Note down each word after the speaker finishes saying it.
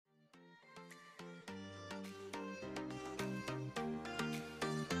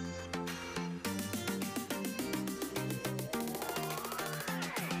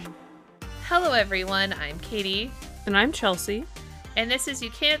Hello everyone, I'm Katie. And I'm Chelsea. And this is You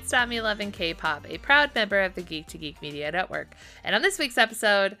Can't Stop Me Loving K-Pop, a proud member of the Geek to Geek Media Network. And on this week's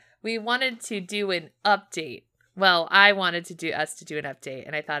episode, we wanted to do an update. Well, I wanted us to do an update,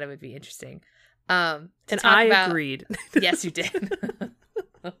 and I thought it would be interesting. Agreed. Yes, you did.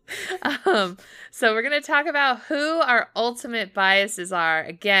 So we're going to talk about who our ultimate biases are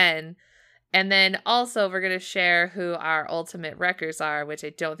again. And then also we're going to share who our ultimate wreckers are, which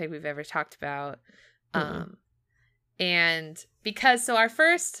I don't think we've ever talked about. And because, so our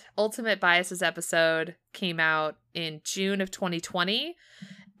first Ultimate Biases episode came out in June of 2020.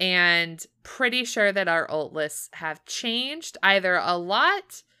 And pretty sure that our ult lists have changed either a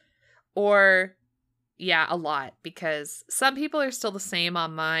lot or, yeah, a lot. Because some people are still the same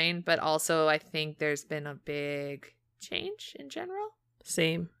on mine, but also I think there's been a big change in general.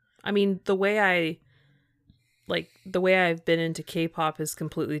 Same. I mean, the way I've been into K-pop has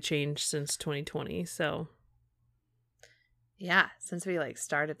completely changed since 2020, so. Yeah, since we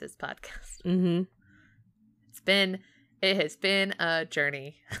started this podcast. Mm-hmm. It has been a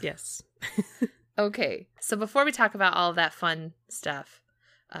journey. Yes. Okay, so before we talk about all of that fun stuff,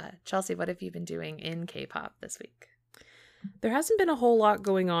 Chelsea, what have you been doing in K-pop this week? There hasn't been a whole lot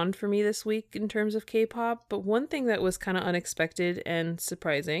going on for me this week in terms of K-pop, but one thing that was kind of unexpected and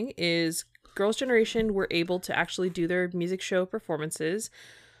surprising is Girls' Generation were able to actually do their music show performances.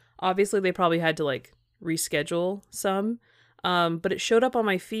 Obviously, they probably had to reschedule some, but it showed up on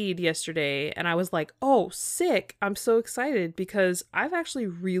my feed yesterday, and I was like, oh, sick! I'm so excited because I've actually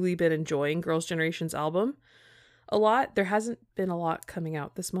really been enjoying Girls' Generation's album a lot. There hasn't been a lot coming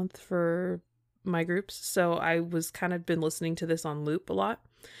out this month for my groups, so I was kind of been listening to this on loop a lot.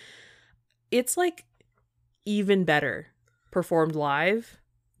 It's even better performed live.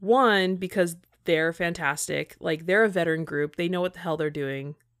 One, because they're fantastic. They're a veteran group. They know what the hell they're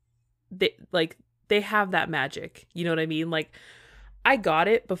doing. They have that magic. You know what I mean? I got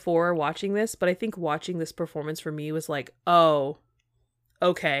it before watching this, but I think watching this performance for me was oh,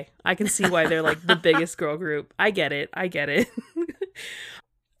 okay. I can see why they're the biggest girl group. I get it.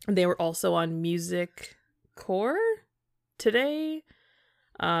 They were also on Music Core today.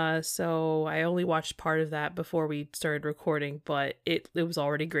 So I only watched part of that before we started recording, but it was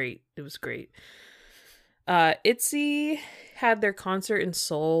already great. It was great. ITZY had their concert in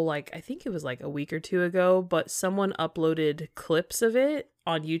Seoul, I think it was a week or two ago, but someone uploaded clips of it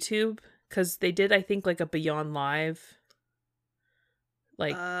on YouTube because they did, I think, a Beyond Live.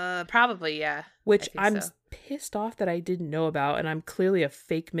 Probably, yeah. Which I'm pissed off that I didn't know about, and I'm clearly a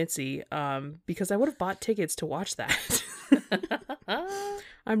fake Mitzi, because I would have bought tickets to watch that.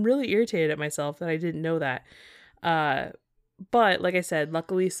 I'm really irritated at myself that I didn't know that. But like I said,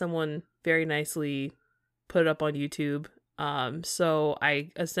 luckily someone very nicely put it up on YouTube. So I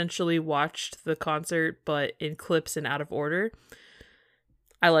essentially watched the concert, but in clips and out of order.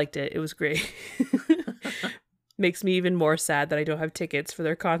 I liked it. It was great. Makes me even more sad that I don't have tickets for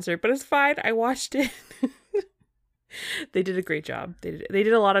their concert, but it's fine. I watched it. They did a great job. They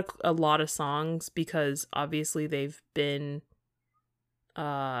did a lot of songs because obviously they've been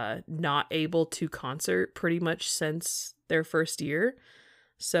not able to concert pretty much since their first year.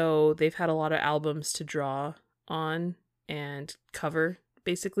 So they've had a lot of albums to draw on and cover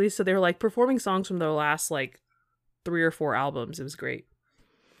basically. So they were performing songs from their last 3 or 4 albums. It was great.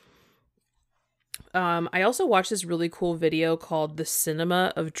 I also watched this really cool video called The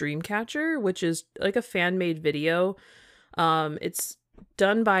Cinema of Dreamcatcher, which is a fan-made video. It's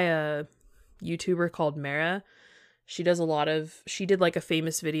done by a YouTuber called Mara. She did a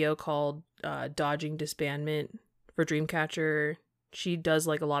famous video called Dodging Disbandment for Dreamcatcher. She does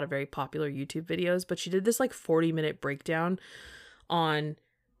a lot of very popular YouTube videos, but she did this 40-minute breakdown on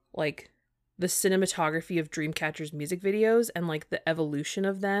the cinematography of Dreamcatcher's music videos and the evolution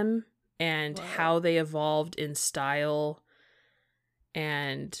of them. And how they evolved in style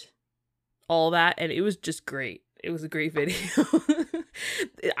and all that. And it was just great. It was a great video.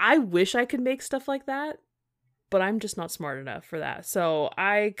 I wish I could make stuff like that, but I'm just not smart enough for that. So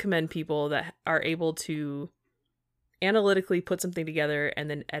I commend people that are able to analytically put something together and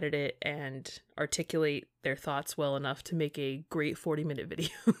then edit it and articulate their thoughts well enough to make a great 40-minute video.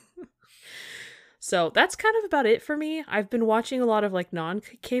 So that's kind of about it for me. I've been watching a lot of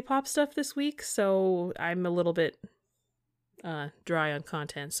non-K-pop stuff this week, so I'm a little bit dry on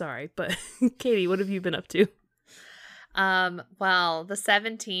content. Sorry, but Katie, what have you been up to? Well, the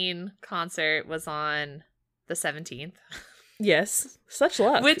 17 concert was on the 17th. Yes, such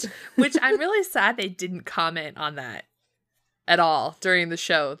luck. Which I'm really sad they didn't comment on that at all during the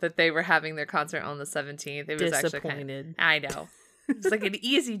show that they were having their concert on the 17th. It was disappointed. I know. It's like an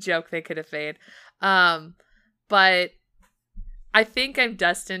easy joke they could have made. But I think I'm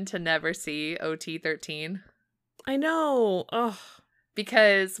destined to never see OT13. I know. Oh,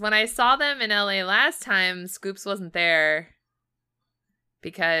 because when I saw them in LA last time, Scoops wasn't there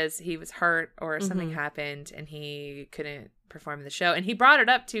because he was hurt or something happened and he couldn't perform the show. And he brought it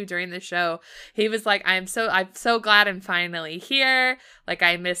up too during the show. He was like, I'm so glad I'm finally here. Like,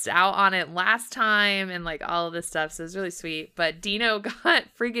 I missed out on it last time and like all of this stuff. So it was really sweet. But Dino got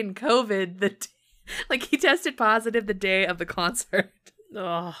freaking COVID like he tested positive the day of the concert.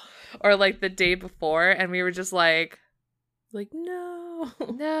 oh. Or like the day before, and we were just like no.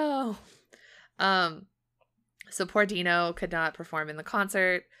 No. So poor Dino could not perform in the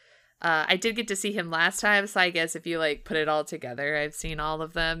concert. I did get to see him last time, so I guess if you like put it all together, I've seen all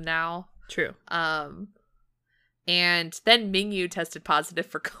of them now. True. And then Mingyu tested positive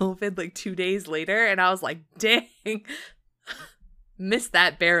for COVID like 2 days later, and I was like, dang. Missed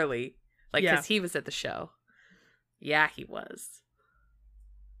that barely. Like, because he was at the show. Yeah, he was.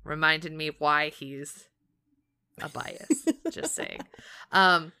 Reminded me of why he's a bias. Just saying.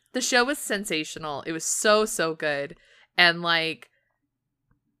 The show was sensational. It was so good. And like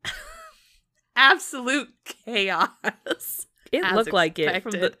absolute chaos. It looked like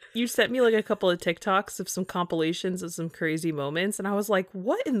it. You sent me like a couple of TikToks of some compilations of some crazy moments, and I was like,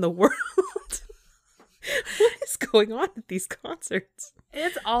 what in the world? What is going on at these concerts?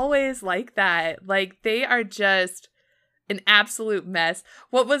 It's always like that. Like, they are just an absolute mess.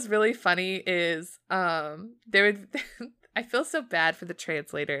 What was really funny is I feel so bad for the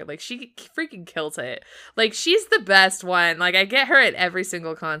translator. Like, she freaking kills it. Like, she's the best one. Like, I get her at every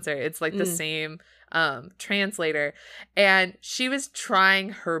single concert. It's like the same translator, and she was trying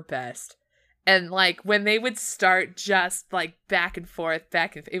her best. And like when they would start just like back and forth,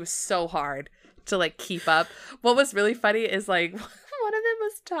 it was so hard to like keep up. What was really funny is like one of them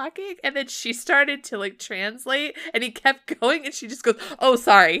was talking and then she started to like translate and he kept going and she just goes, oh,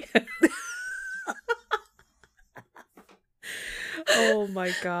 sorry. Oh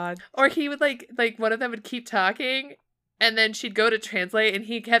my God. Or he would like one of them would keep talking and then she'd go to translate and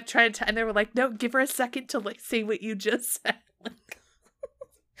he kept trying to, and they were like, no, give her a second to like say what you just said.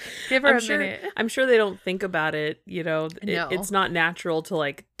 Give her a minute. I'm sure they don't think about it, you know. No. It's not natural to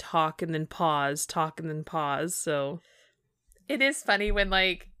like talk and then pause. So it is funny when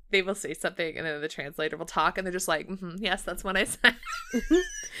like they will say something and then the translator will talk and they're just like, yes, that's what I said.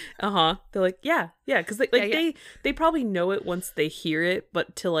 They're like, yeah, because they probably know it once they hear it,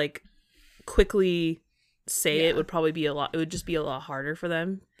 but to like quickly say it would probably be a lot. It would just be a lot harder for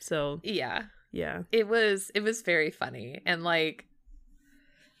them. So yeah, yeah, it was very funny. And like,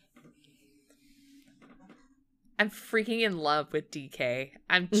 I'm freaking in love with DK.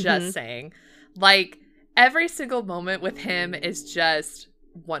 I'm just saying. Like, every single moment with him is just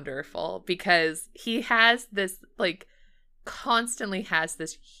wonderful because he has this, like, constantly has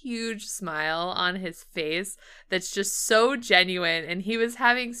this huge smile on his face that's just so genuine. And he was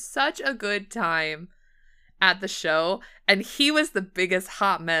having such a good time at the show. And he was the biggest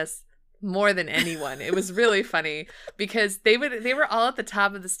hot mess more than anyone. It was really funny because they were all at the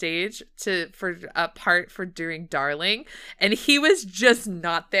top of the stage for a part for during Darling, and he was just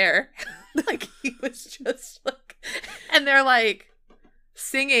not there. Like, he was just like, and they're like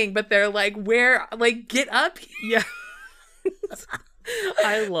singing, but they're like, where, like, get up here. Yeah.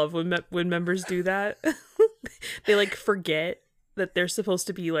 I love when members do that. They like forget that they're supposed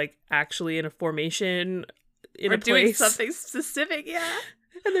to be like actually in a formation in or a place. Doing something specific. Yeah.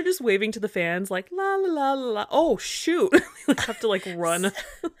 And they're just waving to the fans like, la, la, la, la, la. Oh, shoot. They have to, like, run.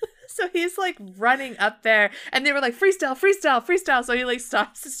 So he's, like, running up there. And they were like, freestyle, freestyle, freestyle. So he, like,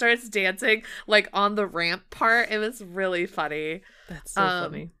 starts dancing, like, on the ramp part. It was really funny. That's so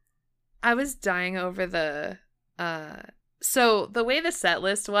funny. I was dying over the... So the way the set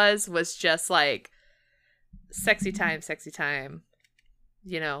list was just, like, sexy time.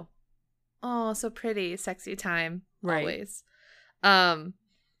 You know. Oh, so pretty. Sexy time. Right. Always.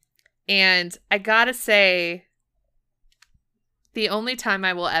 And I gotta say, the only time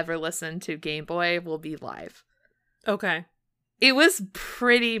I will ever listen to Game Boy will be live. Okay. It was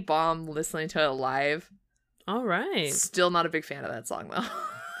pretty bomb listening to it live. All right. Still not a big fan of that song, though.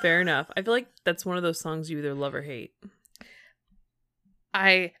 Fair enough. I feel like that's one of those songs you either love or hate.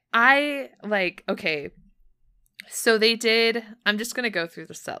 I like, okay. So they did, I'm just going to go through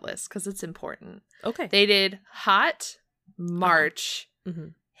the set list because it's important. Okay. They did Hot, March,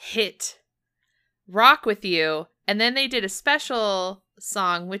 Hit, Rock With You, and then they did a special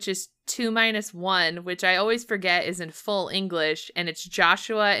song, which is 2-1, which I always forget is in full English, and it's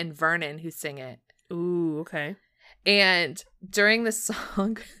Joshua and Vernon who sing it. Ooh, okay. And during the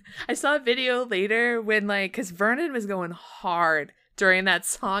song, I saw a video later when like, because Vernon was going hard during that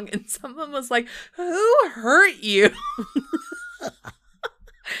song, and someone was like, "Who hurt you?"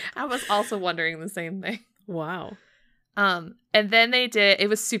 I was also wondering the same thing. Wow. And then they did, it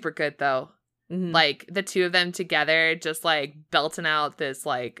was super good though. Mhm. Like the two of them together just like belting out this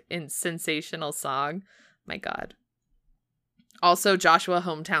like sensational song. My God. Also Joshua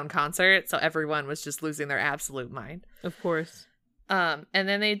hometown concert, so everyone was just losing their absolute mind. Of course. And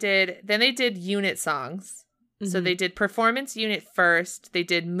then they did unit songs. So Mhm. they did performance unit first. They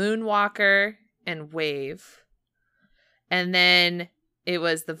did Moonwalker and Wave. And then it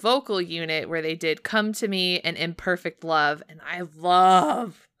was the vocal unit where they did Come to Me and Imperfect Love. And I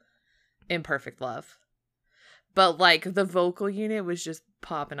love Imperfect Love. But like the vocal unit was just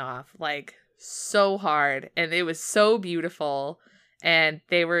popping off like so hard. And it was so beautiful. And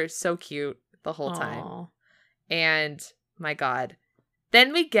they were so cute the whole time. Aw. And my God.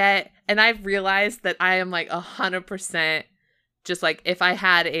 Then we get, and I've realized that I am like 100% just like if I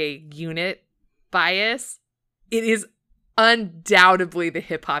had a unit bias, it is undoubtedly the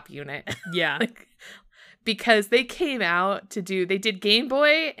hip hop unit. Yeah. Like, because they came out to they did Game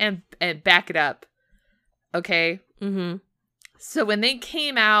Boy and Back It Up. Okay. Mm-hmm. So when they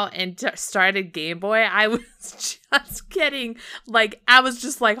came out and started Game Boy, I was just getting like, I was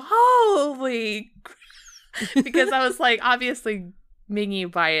just like, holy crap. Because I was like, obviously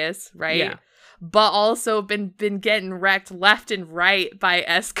Mingyu bias, right? Yeah. But also been getting wrecked left and right by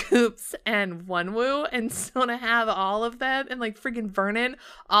S-Coups and Wonwoo. And so to have all of them and like freaking Vernon,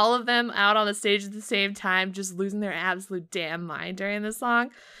 all of them out on the stage at the same time, just losing their absolute damn mind during the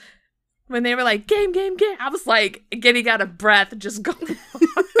song. When they were like, game, game, game, I was like getting out of breath, just going.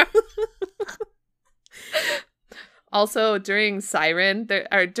 Also, during Siren,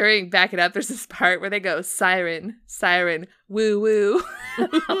 or during Back It Up, there's this part where they go, siren, siren, woo, woo.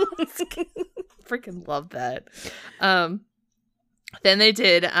 Freaking love that. Then they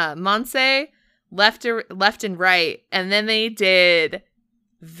did Monse, left and right. And then they did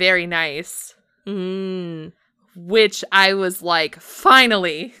Very Nice, which I was like,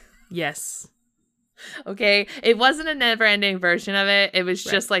 finally. Yes. Okay. It wasn't a never ending version of it. It was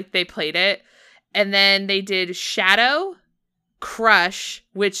just like they played it. And then they did Shadow, Crush,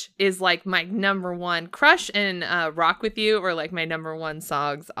 which is like my number one. Crush and Rock With You are like my number one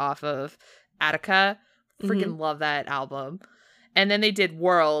songs off of Attica. Freaking love that album. And then they did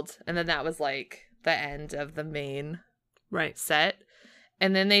World. And then that was like the end of the main set.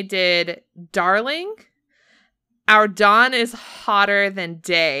 And then they did Darling. Our Dawn is Hotter Than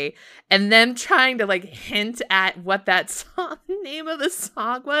Day. And them trying to like hint at what that song, name of the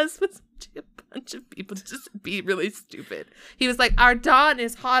song was a bunch of people just be really stupid. He was like, our dawn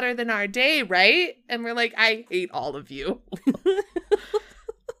is hotter than our day, right? And we're like, I hate all of you.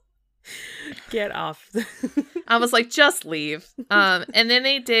 Get off. I was like, just leave. And then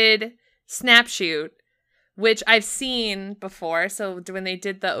they did Snapshoot, which I've seen before. So when they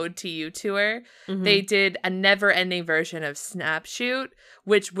did the OTU tour, they did a never-ending version of Snapshoot,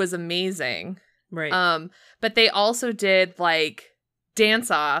 which was amazing. Right. But they also did like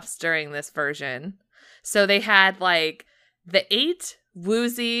dance-offs during this version. So they had like the 8,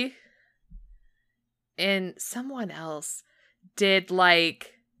 Woozy, and someone else did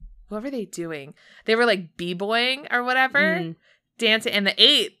like, what were they doing? They were like b-boying or whatever, dancing. And the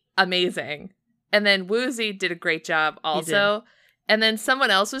 8, amazing. And then Woozy did a great job also. And then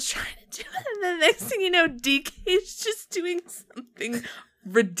someone else was trying to do it. And then the next thing you know, DK's just doing something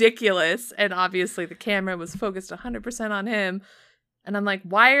ridiculous. And obviously the camera was focused 100% on him. And I'm like,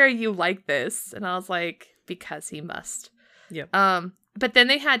 why are you like this? And I was like, because he must. Yep. But then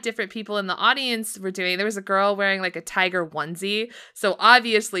they had different people in the audience were doing, there was a girl wearing like a tiger onesie. So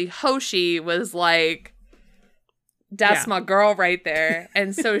obviously Hoshi was like, that's my girl right there.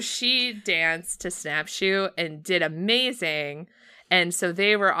 And so she danced to Snapshoot and did amazing. And so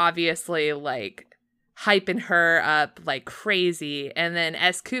they were obviously like hyping her up like crazy. And then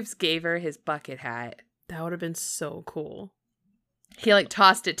S-Coups gave her his bucket hat. That would have been so cool. He like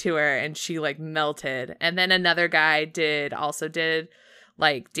tossed it to her and she like melted. And then another guy did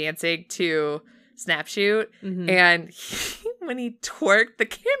like dancing to Snapshoot. And when he twerked, the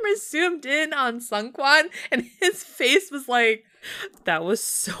camera zoomed in on Sungkwan and his face was like, that was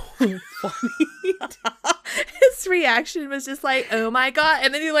so funny. His reaction was just like, oh my God.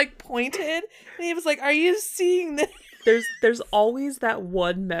 And then he like pointed and he was like, are you seeing this? There's always that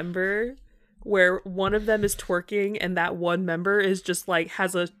one member where one of them is twerking and that one member is just like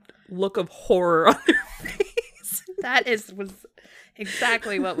has a look of horror on their face. That was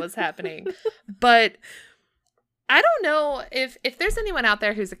exactly what was happening. But I don't know if there's anyone out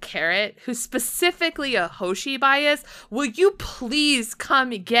there who's a carrot, who's specifically a Hoshi bias. Will you please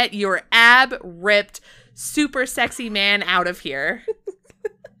come get your ab-ripped, super sexy man out of here?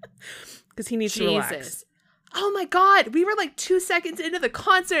 Because he needs to relax. Oh my God. We were like 2 seconds into the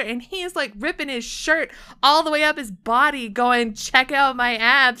concert and he's like ripping his shirt all the way up his body going, check out my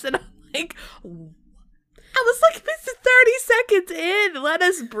abs. And I'm like, I was like, this is 30 seconds in. Let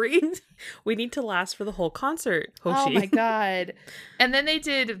us breathe. We need to last for the whole concert, Hoshi. Oh my God. And then they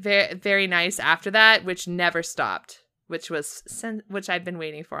did very, very nice after that, which never stopped, which I've been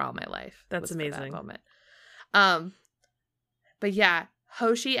waiting for all my life. That's amazing. That moment. But yeah,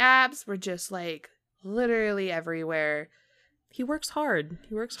 Hoshi abs were just like literally everywhere. He works hard.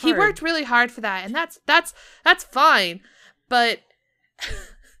 He worked really hard for that. And that's fine. But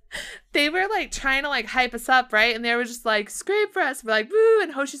they were like trying to like hype us up, right? And they were just like, scream for us. We're like, woo.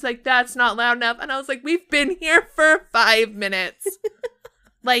 And Hoshi's like, that's not loud enough. And I was like, we've been here for 5 minutes.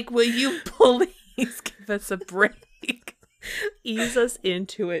 Like, will you please give us a break? Ease us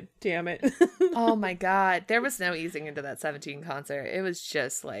into it, damn it. Oh my God. There was no easing into that 17 concert. It was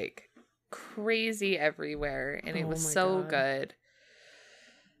just like crazy everywhere. And it was so good.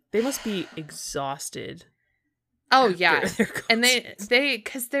 They must be exhausted. Oh yeah. And they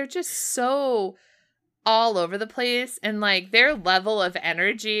because they're just so all over the place, and like their level of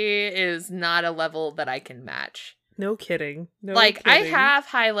energy is not a level that I can match. No kidding. I have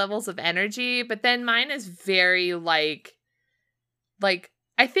high levels of energy, but then mine is very like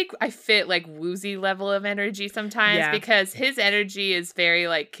I think I fit like woozy level of energy sometimes because his energy is very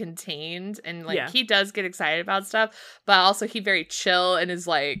like contained and like he does get excited about stuff, but also he very chill and is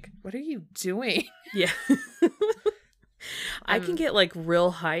like, what are you doing? Yeah. I can get like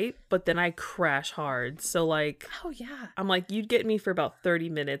real hype, but then I crash hard. So like, oh yeah, I'm like, you'd get me for about 30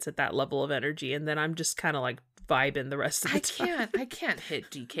 minutes at that level of energy, and then I'm just kind of like vibing the rest of the time. I can't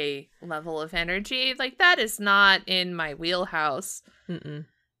hit DK level of energy. Like that is not in my wheelhouse. Mm-mm.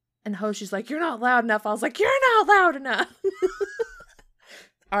 And Hoshi's like, you're not loud enough. I was like, you're not loud enough.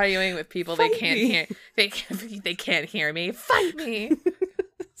 Arguing with people they can't hear. They can't hear me. Fight me.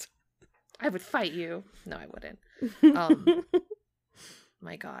 I would fight you. No, I wouldn't.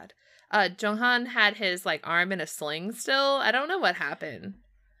 My God. Jonghan had his like arm in a sling still. I don't know what happened.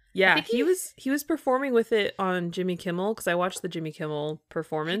 Yeah, he was performing with it on Jimmy Kimmel, because I watched the Jimmy Kimmel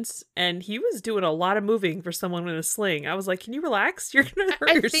performance, and he was doing a lot of moving for someone in a sling. I was like, can you relax? You're gonna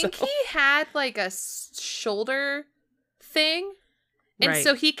hurt yourself. I think he had like a shoulder thing, and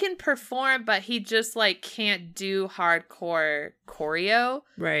so he can perform, but he just like can't do hardcore choreo.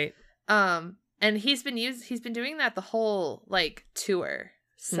 Right. And he's been doing that the whole like tour.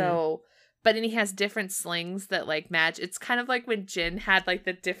 So, but then he has different slings that like match. It's kind of like when Jin had like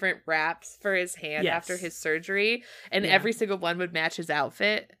the different wraps for his hand after his surgery, and every single one would match his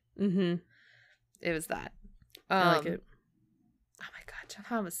outfit. Mm-hmm. It was that. I like it. Oh my God,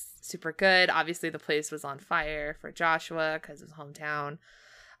 Jonghan was super good. Obviously, the place was on fire for Joshua because his hometown.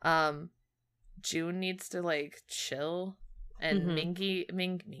 June needs to like chill. And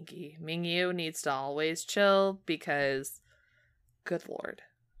Mingyu needs to always chill because, good Lord,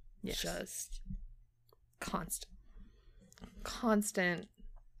 just constant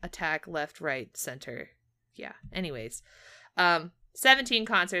attack left, right, center. Yeah. Anyways, 17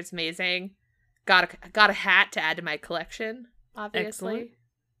 concerts, amazing. Got a hat to add to my collection, obviously.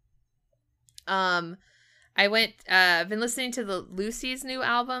 Excellent. I've been listening to the Lucy's new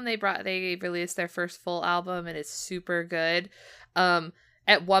album. They released their first full album, and it's super good.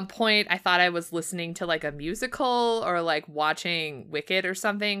 At one point I thought I was listening to like a musical or like watching Wicked or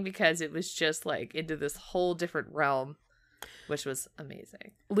something, because it was just like into this whole different realm, which was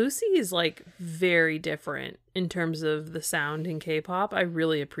amazing. Lucy is like very different in terms of the sound in K-pop. I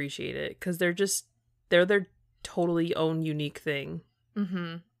really appreciate it because they're their totally own unique thing.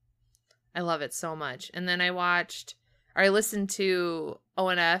 Mm-hmm. I love it so much. And then I listened to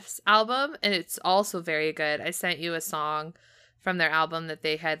ONF's album, and it's also very good. I sent you a song from their album that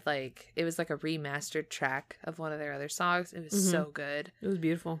they had like, it was like a remastered track of one of their other songs. It was so good. It was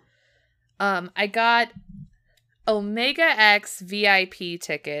beautiful. I got Omega X VIP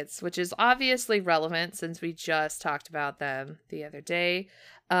tickets, which is obviously relevant since we just talked about them the other day.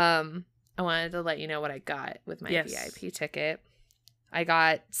 I wanted to let you know what I got with my VIP ticket. I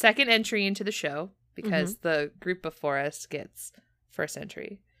got second entry into the show because the group before us gets first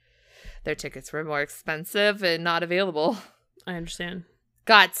entry. Their tickets were more expensive and not available. I understand.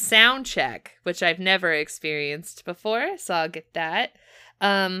 Got sound check, which I've never experienced before, so I'll get that.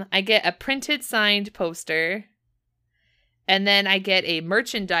 I get a printed signed poster, and then I get a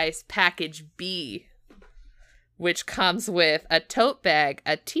merchandise package B, which comes with a tote bag,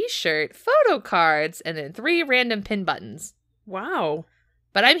 a t-shirt, photo cards, and then 3 random pin buttons. Wow.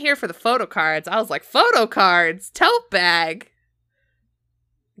 But I'm here for the photo cards. I was like, photo cards, tote bag,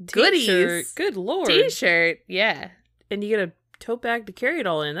 goodies. T-shirt. Good Lord. T-shirt, yeah. And you get a tote bag to carry it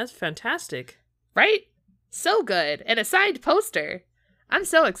all in. That's fantastic. Right? So good. And a signed poster. I'm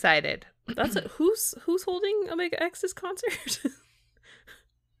so excited. That's who's holding Omega X's concert?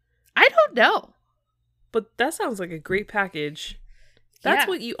 I don't know. But that sounds like a great package. That's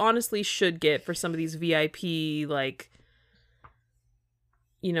what you honestly should get for some of these VIP, like,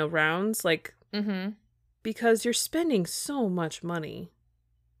 you know, rounds. Like, because you're spending so much money.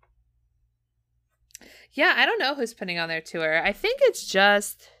 Yeah, I don't know who's putting on their tour. I think it's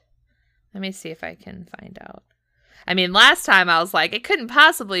just... Let me see if I can find out. I mean, last time I was like, it couldn't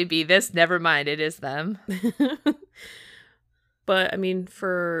possibly be this. Never mind, it is them. But, I mean,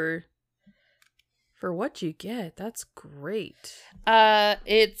 for what you get, that's great.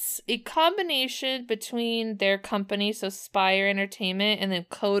 It's a combination between their company, so Spire Entertainment, and then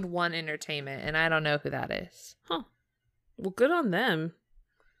Code One Entertainment, and I don't know who that is. Huh. Well, good on them.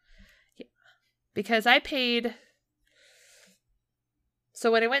 Yeah. Because I paid...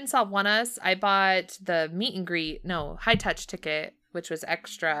 So when I went and saw One Us, I bought the meet and greet, high touch ticket, which was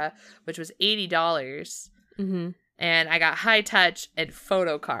extra, which was $80. Mm-hmm. And I got high touch and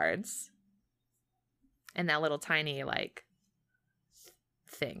photo cards. And that little tiny, like,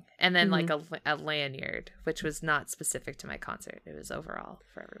 thing. And then, like, a lanyard, which was not specific to my concert. It was overall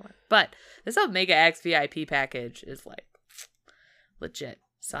for everyone. But this Omega X VIP package is, like, legit.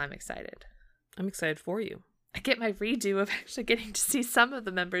 So I'm excited. I'm excited for you. I get my redo of actually getting to see some of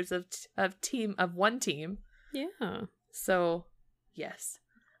the members of one team. Yeah. So, yes.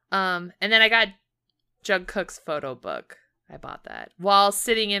 And then I got Jungkook's photo book. I bought that while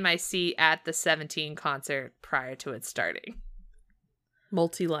sitting in my seat at the 17 concert prior to it starting.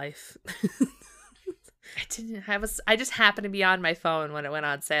 Multi-life. I just happened to be on my phone when it went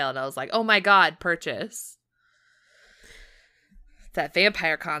on sale, and I was like, oh my God, purchase. That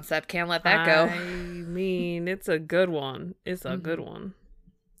vampire concept, can't let that go. I mean, it's a good one. It's a good one.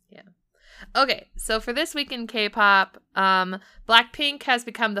 Yeah. Okay, so for this week in K-pop, Blackpink has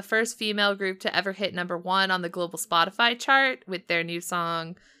become the first female group to ever hit #1 on the global Spotify chart with their new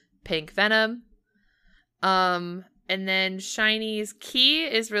song, Pink Venom. And then SHINee's Key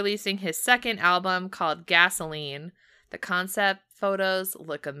is releasing his second album called Gasoline. The concept photos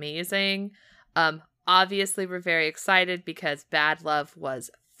look amazing. Obviously, we're very excited because Bad Love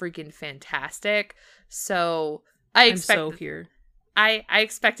was freaking fantastic. So I'm so here. I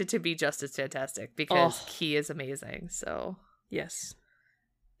expect it to be just as fantastic because Key is amazing. So yes,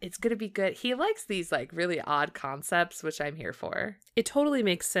 it's gonna be good. He likes these like really odd concepts, which I'm here for. It totally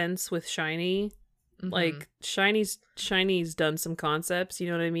makes sense with SHINee. Like SHINee's done some concepts, you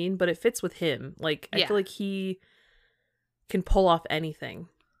know what I mean? But it fits with him. Like I feel like he can pull off anything.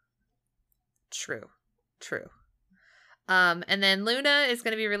 True. And then Luna is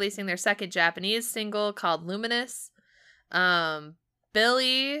going to be releasing their second Japanese single called Luminous.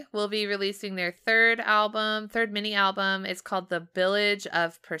 Billy will be releasing their third mini album. It's called The Village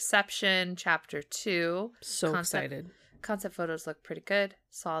of Perception, Chapter 2. So excited. Concept photos look pretty good.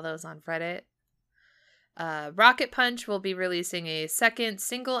 Saw those on Reddit. Rocket Punch will be releasing a second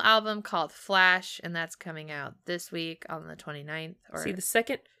single album called Flash, and that's coming out this week on the 29th. See, the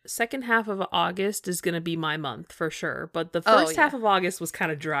second half of August is going to be my month for sure, but the first half of August was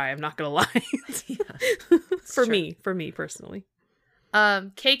kind of dry, I'm not going to lie. For me personally.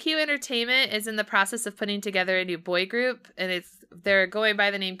 KQ Entertainment is in the process of putting together a new boy group, and they're going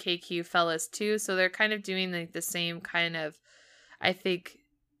by the name KQ Fellas too, so they're kind of doing like the same kind of, I think,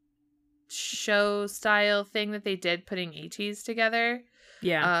 show style thing that they did putting ATEEZ together.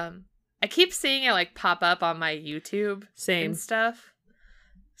 Yeah. I keep seeing it like pop up on my YouTube and stuff.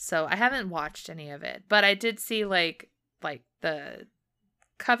 So I haven't watched any of it, but I did see like the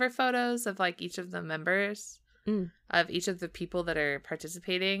cover photos of like each of the members of each of the people that are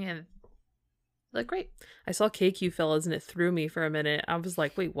participating, and look great. I saw KQ Fellas and it threw me for a minute. I was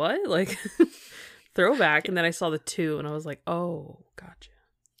like, wait, what? Like throwback. And then I saw the 2 and I was like, oh, gotcha.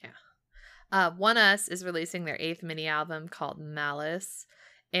 One Us is releasing their 8th mini album called Malice,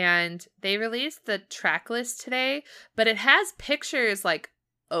 and they released the track list today, but it has pictures like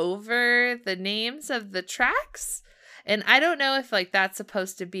over the names of the tracks, and I don't know if like that's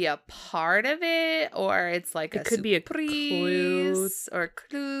supposed to be a part of it or it's like it could be a clue or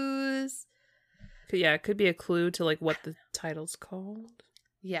clues. Yeah, it could be a clue to like what the title's called.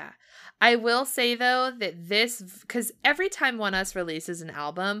 Yeah. I will say, though, that because every time One Us releases an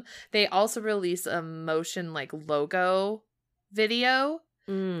album, they also release a motion, like, logo video.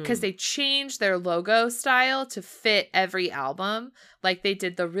 Because they changed their logo style to fit every album. Like, they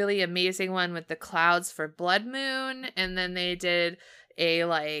did the really amazing one with the clouds for Blood Moon, and then they did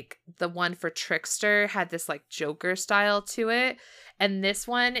the one for Trickster had this, like, Joker style to it. And this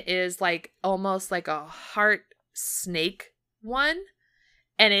one is, like, almost like a heart snake one.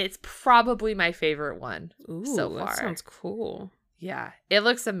 And it's probably my favorite one so far. That sounds cool. Yeah, it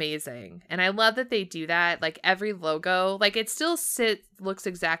looks amazing. And I love that they do that. Like, every logo, like, it still looks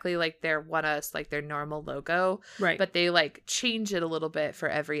exactly like their One Us, like their normal logo. Right. But they, like, change it a little bit for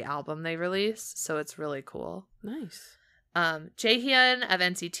every album they release. So it's really cool. Nice. Jaehyun of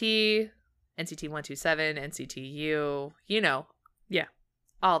NCT, NCT 127, NCT U, you know. Yeah.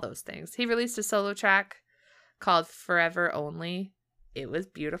 All those things. He released a solo track called Forever Only. It was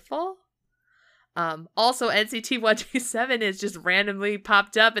beautiful. Also, NCT 127 is just randomly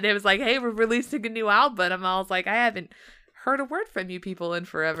popped up, and it was like, hey, we're releasing a new album. And I was like, I haven't heard a word from you people in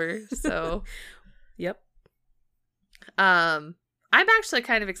forever. So, yep. I'm actually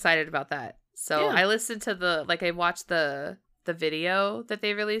kind of excited about that. So Yeah. I listened to I watched the video that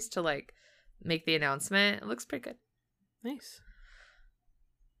they released to, like, make the announcement. It looks pretty good. Nice.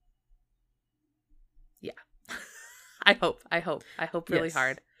 Yeah. I hope really Yes.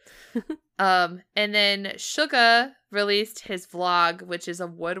 hard. And then Suga released his vlog, which is a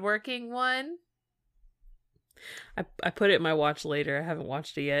woodworking one. I put it in my watch later. I haven't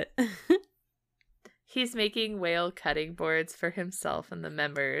watched it yet. He's making whale cutting boards for himself and the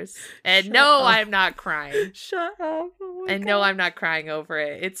members. And no, I'm not crying. Shut up. Oh my And God. no, I'm not crying over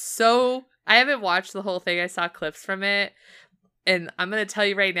it. It's so... I haven't watched the whole thing. I saw clips from it. And I'm going to tell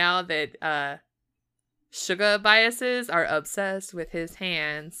you right now that Suga biases are obsessed with his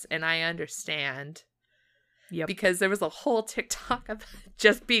hands. And I understand. Yep. Because there was a whole TikTok of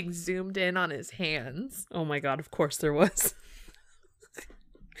just being zoomed in on his hands. Oh my God, of course there was.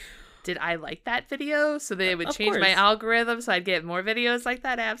 Did I like that video so that it would Of change my course. algorithm so I'd get more videos like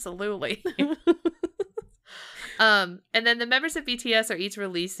that? Absolutely. And then the members of BTS are each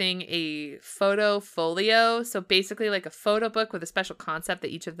releasing a photo folio. So basically like a photo book with a special concept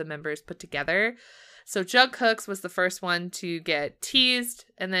that each of the members put together. So Jungkook's was the first one to get teased,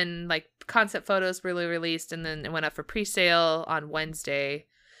 and then like concept photos were released, and then it went up for pre-sale on Wednesday.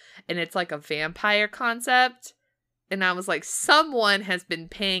 And it's like a vampire concept. And I was like, someone has been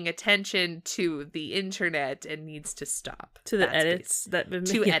paying attention to the internet and needs to stop. To the That's edits that been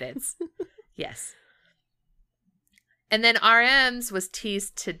Two made. edits. Yes. And then RM's was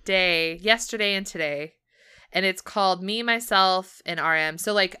teased yesterday and today. And it's called Me, Myself, and RM.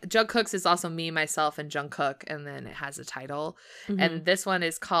 So like Jungkook's is also Me, Myself, and Jungkook. And then it has a title. Mhm. And this one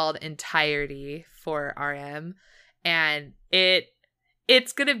is called Entirety for RM. And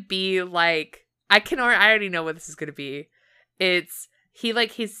it's going to be like, I already know what this is going to be.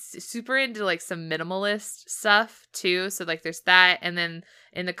 He's super into like some minimalist stuff too. So like there's that. And then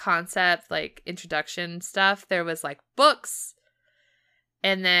in the concept, like introduction stuff, there was like books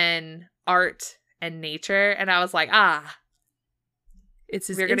and then art and nature. And I was like, It's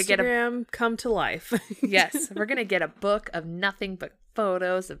his we're gonna get Instagram come to life. yes, we're going to get a book of nothing but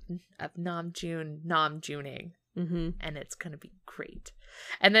photos of Namjooning. Mm-hmm. And it's going to be great.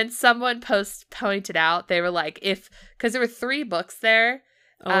 And then someone pointed out, they were like, because there were 3 books there.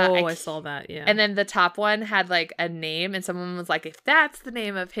 I saw that, yeah. And then the top one had like a name, and someone was like, if that's the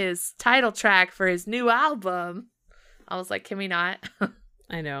name of his title track for his new album. I was like, can we not?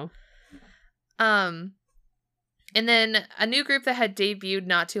 I know. And then a new group that had debuted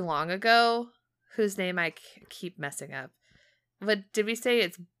not too long ago, whose name I keep messing up. What did we say?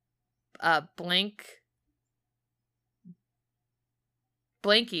 It's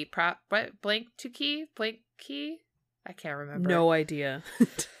Blanky. I can't remember. No idea.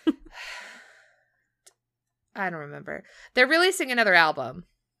 I don't remember. They're releasing another album.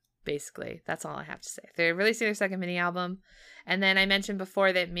 Basically, that's all I have to say. They're releasing their second mini album. And then I mentioned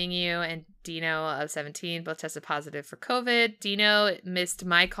before that Mingyu and Dino of 17 both tested positive for COVID. Dino missed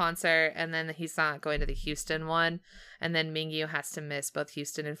my concert, and then he's not going to the Houston one. And then Mingyu has to miss both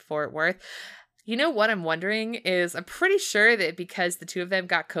Houston and Fort Worth. You know what I'm wondering is I'm pretty sure that because the two of them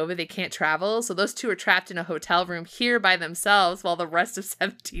got COVID, they can't travel. So those two are trapped in a hotel room here by themselves while the rest of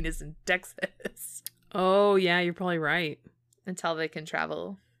 17 is in Texas. Oh, yeah, you're probably right. Until they can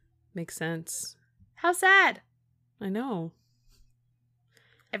travel. Makes sense. How sad. I know.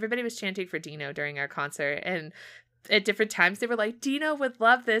 Everybody was chanting for Dino during our concert, and at different times they were like, Dino would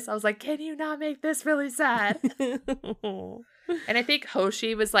love this. I was like, can you not make this really sad? And I think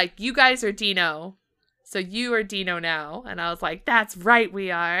Hoshi was like, you guys are Dino. So you are Dino now. And I was like, that's right,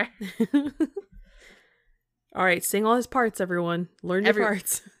 we are. All right, sing all his parts, everyone. Learn your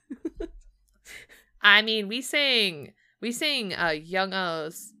parts. I mean, we sang Young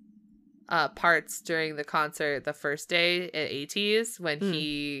O's parts during the concert the first day at AT's when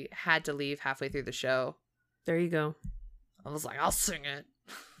he had to leave halfway through the show. There you go. I was like, I'll sing it.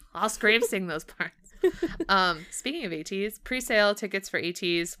 I'll scream sing those parts. Speaking of AT's, pre-sale tickets for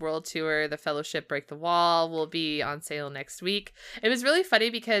AT's World Tour, The Fellowship Break the Wall, will be on sale next week. It was really funny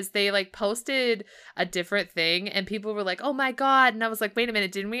because they like posted a different thing and people were like, oh my God. And I was like, wait a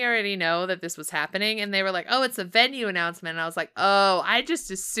minute, didn't we already know that this was happening? And they were like, oh, it's a venue announcement. And I was like, oh, I just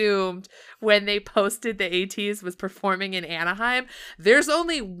assumed when they posted the AT's was performing in Anaheim, there's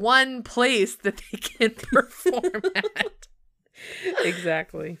only one place that they can perform at.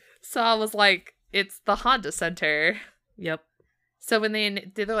 Exactly. So I was like, it's the Honda Center. Yep. So when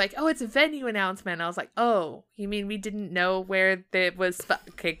they're like, oh, it's a venue announcement. I was like, oh, you mean we didn't know where it was?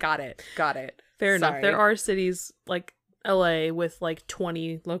 Okay, got it. Fair enough. There are cities like LA with like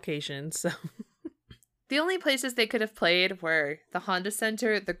 20 locations. So the only places they could have played were the Honda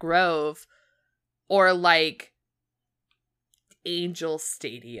Center, the Grove, or like Angel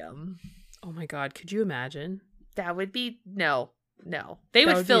Stadium. Oh my God. Could you imagine? That would be no. They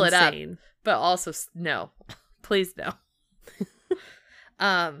would fill it up, but also no. Please no.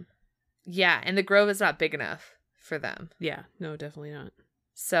 Yeah, and the Grove is not big enough for them. Yeah, no, definitely not.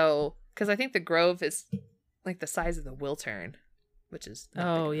 So, because I think the Grove is like the size of the Wiltern, which is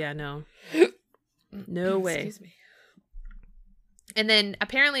no. No way. Excuse me. And then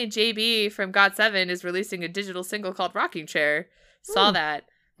apparently JB from GOT7 is releasing a digital single called Rocking Chair. Saw that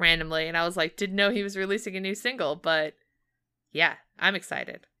randomly, and I was like, didn't know he was releasing a new single, but yeah, I'm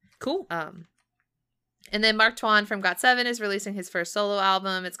excited. Cool. And then Mark Twain from GOT7 is releasing his first solo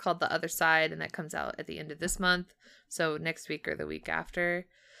album. It's called The Other Side, and that comes out at the end of this month. So next week or the week after.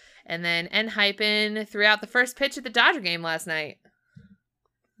 And then ENHYPEN threw out the first pitch at the Dodger game last night.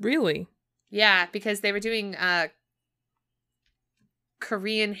 Really? Yeah, because they were doing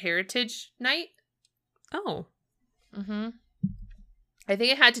Korean Heritage Night. Oh. Mm-hmm. I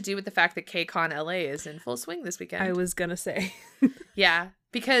think it had to do with the fact that KCON LA is in full swing this weekend. I was gonna say. Yeah,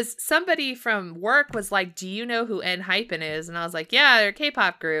 because somebody from work was like, do you know who ENHYPEN is? And I was like, yeah, they're a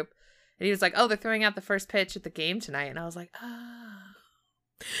K-pop group. And he was like, oh, they're throwing out the first pitch at the game tonight. And I was like, ah.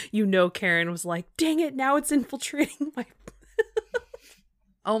 You know, Karen was like, dang it, now it's infiltrating my...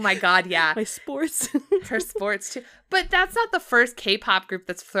 Oh my God, yeah. My sports. Her sports too. But that's not the first K-pop group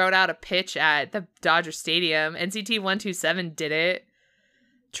that's thrown out a pitch at the Dodger Stadium. NCT 127 did it.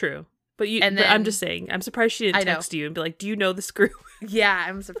 True. But I'm just saying, I'm surprised she didn't text you and be like, do you know this group? Yeah,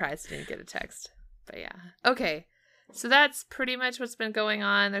 I'm surprised I didn't get a text. But yeah. Okay. So that's pretty much what's been going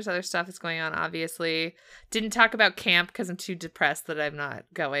on. There's other stuff that's going on, obviously. Didn't talk about camp because I'm too depressed that I'm not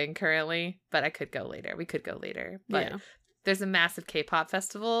going currently. But I could go later. We could go later. But there's a massive K-pop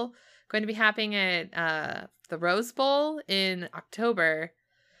festival going to be happening at the Rose Bowl in October,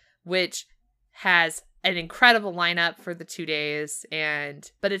 which has an incredible lineup for the 2 days,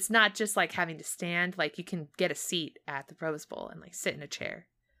 but it's not just like having to stand. Like you can get a seat at the Rose Bowl and like sit in a chair,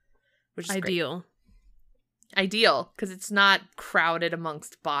 which is ideal. Ideal because it's not crowded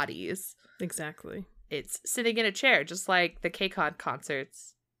amongst bodies. Exactly. It's sitting in a chair, just like the KCON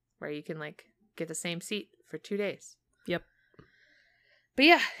concerts, where you can like get the same seat for 2 days. Yep. But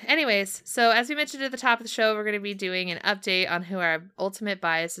yeah, anyways, so as we mentioned at the top of the show, we're going to be doing an update on who our ultimate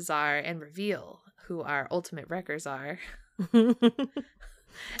biases are and reveal who our ultimate wreckers are.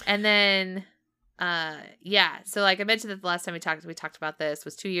 And then, so like I mentioned that the last time we talked about this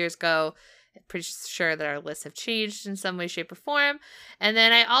was 2 years ago. Pretty sure that our lists have changed in some way, shape, or form. And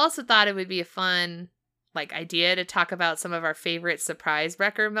then I also thought it would be a fun like idea to talk about some of our favorite surprise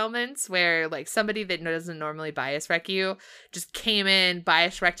wrecker moments where like somebody that doesn't normally bias wreck you just came in,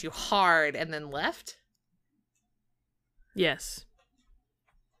 bias wrecked you hard, and then left. Yes.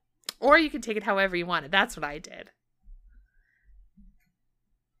 Or you can take it however you want it. That's what I did.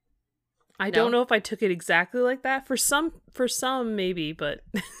 I don't know if I took it exactly like that. For some maybe, but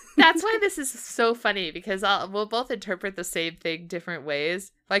that's why this is so funny because we'll both interpret the same thing different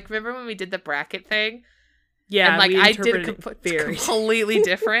ways. Like, remember when we did the bracket thing? Yeah, and like I did completely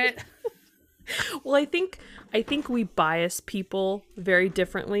different. Well, I think we bias people very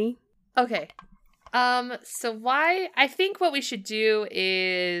differently. Okay. So I think what we should do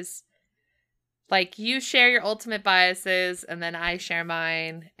is like you share your ultimate biases and then I share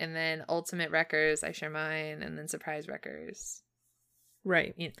mine, and then ultimate wreckers, I share mine, and then surprise wreckers.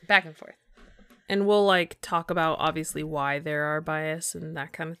 Right. Back and forth. And we'll like talk about obviously why there are bias and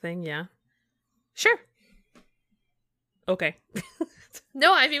that kind of thing. Yeah. Sure. Okay.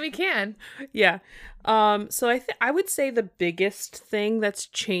 No, I mean we can. Yeah. So I would say the biggest thing that's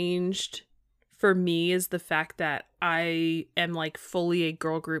changed for me is the fact that I am like fully a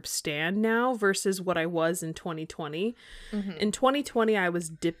girl group stan now versus what I was in 2020. Mm-hmm. In 2020, I was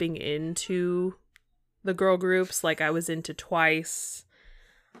dipping into the girl groups. Like I was into Twice.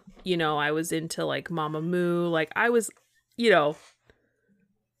 You know, I was into like Mamamoo. Like I was, you know,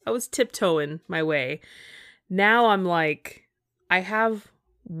 I was tiptoeing my way. Now I'm like, I have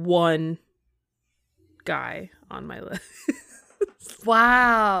one guy on my list.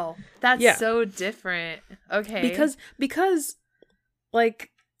 Wow. That's Yeah. so different. Okay. Because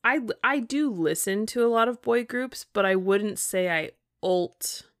like I do listen to a lot of boy groups, but I wouldn't say I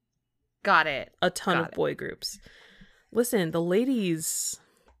ult Got it. a ton Got of it. boy groups. Listen, the ladies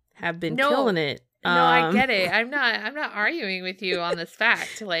have been No. killing it. No, I get it. I'm not arguing with you on this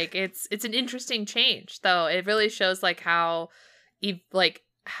fact. Like it's an interesting change though. It really shows like how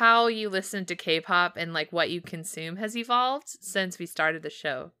how you listen to K-pop and like what you consume has evolved since we started the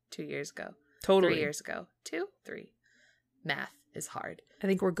show 2 years ago. Totally. 3 years ago. 2, 3. Math is hard. I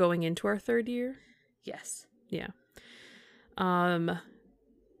think we're going into our third year. Yes. Yeah.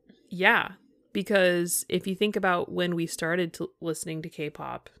 Yeah, because if you think about when we started listening to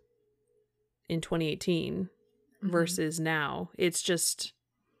K-pop in 2018 versus now, it's just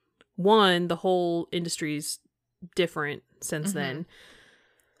one, the whole industry's different since then.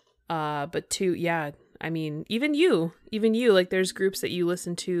 But two, yeah, I mean, even you, like there's groups that you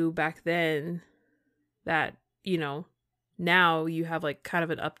listened to back then that, you know, now you have like kind of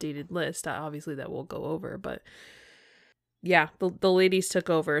an updated list, obviously that we'll go over, but yeah, the ladies took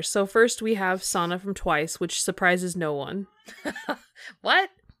over. So first we have Sana from Twice, which surprises no one.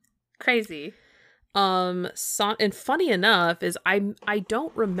 What? Crazy. And funny enough is I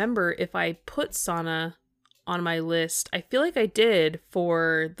don't remember if I put Sana on my list. I feel like I did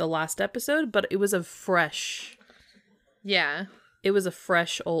for the last episode, but it was a fresh. Yeah. It was a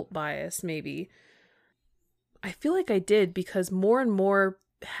fresh ult bias, maybe. I feel like I did because more and more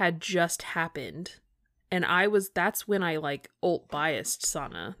had just happened. And that's when I like ult biased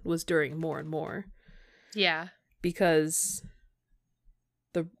Sana, was during more and more. Yeah. Because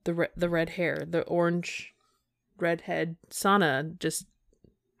the red hair, the orange redhead Sana just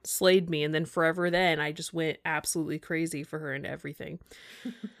slayed me, and then forever then I just went absolutely crazy for her and everything.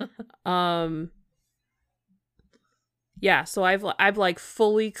 Yeah, so I've like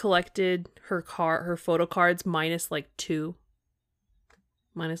fully collected her photo cards minus like two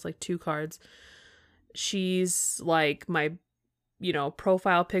cards. She's like my, you know,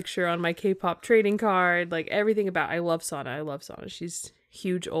 profile picture on my K-pop trading card, like everything about. I love Sana. She's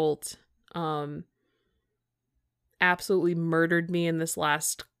huge ult. Absolutely murdered me in this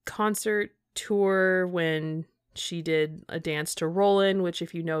last concert tour when she did a dance to Rollin', which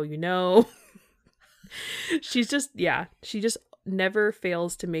if you know, you know. She just never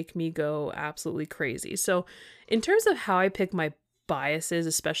fails to make me go absolutely crazy. So in terms of how I pick my biases,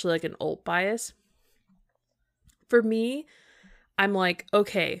 especially like an ult bias, for me, I'm like,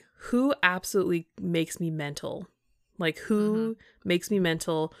 okay, who absolutely makes me mental? Like, who makes me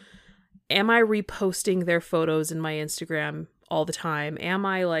mental? Am I reposting their photos in my Instagram all the time? Am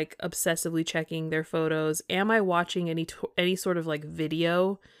I like obsessively checking their photos? Am I watching any sort of like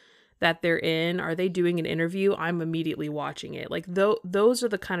video that they're in? Are they doing an interview? I'm immediately watching it. Like those are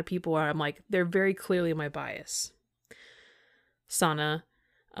the kind of people where I'm like, they're very clearly my bias. Sana,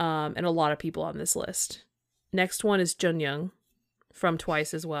 and a lot of people on this list. Next one is Junyoung from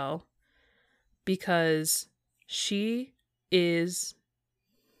Twice as well, because she is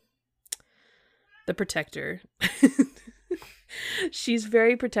the protector. She's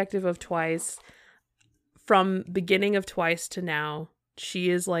very protective of Twice. From beginning of Twice to now, she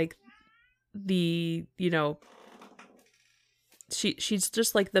is like the, you know, she's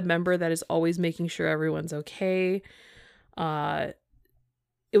just like the member that is always making sure everyone's okay.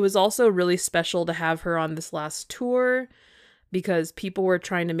 It was also really special to have her on this last tour because people were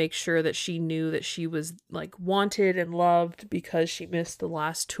trying to make sure that she knew that she was like wanted and loved, because she missed the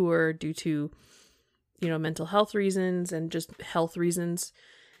last tour due to, you know, mental health reasons and just health reasons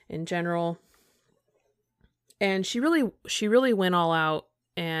in general. And she really went all out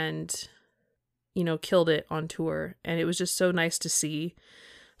and, you know, killed it on tour. And it was just so nice to see.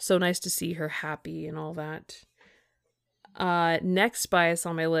 So nice to see her happy and all that. Next bias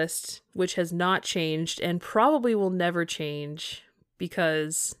on my list, which has not changed and probably will never change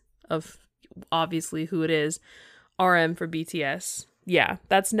because of obviously who it is, RM for BTS. Yeah,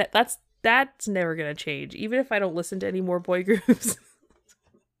 that's that's never gonna change, even if I don't listen to any more boy groups,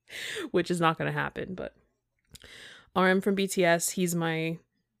 which is not gonna happen. But RM from BTS, he's my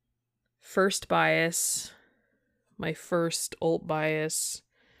first bias, my first alt bias.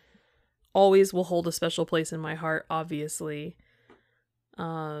 Always will hold a special place in my heart, obviously.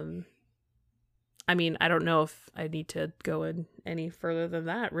 I mean, I don't know if I need to go in any further than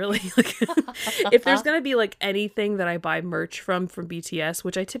that, really. Like, if there's gonna be like anything that I buy merch from BTS,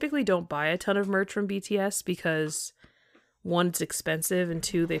 which I typically don't buy a ton of merch from BTS because one, it's expensive, and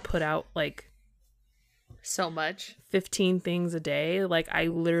two, they put out like so much, 15 things a day. Like, I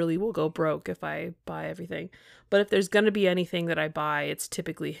literally will go broke if I buy everything. But if there's gonna be anything that I buy, it's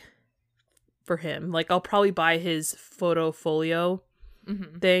typically for him. Like, I'll probably buy his photo folio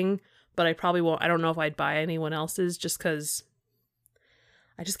thing, but I probably won't. I don't know if I'd buy anyone else's just because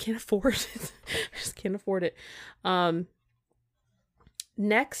I just can't afford it. I just can't afford it.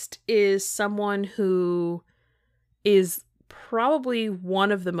 Next is someone who is probably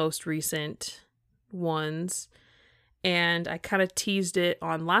one of the most recent ones, and I kind of teased it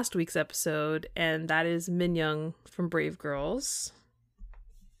on last week's episode, and that is Minyoung from Brave Girls.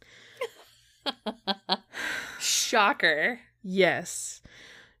 Shocker. Yes.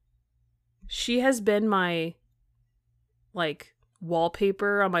 She has been my, like,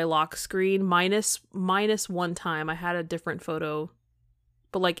 wallpaper on my lock screen, minus one time. I had a different photo.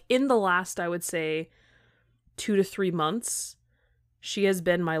 But, like, in the last, I would say, 2 to 3 months, she has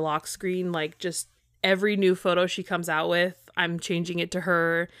been my lock screen. Like, just every new photo she comes out with, I'm changing it to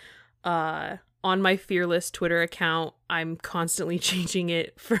her. On my Fearless Twitter account, I'm constantly changing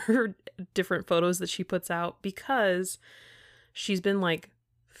it for different photos that she puts out because she's been, like,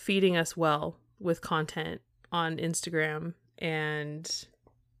 feeding us well with content on Instagram, and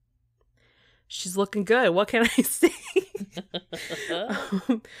she's looking good. What can I say?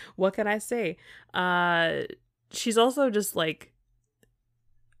 What can I say? She's also just, like,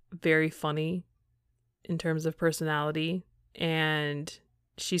 very funny in terms of personality, and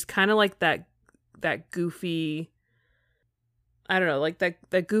she's kind of like that goofy, I don't know, like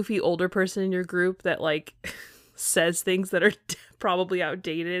that goofy older person in your group that, like, says things that are probably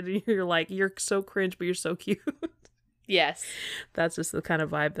outdated, and you're like, you're so cringe, but you're so cute. Yes. That's just the kind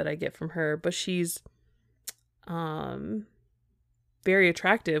of vibe that I get from her. But she's very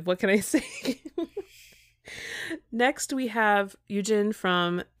attractive. What can I say? Next, we have Yujin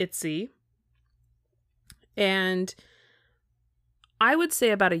from ITZY. And I would say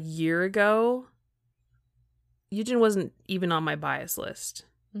about a year ago, Yujin wasn't even on my bias list.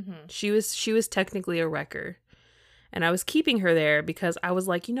 Mm-hmm. She was technically a wrecker. And I was keeping her there because I was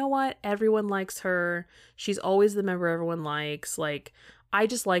like, you know what? Everyone likes her. She's always the member everyone likes. Like, I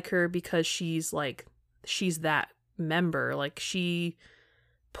just like her because she's that member. Like, she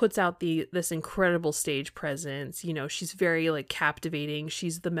puts out this incredible stage presence. You know, she's very, like, captivating.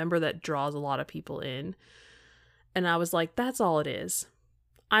 She's the member that draws a lot of people in. And I was like, that's all it is.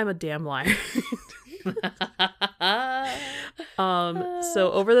 I'm a damn liar.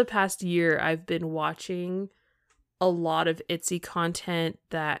 So over the past year, I've been watching a lot of ITZY content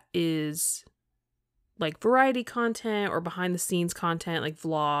that is like variety content or behind the scenes content, like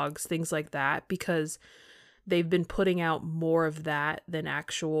vlogs, things like that, because they've been putting out more of that than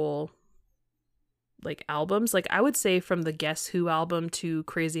actual, like, albums. Like, I would say from the Guess Who album to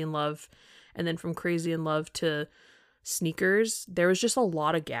Crazy in Love, and then from Crazy in Love to Sneakers, there was just a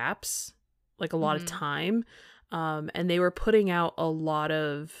lot of gaps, like a lot of time. And they were putting out a lot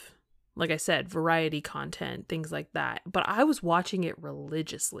of, like I said, variety content, things like that. But I was watching it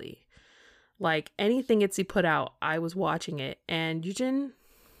religiously. Like, anything ITZY put out, I was watching it. And Yujin,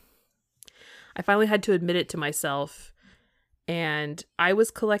 I finally had to admit it to myself. And I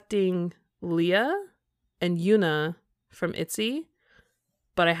was collecting Leah and Yuna from ITZY,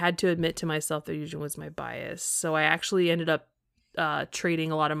 but I had to admit to myself that Yujin was my bias. So I actually ended up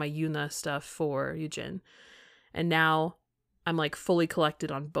trading a lot of my Yuna stuff for Yujin. And now I'm, like, fully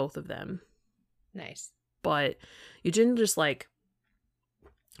collected on both of them. Nice. But Yujin, just, like,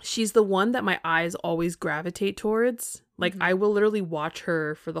 she's the one that my eyes always gravitate towards. Like, I will literally watch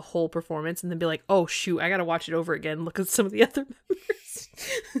her for the whole performance and then be like, oh, shoot, I gotta watch it over again. Look at some of the other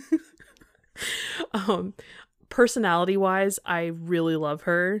members. Personality-wise, I really love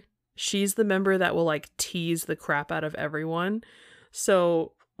her. She's the member that will, like, tease the crap out of everyone.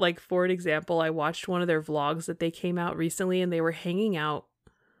 So, like, for an example, I watched one of their vlogs that they came out recently, and they were hanging out.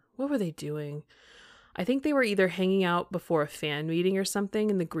 What were they doing? I think they were either hanging out before a fan meeting or something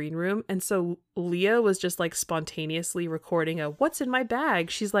in the green room. And so Leah was just, like, spontaneously recording a "what's in my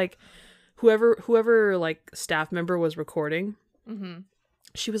bag?" She's like, whoever like staff member was recording.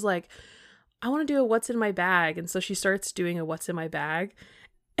 she was like, I want to do a what's in my bag. And so she starts doing a what's in my bag.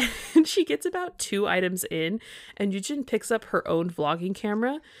 And she gets about 2 items in, and Yujin picks up her own vlogging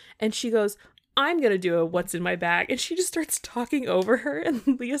camera, and she goes, I'm going to do a what's in my bag. And she just starts talking over her, and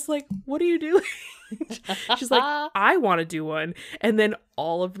Leah's like, what are you doing? She's like, I want to do one. And then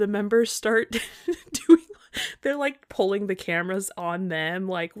all of the members start doing, they're like pulling the cameras on them,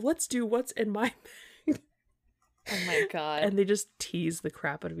 like, let's do what's in my bag. Oh my God. And they just tease the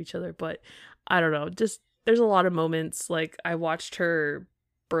crap out of each other. But I don't know, just there's a lot of moments. Like, I watched her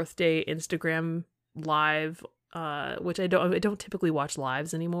birthday Instagram live, which I don't typically watch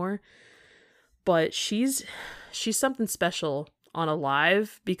lives anymore, but she's something special on a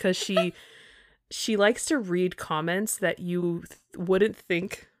live, because she likes to read comments that you wouldn't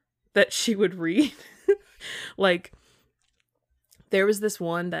think that she would read. Like, there was this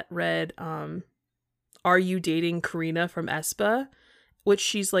one that read, are you dating Karina from aespa? Which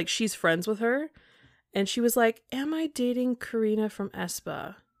she's friends with her. And she was like, am I dating Karina from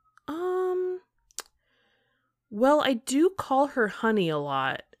aespa? Well, I do call her honey a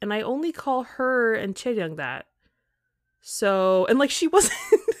lot. And I only call her and Chaeyoung that. So, and like, she wasn't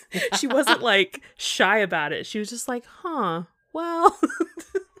like shy about it. She was just like, huh, well.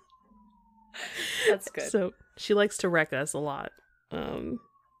 That's good. So she likes to wreck us a lot.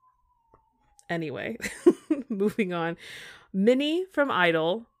 Anyway, moving on. Minnie from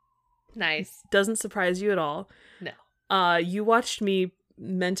Idol. Nice. Doesn't surprise you at all. No. You watched me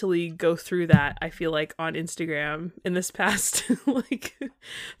mentally go through that, I feel like, on Instagram in this past like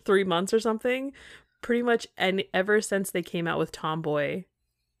 3 months or something. Pretty much, and ever since they came out with Tomboy,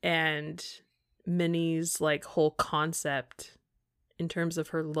 and Minnie's like whole concept in terms of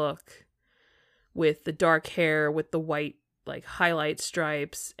her look, with the dark hair with the white like highlight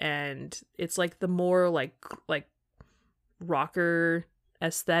stripes, and it's like the more like rocker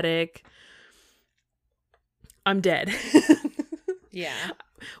aesthetic. I'm dead. Yeah.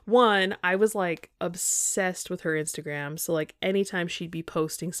 One, I was like obsessed with her Instagram. So like anytime she'd be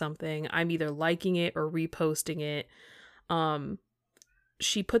posting something, I'm either liking it or reposting it.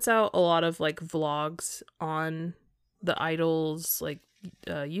 She puts out a lot of like vlogs on the Idols like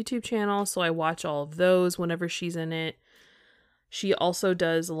YouTube channel, so I watch all of those whenever she's in it. She also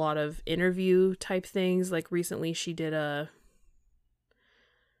does a lot of interview type things. Like recently she did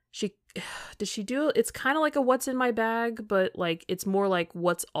it's kind of like a what's in my bag, but like it's more like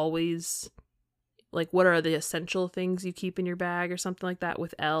what's always, like what are the essential things you keep in your bag or something like that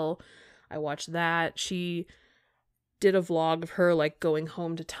with Elle. I watched that. She did a vlog of her like going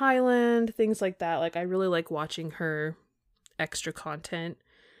home to Thailand, things like that. Like I really like watching her extra content.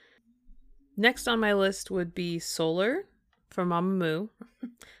 Next on my list would be Solar from Mamamoo.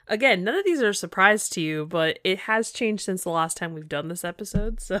 Again, none of these are a surprise to you, but it has changed since the last time we've done this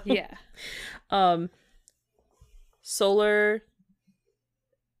episode. So yeah. Solar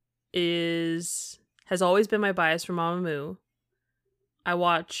has always been my bias for Mamamoo. I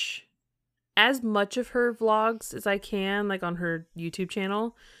watch as much of her vlogs as I can, like on her YouTube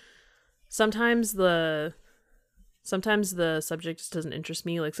channel. Sometimes the subject just doesn't interest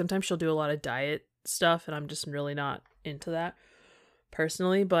me. Like sometimes she'll do a lot of diet stuff and I'm just really not into that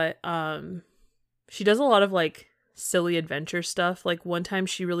personally, but she does a lot of like silly adventure stuff. Like one time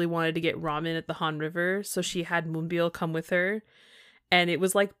she really wanted to get ramen at the Han River, so she had Moonbyul come with her, and it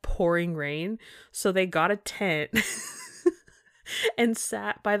was like pouring rain, so they got a tent and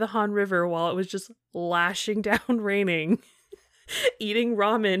sat by the Han River while it was just lashing down raining, eating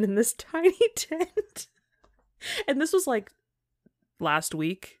ramen in this tiny tent. And this was like last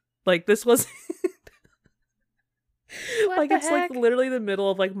week. Like this was like it's heck? like literally the middle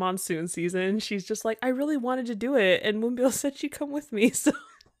of like monsoon season. She's just like, I really wanted to do it, and Moonbyul said she'd come with me. So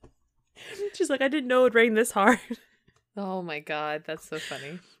she's like, I didn't know it'd rain this hard. Oh my god, that's so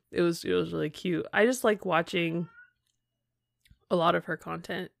funny. It was really cute. I just like watching a lot of her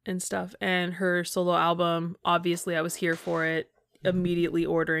content and stuff. And her solo album, obviously I was here for it, immediately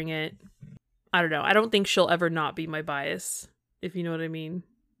ordering it. I don't know. I don't think she'll ever not be my bias, if you know what I mean.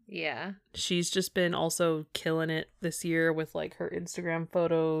 Yeah. She's just been also killing it this year with like her Instagram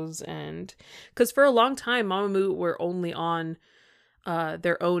photos, and because for a long time Mamamoo were only on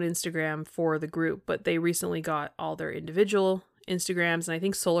their own Instagram for the group, but they recently got all their individual Instagrams, and I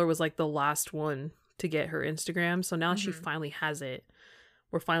think Solar was like the last one to get her Instagram, so now she finally has it.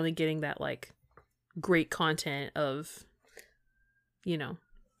 We're finally getting that like great content of, you know,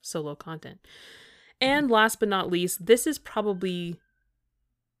 solo content. And last but not least, this is probably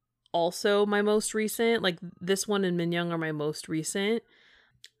also my most recent. Like this one and Minyoung are my most recent.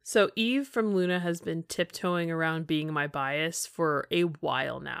 So Eve from Luna has been tiptoeing around being my bias for a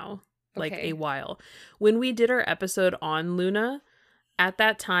while now. Like Okay. a while. When we did our episode on Luna, at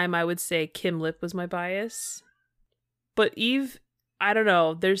that time I would say Kim Lip was my bias. But Eve, I don't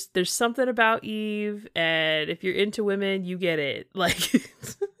know. There's something about Eve, and if you're into women, you get it. Like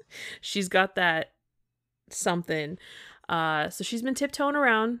she's got that something. So she's been tiptoeing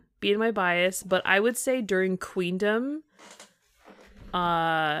around being my bias, but I would say during Queendom,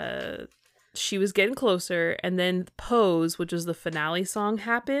 she was getting closer, and then Pose, which was the finale song,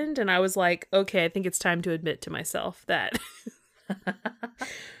 happened, and I was like, okay, I think it's time to admit to myself that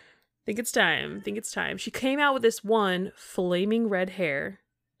think it's time. She came out with this one flaming red hair.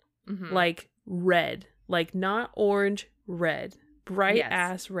 Mm-hmm. Like red, like not orange, red, bright Yes.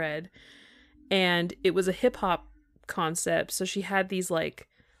 ass red. And it was a hip hop concept. So she had these like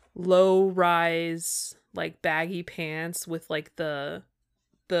low rise, like baggy pants with like the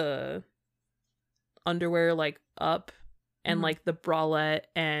underwear like up and Mhm. like the bralette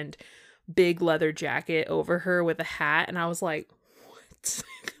and big leather jacket over her with a hat. And I was like, what?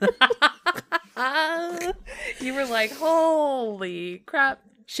 You were like, holy crap.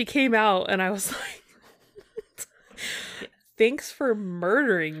 She came out and I was like, thanks for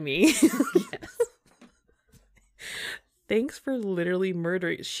murdering me. Yes. Thanks for literally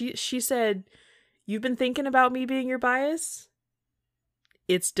murdering. She said, you've been thinking about me being your bias?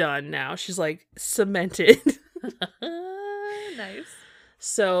 It's done now. She's like, cemented. Nice.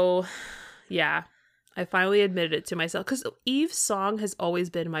 So, yeah. I finally admitted it to myself. Because Eve's song has always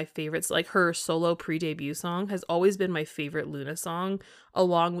been my favorite. Like, her solo pre-debut song has always been my favorite Luna song,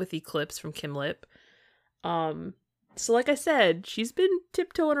 along with Eclipse from Kim Lip. So like I said, she's been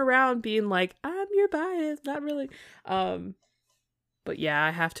tiptoeing around being like, I'm your bias. Not really. But yeah,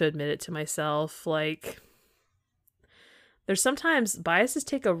 I have to admit it to myself. Like, there's sometimes biases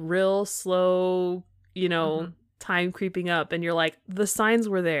take a real slow, time creeping up, and you're like, the signs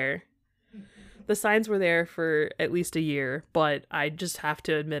were there. The signs were there for at least a year, but I just have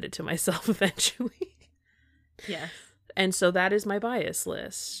to admit it to myself eventually. Yes. And so that is my bias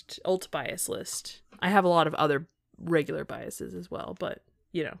list, alt bias list. I have a lot of other regular biases as well, but,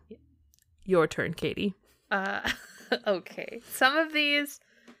 your turn, Katie. Okay. Some of these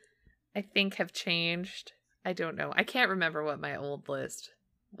I think have changed. I don't know. I can't remember what my old list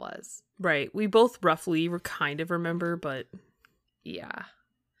was. Right. We both roughly kind of remember, but Yeah.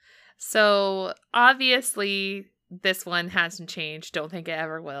 So obviously this one hasn't changed. Don't think it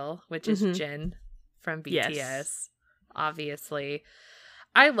ever will, which is Mhm. Jin from BTS. Yes. Obviously.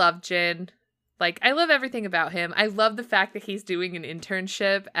 I love Jin. Like, I love everything about him. I love the fact that he's doing an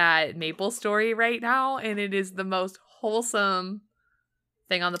internship at MapleStory right now, and it is the most wholesome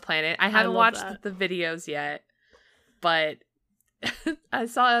thing on the planet. I haven't love watched that. the videos yet, but I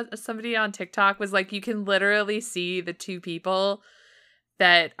saw somebody on TikTok was like, you can literally see the two people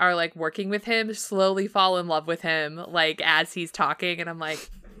that are like working with him slowly fall in love with him, like as he's talking, and I'm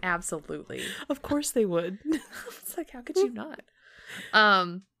like, absolutely. Of course they would. It's like, how could you not?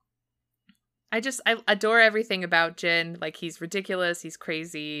 I adore everything about Jin. Like, he's ridiculous, he's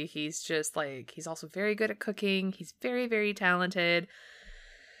crazy, he's just like, he's also very good at cooking, he's very, very talented.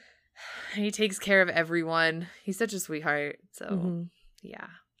 He takes care of everyone. He's such a sweetheart. So yeah.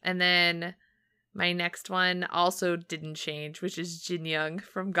 And then my next one also didn't change, which is Jin Young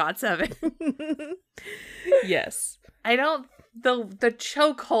from GOT7. Yes. I don't the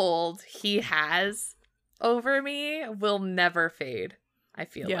chokehold he has over me will never fade. I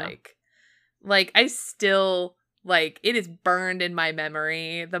feel like I still, like, it is burned in my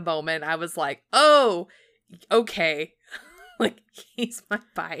memory the moment I was like, oh, okay. Like, he's my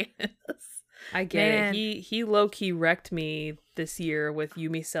bias. I get it. He low-key wrecked me this year with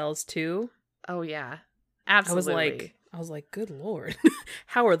Yumi Cells 2. Oh yeah. Absolutely. I was like, good lord.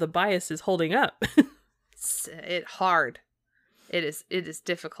 How are the biases holding up? It hard. It is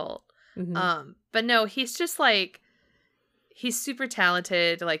difficult. Mhm. But no, he's just like, he's super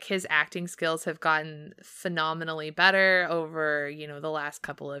talented. Like, his acting skills have gotten phenomenally better over, the last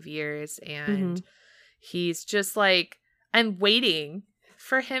couple of years. And he's just like, I'm waiting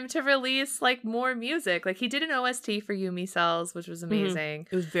for him to release like more music. Like, he did an OST for Yumi Cells, which was amazing.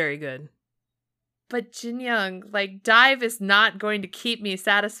 It was very good. But Jin Young, like, Dive is not going to keep me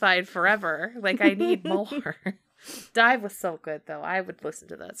satisfied forever. Like, I need more. Dive was so good, though. I would listen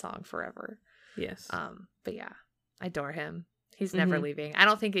to that song forever. Yes. But yeah, I adore him. He's never leaving. I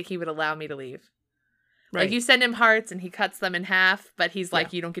don't think he would allow me to leave. Right. Like, you send him hearts and he cuts them in half, but he's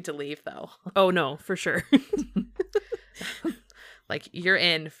like, you don't get to leave, though. Oh, no, for sure. Like, you're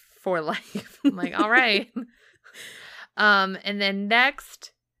in for life. I'm like, all right. And then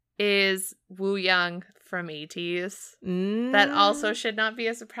next is Woo Young from ATEEZ. That also should not be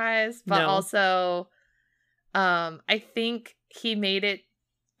a surprise, but also I think he made it,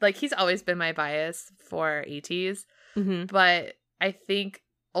 like, he's always been my bias for ATEEZ, but I think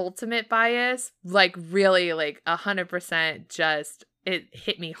ultimate bias, like, really, like, 100% just, it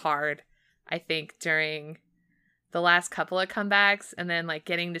hit me hard, I think, during the last couple of comebacks, and then, like,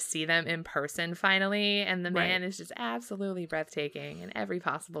 getting to see them in person finally, and the man is just absolutely breathtaking in every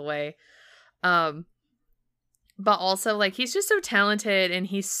possible way. But also, like, he's just so talented, and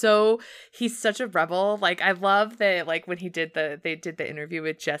he's such a rebel. Like, I love that, like, when they did the interview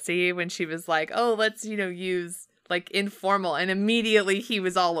with Jessie, when she was like, oh, let's, use, like, informal, and immediately he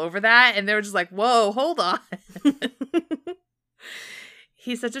was all over that, and they were just like, whoa, hold on.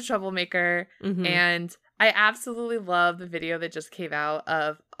 He's such a troublemaker, and I absolutely love the video that just came out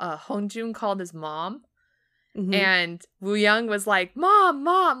of Hongjun called his mom, and Woo Young was like,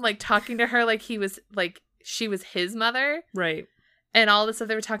 mom, like, talking to her like he was, like, she was his mother. Right. And all this stuff,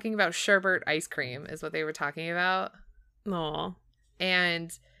 they were talking about sherbet ice cream is what they were talking about. Aw.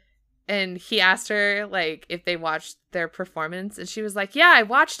 And he asked her, like, if they watched their performance, and she was like, yeah, I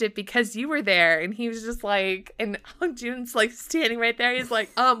watched it because you were there. And he was just like, and Jun's like standing right there. He's like,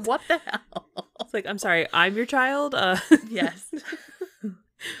 what the hell? It's like, I'm sorry, I'm your child? Yes.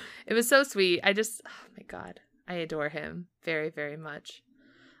 It was so sweet. Oh my God. I adore him very, very much.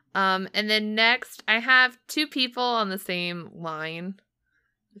 And then next, I have two people on the same line,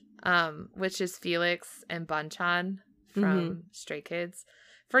 which is Felix and Banchan from Stray Kids.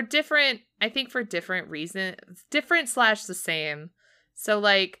 For different reasons, different/the same. So,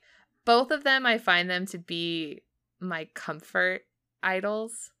 like, both of them, I find them to be my comfort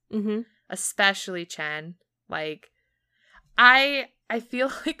idols, especially Chen. Like, I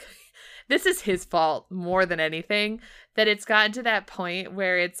feel like this is his fault more than anything, that it's gotten to that point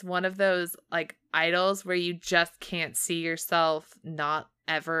where it's one of those, like, idols where you just can't see yourself not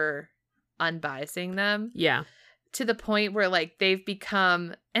ever unbiasing them. Yeah. To the point where, like, they've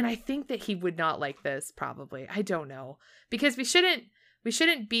become, and I think that he would not like this, probably. I don't know. Because we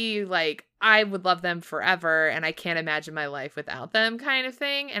shouldn't be like, I would love them forever and I can't imagine my life without them kind of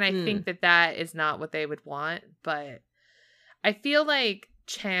thing. And I think that is not what they would want. But I feel like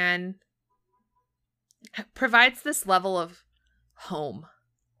Chan provides this level of home,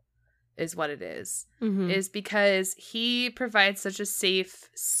 is what it is. Is because he provides such a safe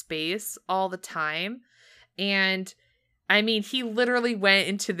space all the time. And I mean, he literally went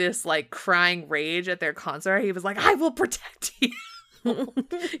into this, like, crying rage at their concert. He was like, I will protect you.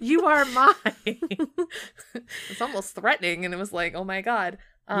 You are mine. It's almost threatening. And it was like, oh my God.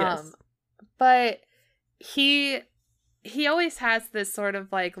 Yes. But he always has this sort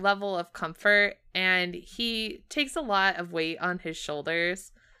of, like, level of comfort, and he takes a lot of weight on his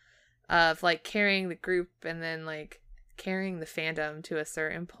shoulders of, like, carrying the group and then, like, carrying the fandom to a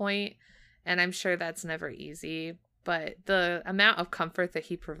certain point. And I'm sure that's never easy, but the amount of comfort that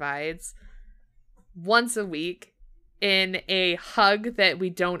he provides once a week in a hug that we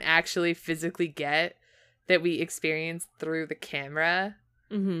don't actually physically get, that we experience through the camera,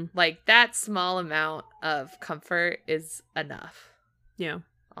 like, that small amount of comfort is enough. Yeah.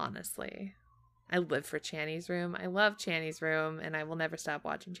 Honestly. I live for Channy's Room. I love Channy's Room, and I will never stop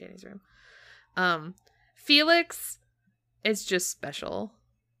watching Channy's Room. Felix is just special.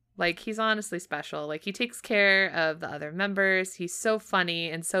 Like, he's honestly special. Like, he takes care of the other members. He's so funny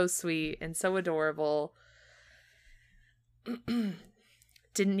and so sweet and so adorable.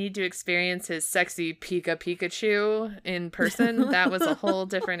 Didn't need to experience his sexy Pikachu in person. That was a whole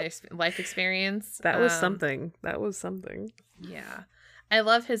different life experience. That was something. Yeah. I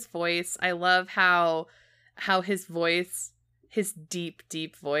love his voice. I love how his voice, his deep,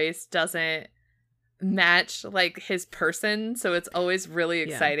 deep voice doesn't match, like, his person, so it's always really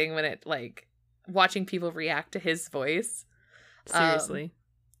exciting when it, like, watching people react to his voice. Seriously.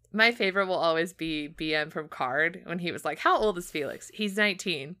 My favorite will always be BM from Card, when he was like, how old is Felix? He's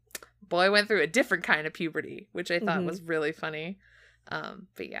 19. Boy went through a different kind of puberty, which I thought was really funny.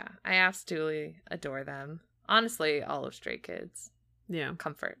 But yeah, I absolutely adore them. Honestly, all of Stray Kids. Yeah.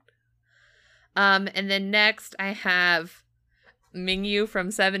 Comfort. And then next I have Mingyu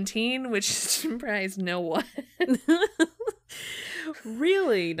from 17, which surprised no one.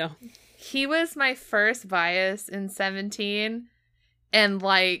 Really? No. He was my first bias in 17, and,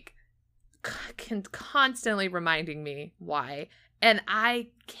 like, constantly reminding me why. And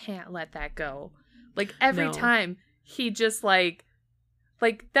I can't let that go. Like, every time he just, like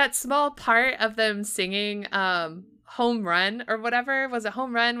that small part of them singing Home Run or whatever. Was it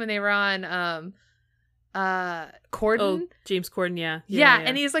Home Run when they were on Corden. Oh, James Corden, yeah. Yeah,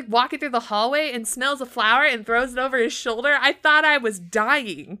 and he's like walking through the hallway and smells a flower and throws it over his shoulder. I thought I was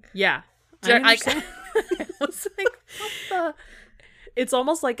dying. Yeah. I understand. I was like, what the? It's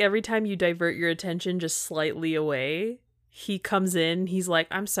almost like every time you divert your attention just slightly away, he comes in, he's like,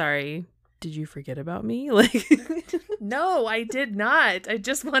 I'm sorry, did you forget about me? Like, no, I did not. I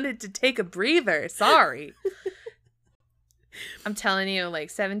just wanted to take a breather. Sorry. I'm telling you, like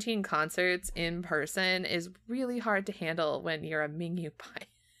 17 concerts in person is really hard to handle when you're a Mingyu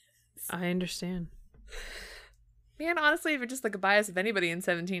bias. I understand. Man, honestly, if you're just like a bias of anybody in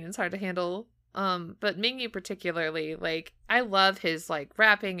 17, it's hard to handle. But Mingyu particularly, like, I love his like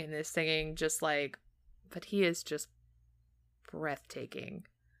rapping and his singing, just like, but he is just breathtaking.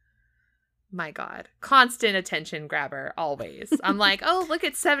 My God. Constant attention grabber, always. I'm like, oh, look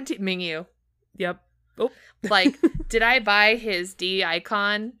at 17 Mingyu. Yep. Oh. Like, did I buy his D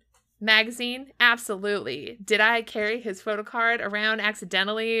Icon magazine? Absolutely. Did I carry his photo card around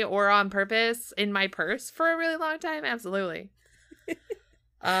accidentally or on purpose in my purse for a really long time? Absolutely.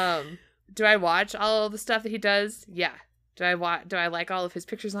 Do I watch all the stuff that he does? Yeah. Do I like all of his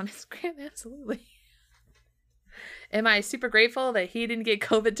pictures on Instagram? Absolutely. Am I super grateful that he didn't get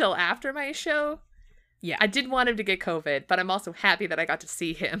COVID till after my show? Yeah. I did want him to get COVID, but I'm also happy that I got to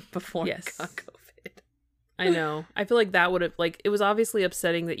see him before he got COVID. I know. I feel like that would have, like, it was obviously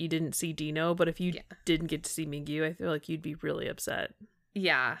upsetting that you didn't see Dino, but if you didn't get to see Mingyu, I feel like you'd be really upset.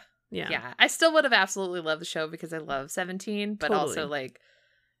 Yeah. Yeah. Yeah. I still would have absolutely loved the show because I love 17, but also, like,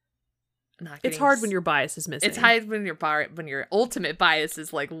 not getting... It's hard when your bias is missing. It's hard when your ultimate bias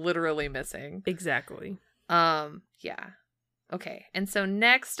is, like, literally missing. Exactly. Yeah. Okay. And so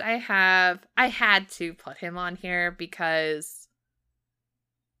next I had to put him on here because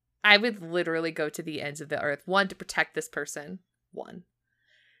I would literally go to the ends of the earth. 1, to protect this person. 1.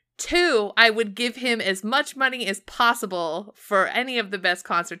 2, I would give him as much money as possible for any of the best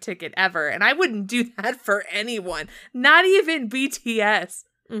concert ticket ever. And I wouldn't do that for anyone. Not even BTS.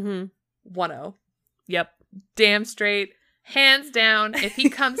 1-0. Yep. Damn straight. Hands down. If he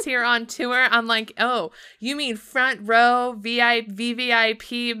comes here on tour, I'm like, oh, you mean front row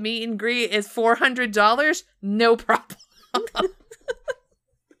VVIP meet and greet is $400? No problem.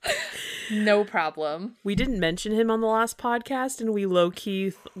 No problem. We didn't mention him on the last podcast, and we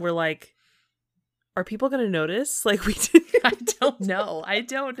low-key were like, are people going to notice? Like, we did. I don't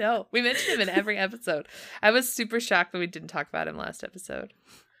know. We mentioned him in every episode. I was super shocked that we didn't talk about him last episode.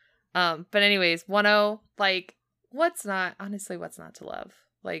 But anyways, 1-0, like, what's not to love?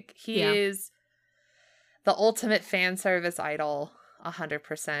 Like, he is the ultimate fan service idol,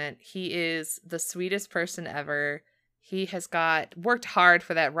 100%. He is the sweetest person ever. He has worked hard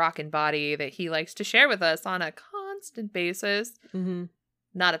for that rockin' body that he likes to share with us on a constant basis.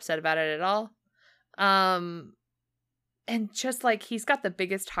 Not upset about it at all. And just like, he's got the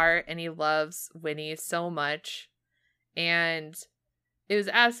biggest heart and he loves Winnie so much. And it was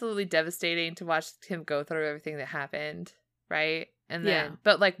absolutely devastating to watch him go through everything that happened, right? And then,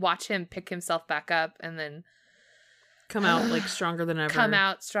 but like, watch him pick himself back up and then come out like stronger than ever. Come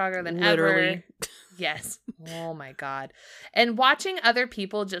out stronger than Literally. ever. Yes. Oh my God. And watching other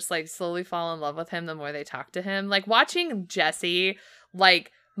people just like slowly fall in love with him the more they talk to him. Like watching Jessie,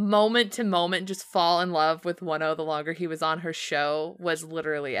 like moment to moment, just fall in love with 1-0 the longer he was on her show was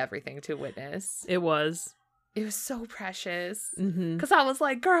literally everything to witness. It was. It was so precious. Because I was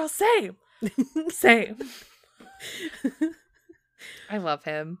like, girl, same. Same. I love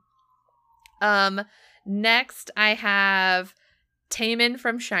him. Next, I have Taemin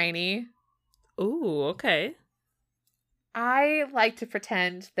from SHINee. Ooh, okay. I like to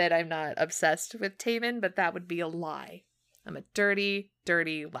pretend that I'm not obsessed with Taemin, but that would be a lie. I'm a dirty,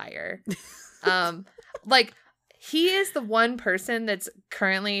 dirty liar. Like, he is the one person that's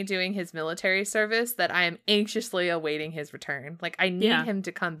currently doing his military service that I am anxiously awaiting his return. Like, I need him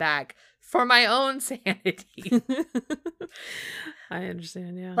to come back for my own sanity. I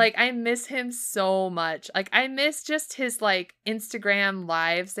understand, yeah. Like, I miss him so much. Like, I miss just his, like, Instagram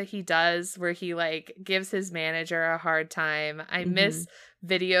lives that he does where he, like, gives his manager a hard time. I miss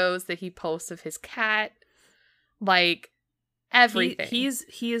videos that he posts of his cat. Like, everything.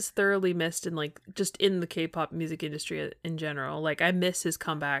 He is thoroughly missed in, like, just in the K-pop music industry in general. Like, I miss his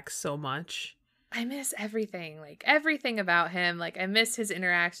comebacks so much. I miss everything, like everything about him. Like, I miss his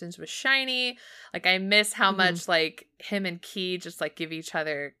interactions with SHINee. Like, I miss how much like him and Key just like give each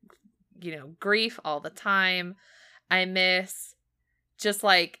other, you know, grief all the time. I miss just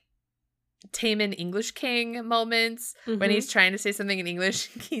like Taemin English King moments when he's trying to say something in English.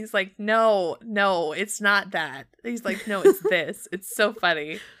 He's like, no, it's not that. He's like, no, it's this. It's so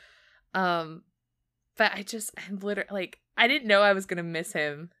funny. But But I'm literally like, I didn't know I was going to miss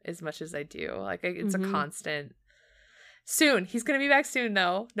him as much as I do. Like, it's a constant. Soon. He's going to be back soon,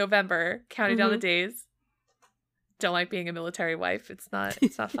 though. November. Counting down the days. Don't like being a military wife. It's not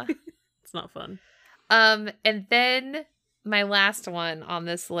fun. It's not fun. And then my last one on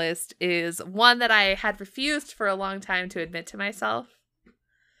this list is one that I had refused for a long time to admit to myself.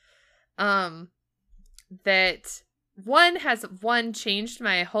 That one changed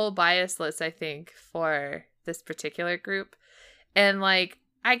my whole bias list, I think, for this particular group. And like,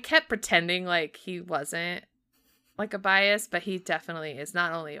 I kept pretending like he wasn't like a bias, but he definitely is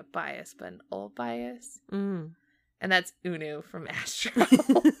not only a bias, but an old bias. And that's Unu from Astro.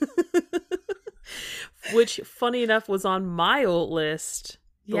 Which, funny enough, was on my old list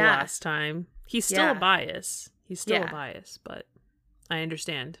the last time. He's still a bias. He's still a bias, but I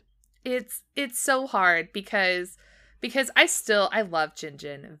understand. It's so hard because I love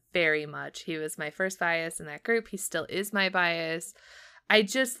Jinjin very much. He was my first bias in that group. He still is my bias. I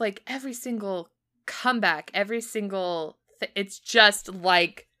just like every single comeback, it's just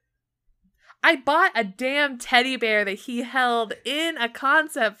like I bought a damn teddy bear that he held in a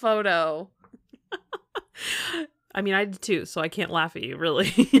concept photo. I mean, I did too, so I can't laugh at you,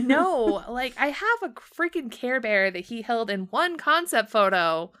 really. No, like I have a freaking Care Bear that he held in one concept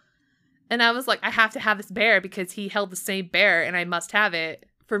photo. And I was like, I have to have this bear because he held the same bear and I must have it.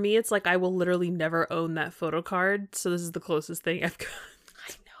 For me, it's like I will literally never own that photo card. So this is the closest thing I've got.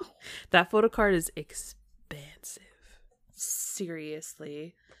 I know. That photo card is expensive.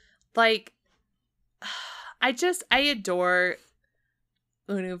 Seriously. Like, I adore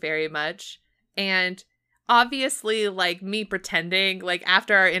Unu very much. And obviously, like, me pretending, like,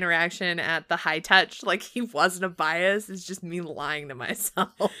 after our interaction at the High Touch, like, he wasn't a bias is just me lying to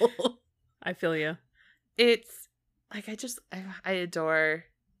myself. I feel you. It's like I adore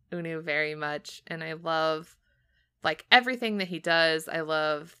Unu very much, and I love like everything that he does. I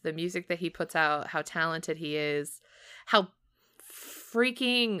love the music that he puts out, how talented he is, how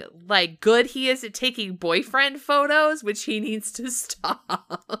freaking like good he is at taking boyfriend photos, which he needs to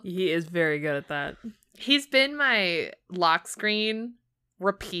stop. He is very good at that. He's been my lock screen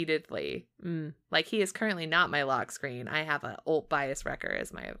repeatedly. Like, he is currently not my lock screen. I have an old bias wrecker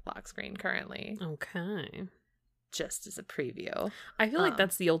as my lock screen currently. Okay. Just as a preview. I feel like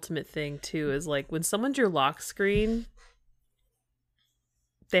that's the ultimate thing too, is like when someone's your lock screen,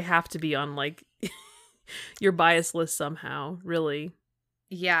 they have to be on like your bias list somehow, really.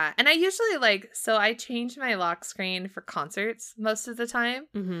 Yeah. And I usually I change my lock screen for concerts most of the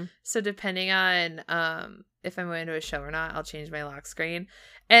time. So depending on if I'm going to a show or not, I'll change my lock screen.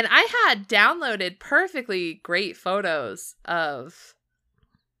 And I had downloaded perfectly great photos of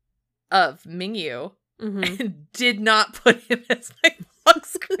Mingyu and did not put him as my lock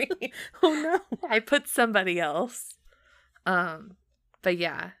screen. Oh no. I put somebody else. But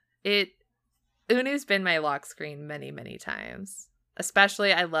yeah, Unu's been my lock screen many, many times.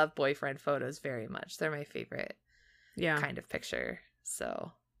 Especially, I love boyfriend photos very much. They're my favorite kind of picture.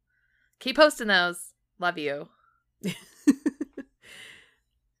 So keep posting those. Love you.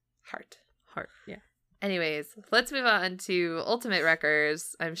 Heart. Yeah. Anyways, let's move on to Ultimate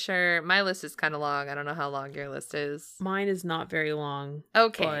Wreckers. I'm sure my list is kind of long. I don't know how long your list is. Mine is not very long.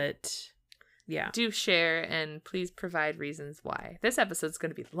 Okay. But yeah. Do share and please provide reasons why. This episode's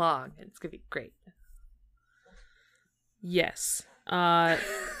going to be long and it's going to be great. Yes.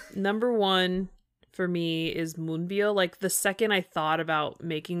 Number one for me is Moonbyul. Like, the second I thought about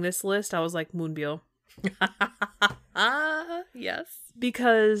making this list, I was like, Moonbyul. Yes.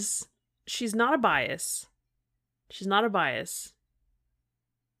 Because she's not a bias.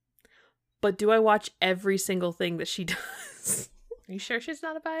 But do I watch every single thing that she does? Are you sure she's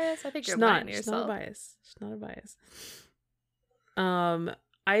not a bias? I think She's you're lying to She's yourself. not a bias.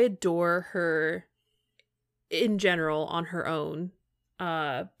 I adore her in general on her own.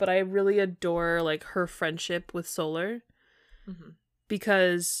 But I really adore like her friendship with Solar.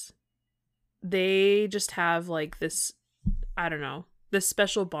 Because they just have like this, I don't know, this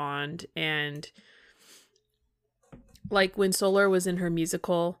special bond. And like when Solar was in her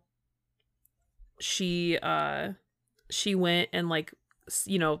musical, she went and like,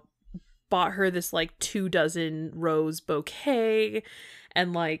 you know, bought her this like 24 rose bouquet.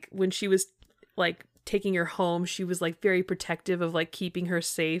 And like when she was like taking her home, she was like very protective of like keeping her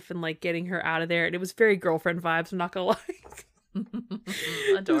safe and like getting her out of there. And it was very girlfriend vibes, I'm not gonna lie.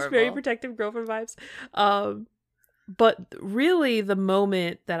 It was very protective girlfriend vibes. But really the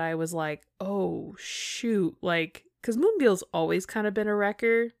moment that I was like, oh shoot, like, because Moonbyul's always kind of been a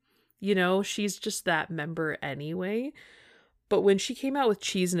wrecker, you know, she's just that member anyway. But when she came out with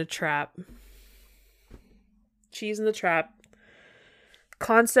Cheese in a Trap, Cheese in the Trap.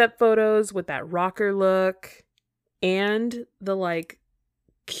 Concept photos with that rocker look and the like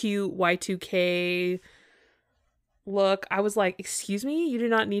cute Y2K look. I was like, excuse me, you do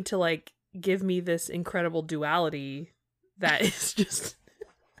not need to like give me this incredible duality that is just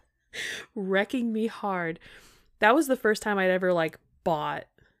wrecking me hard. That was the first time I'd ever like bought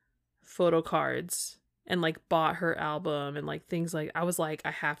photo cards and like bought her album and like things like I was like,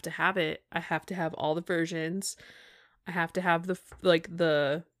 I have to have it. I have to have all the versions. I have to have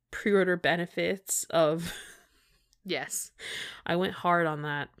the pre-order benefits of Yes. I went hard on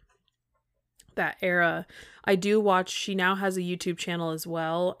that era. I do watch, she now has a YouTube channel as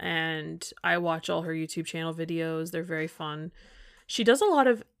well, and I watch all her YouTube channel videos. They're very fun. She does a lot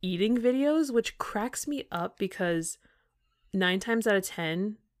of eating videos, which cracks me up because 9 times out of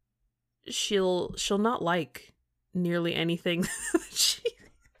 10 she'll not like nearly anything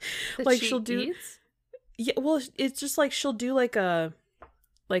that she'll do eats? Yeah, well, it's just like she'll do like a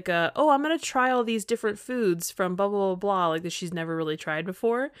oh, I'm gonna try all these different foods from blah blah blah blah, like that she's never really tried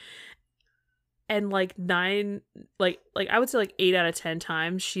before. And like 9, like I would say like 8 out of 10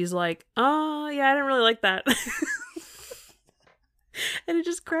 times she's like, oh yeah, I didn't really like that. And it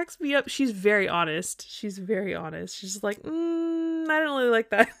just cracks me up. She's very honest. She's like, I don't really like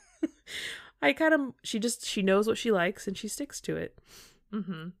that. She knows what she likes and she sticks to it.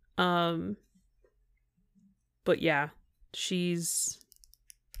 Mm-hmm. But yeah, she's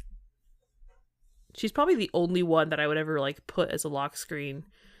probably the only one that I would ever like put as a lock screen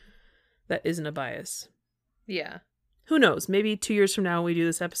that isn't a bias. Yeah. Who knows? Maybe 2 years from now when we do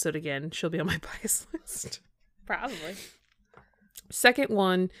this episode again, she'll be on my bias list. Probably. Second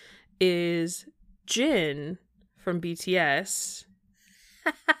one is Jin from BTS.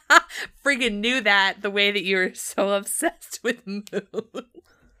 Friggin' knew that, the way that you were so obsessed with Moon. But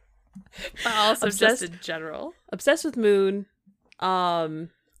also just in general. Obsessed with Moon.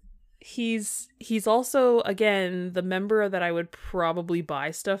 He's also, again, the member that I would probably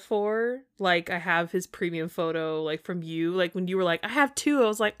buy stuff for. Like, I have his premium photo, like, from you. Like, when you were like, I have 2, I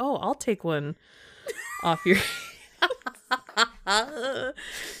was like, oh, I'll take one off your...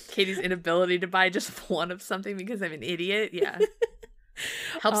 Katie's inability to buy just one of something because I'm an idiot. Yeah.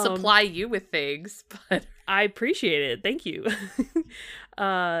 Help supply you with things, but I appreciate it. Thank you.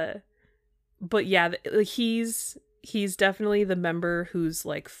 But yeah, he's definitely the member whose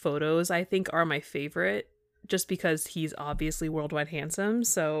like photos I think are my favorite, just because he's obviously worldwide handsome.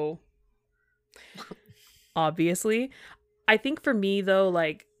 So obviously, I think for me though,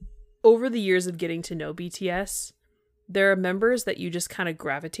 like over the years of getting to know BTS, there are members that you just kind of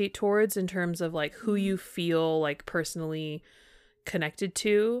gravitate towards in terms of like who you feel like personally connected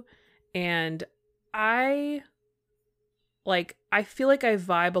to. And I feel like I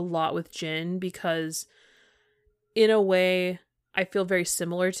vibe a lot with Jin because in a way I feel very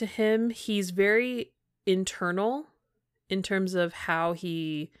similar to him. He's very internal in terms of how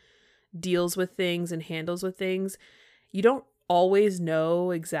he deals with things and handles with things. You don't always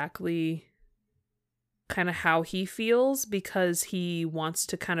know exactly kind of how he feels because he wants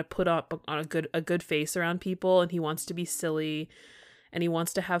to kind of put up on a good face around people, and he wants to be silly and he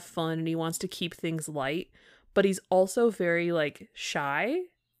wants to have fun and he wants to keep things light, but he's also very like shy.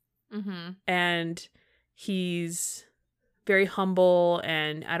 Mm-hmm. And he's very humble,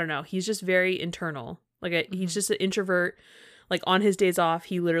 and I don't know, he's just very internal. Like he's just an introvert. Like on his days off,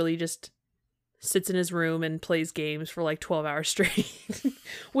 he literally just sits in his room and plays games for like 12 hours straight,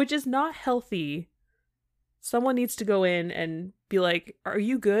 which is not healthy. Someone needs to go in and be like, are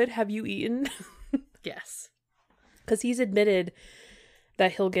you good? Have you eaten? Yes. Because he's admitted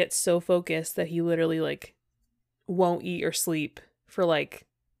that he'll get so focused that he literally like won't eat or sleep for like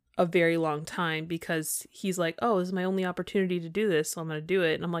a very long time because he's like, oh, this is my only opportunity to do this, so I'm going to do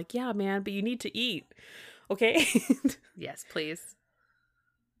it. And I'm like, yeah, man, but you need to eat. Okay? Yes, please.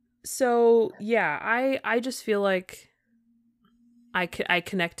 So, yeah, I just feel like I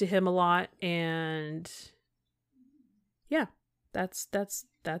connect to him a lot, and yeah, that's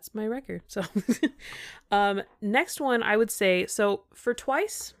my record. So, next one I would say, so for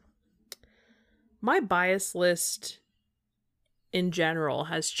Twice, my bias list in general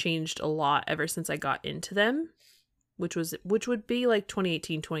has changed a lot ever since I got into them, which would be like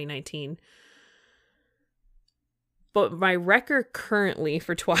 2018, 2019. But my record currently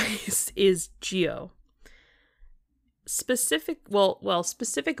for Twice is Geo. Specific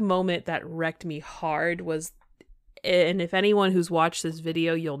moment that wrecked me hard was, and if anyone who's watched this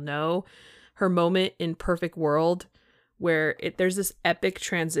video, you'll know, her moment in Perfect World, where there's this epic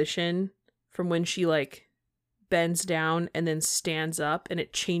transition from when she like bends down and then stands up, and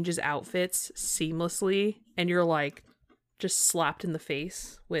it changes outfits seamlessly, and you're like just slapped in the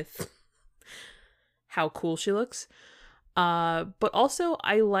face with how cool she looks. But also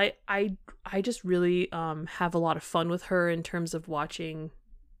I just really have a lot of fun with her in terms of watching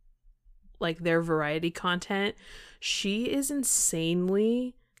like their variety content. She is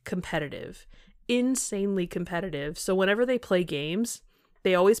insanely competitive. So whenever they play games,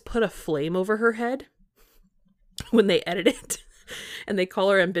 they always put a flame over her head when they edit it. And they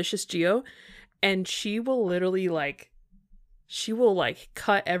call her Ambitious Geo. And she will literally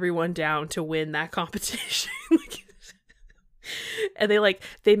cut everyone down to win that competition. And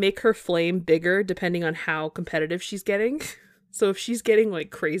they make her flame bigger depending on how competitive she's getting. So if she's getting like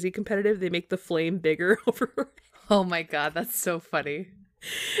crazy competitive, they make the flame bigger over her. Oh my god, that's so funny.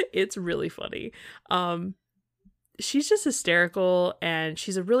 It's really funny. She's just hysterical, and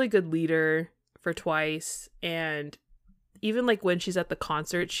she's a really good leader for Twice. And even like when she's at the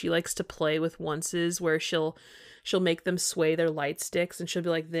concert, she likes to play with onces where she'll make them sway their light sticks, and she'll be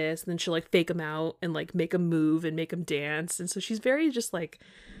like this, and then she'll like fake them out and like make them move and make them dance. And so she's very interactive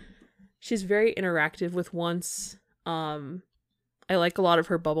with Once. I like a lot of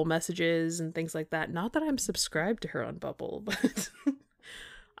her Bubble messages and things like that. Not that I'm subscribed to her on Bubble, but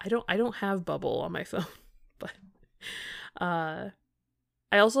I don't have Bubble on my phone. But I've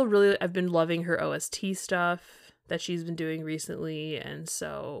been loving her OST stuff that she's been doing recently, and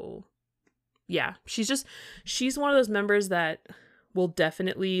so yeah, she's one of those members that will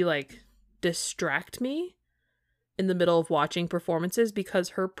definitely like distract me in the middle of watching performances, because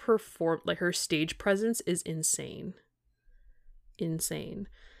her her stage presence is insane.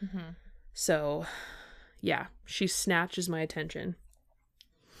 Mm-hmm. So yeah, she snatches my attention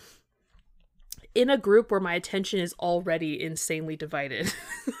in a group where my attention is already insanely divided.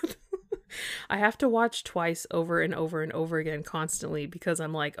 I have to watch Twice over and over and over again constantly, because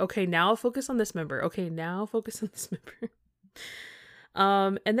I'm like, okay, now I'll focus on this member. Okay, now I'll focus on this member.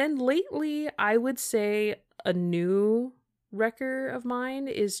 And then lately, I would say a new wrecker of mine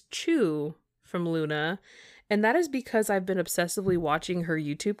is Chu from Luna. And that is because I've been obsessively watching her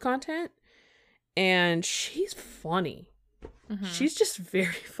YouTube content, and she's funny. Mm-hmm. She's just very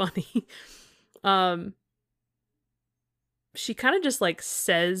funny. She kind of just like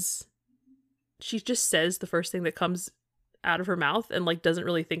says the first thing that comes out of her mouth, and like doesn't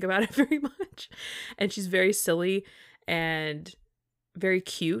really think about it very much. And she's very silly and very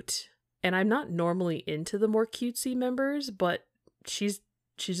cute. And I'm not normally into the more cutesy members, but she's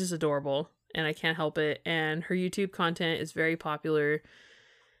just adorable, and I can't help it. And her YouTube content is very popular,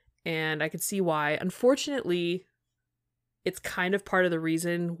 and I could see why. Unfortunately, it's kind of part of the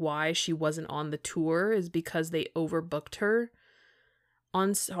reason why she wasn't on the tour, is because they overbooked her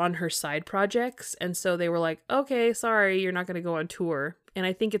on her side projects. And so they were like, okay, sorry, you're not going to go on tour. And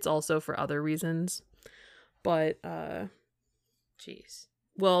I think it's also for other reasons. But, jeez.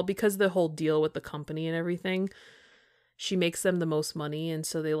 Well, because the whole deal with the company and everything, she makes them the most money. And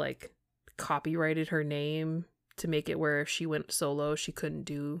so they like copyrighted her name to make it where if she went solo, she couldn't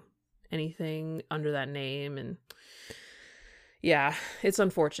do anything under that name. And yeah, it's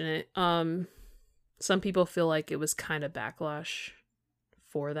unfortunate. Some people feel like it was kind of backlash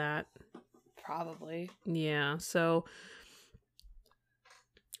for that. Probably. Yeah, so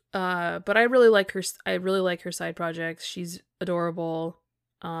but I really like her side projects. She's adorable.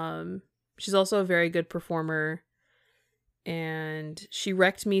 She's also a very good performer, and she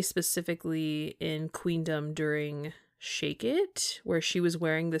wrecked me specifically in Queendom during Shake It, where she was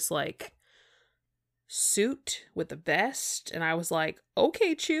wearing this like suit with a vest, and I was like,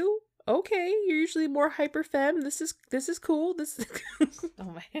 okay, Chu, okay, you're usually more hyper femme. This is cool. This is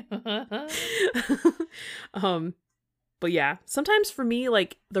oh my but yeah, sometimes for me,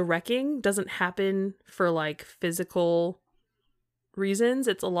 like, the wrecking doesn't happen for like physical reasons.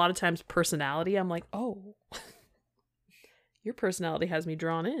 It's a lot of times personality. I'm like, oh, your personality has me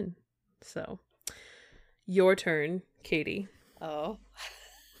drawn in. So your turn, Katie. Oh.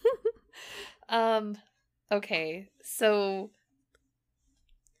 Okay, so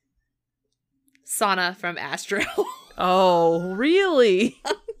Sana from Astro. Oh, really?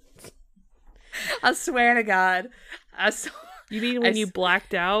 I swear to God. You mean when you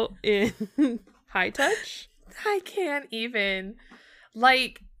blacked out in High Touch? I can't even.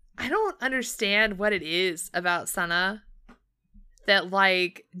 Like, I don't understand what it is about Sana that,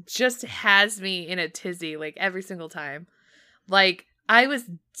 like, just has me in a tizzy, like, every single time. Like, I was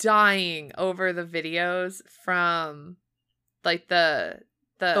dying over the videos from, like, the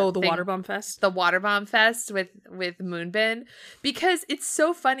the thing, Water Bomb Fest. the Water Bomb Fest with Moonbin, because it's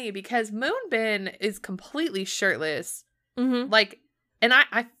so funny because Moonbin is completely shirtless. Mm-hmm. Like, and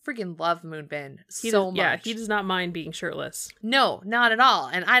I freaking love Moonbin so much. Yeah, he does not mind being shirtless. No, not at all.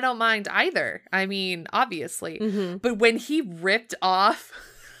 And I don't mind either. I mean, obviously. Mm-hmm. But when he ripped off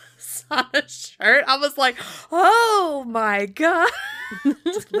Sana's shirt, I was like, oh my God.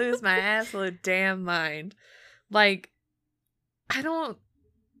 Just lose my absolute damn mind. Like, I don't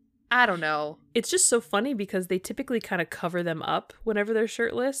know. It's just so funny because they typically kind of cover them up whenever they're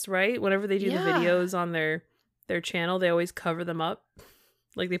shirtless, right? Whenever they do the videos on their channel, they always cover them up.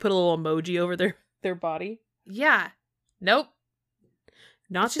 Like they put a little emoji over their body. Yeah. Nope.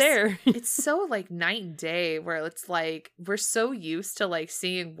 Not there. It's so like night and day, where it's like we're so used to like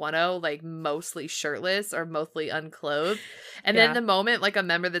seeing Wano like mostly shirtless or mostly unclothed, and then the moment like a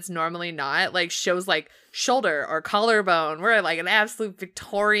member that's normally not like shows like shoulder or collarbone, we're like an absolute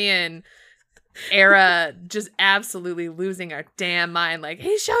Victorian era, just absolutely losing our damn mind. Like,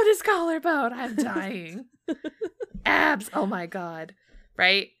 he showed his collarbone, I'm dying. Abs, oh my God.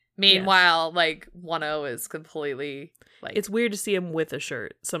 Right? Meanwhile, like Wano is completely like, it's weird to see him with a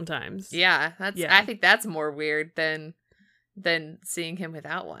shirt sometimes. Yeah, I think that's more weird than seeing him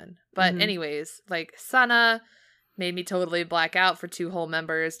without one. But anyways, like Sana made me totally black out for 2 whole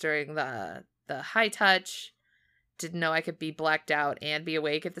members during the high touch. Didn't know I could be blacked out and be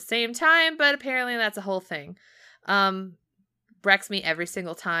awake at the same time, but apparently that's a whole thing. Wrecks me every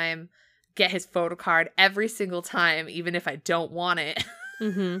single time. Get his photo card every single time, even if I don't want it.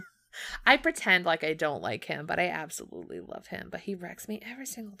 Mm-hmm. I pretend like I don't like him, but I absolutely love him. But he wrecks me every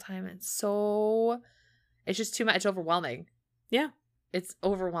single time. And so it's just too much. It's overwhelming. Yeah. It's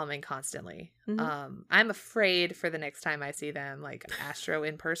overwhelming constantly. Mm-hmm. I'm afraid for the next time I see them, like Astro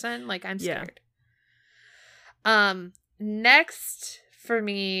in person. Like, I'm scared. Next for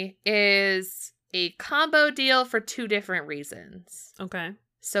me is a combo deal for 2 different reasons. Okay.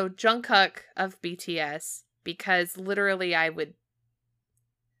 So Jungkook of BTS, because literally I would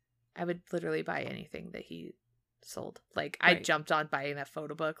literally buy anything that he sold. Like, I jumped on buying that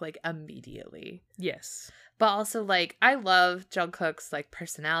photo book like immediately. Yes. But also, like, I love Jungkook's like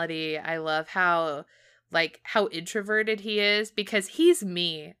personality. I love how introverted he is, because he's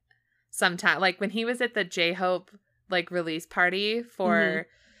me sometimes. Like when he was at the J-Hope like release party for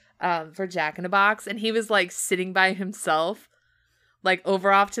Jack in the Box, and he was like sitting by himself, like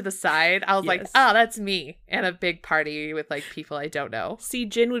over off to the side. I was like, oh, that's me. And a big party with like people I don't know. See,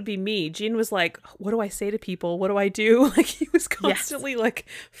 Jin would be me. Jin was like, what do I say to people? What do I do? Like, he was constantly like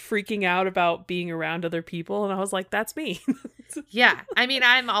freaking out about being around other people. And I was like, that's me. Yeah. I mean,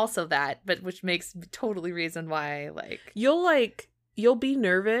 I'm also that, but which makes totally reason why you'll be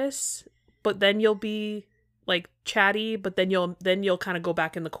nervous, but then you'll be like chatty, but then you'll kind of go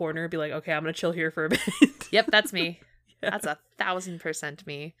back in the corner and be like, okay, I'm going to chill here for a bit. Yep. That's me. Yeah. That's 1,000%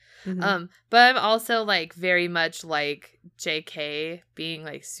 me. Mm-hmm. But I'm also like very much like JK, being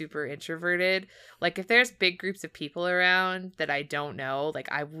like super introverted. Like if there's big groups of people around that I don't know,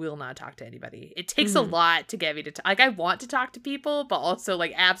 like I will not talk to anybody. It takes a lot to get me to like, I want to talk to people, but also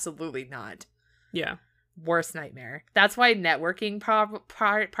like absolutely not. Yeah. Worst nightmare. That's why networking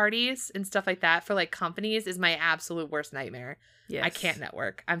parties and stuff like that for like companies is my absolute worst nightmare. Yes. I can't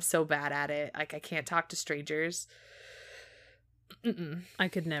network. I'm so bad at it. Like I can't talk to strangers. I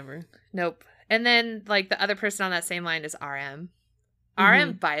could never. Nope. And then like the other person on that same line is RM.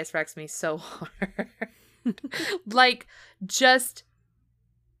 RM bias wrecks me so hard. Like just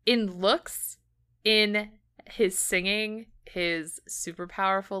in looks, in his singing, his super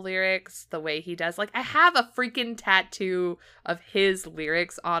powerful lyrics, the way he does. Like I have a freaking tattoo of his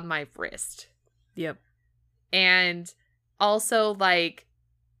lyrics on my wrist. Yep. And also like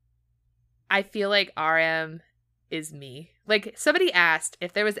I feel like RM is me. Like somebody asked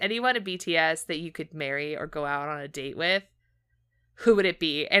if there was anyone at BTS that you could marry or go out on a date with, who would it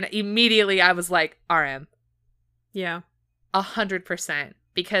be? And immediately I was like, RM. Yeah. 100%.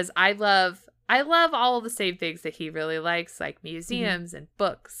 Because I love all of the same things that he really likes, like museums and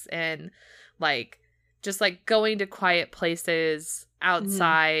books and like just like going to quiet places,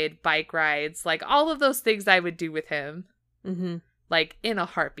 outside, bike rides, like all of those things I would do with him. Like in a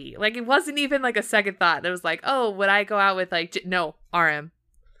heartbeat. Like it wasn't even like a second thought. It was like, oh, would I go out with like no, RM.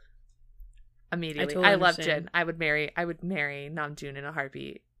 Immediately. I love Jin. I would marry Namjoon in a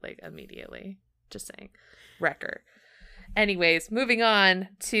heartbeat, like immediately. Just saying. Wrecker. Anyways, moving on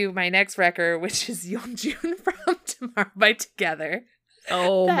to my next wrecker, which is Yeonjun from Tomorrow by Together.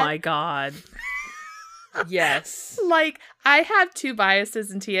 Oh my God. Yes. Like, I have two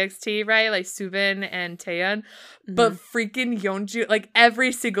biases in TXT, right? Like Subin and Taeyeon. But freaking Yeonju, like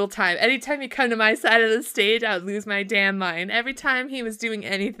every single time, anytime he come to my side of the stage, I would lose my damn mind. Every time he was doing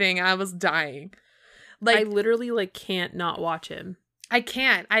anything, I was dying. Like, I literally like can't not watch him. I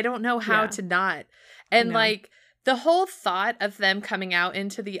can't. I don't know how to not. And like the whole thought of them coming out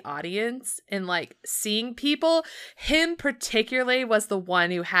into the audience and like seeing people, him particularly was the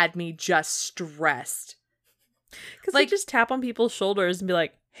one who had me just stressed. Because like, they just tap on people's shoulders and be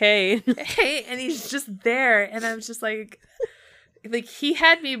like, hey. Hey, and he's just there. And I'm just like he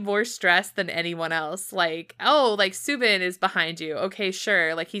had me more stressed than anyone else. Like, oh, like Subin is behind you. Okay,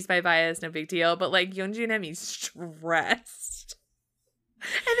 sure. Like he's my bias, no big deal. But like Yeonjun had me stressed.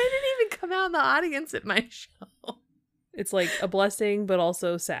 And they didn't even come out in the audience at my show. It's like a blessing, but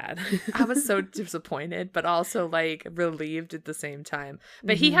also sad. I was so disappointed, but also like relieved at the same time.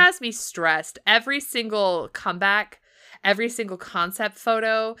 But he has me stressed. Every single comeback, every single concept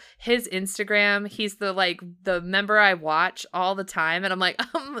photo, his Instagram, he's the member I watch all the time. And I'm like,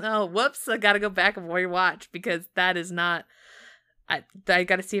 oh, whoops, I got to go back and rewatch because that is not, I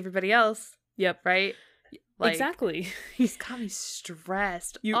got to see everybody else. Yep. Right? Like, exactly. He's got me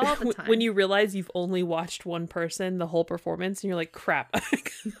stressed all the time. When you realize you've only watched one person the whole performance and you're like, crap.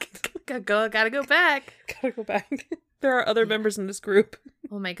 Gotta go back. Gotta go back. There are other members in this group.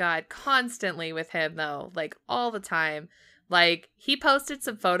 Oh my God. Constantly with him though. Like all the time. Like he posted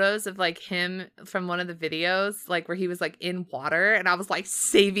some photos of like him from one of the videos, like where he was like in water and I was like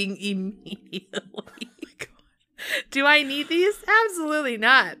saving immediately. Do I need these? Absolutely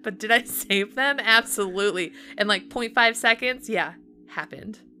not. But did I save them? Absolutely. In like 0.5 seconds? Yeah.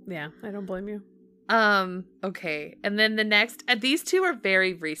 Happened. Yeah. I don't blame you. Okay. And then the next, these two are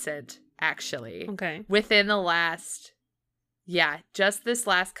very recent, actually. Okay. Within the last, just this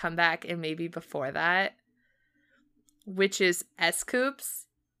last comeback and maybe before that, which is S-Coups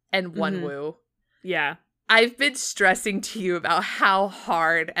and Wonwoo. Yeah. I've been stressing to you about how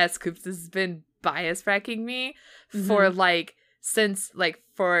hard S-Coups has been bias wrecking me for like since like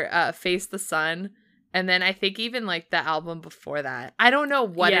for Face the Sun, and then I think even like the album before that. I don't know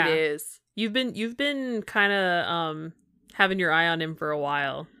what it is. You've been kind of having your eye on him for a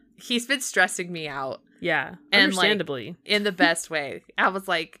while. He's been stressing me out. Yeah, and understandably, like, in the best way. I was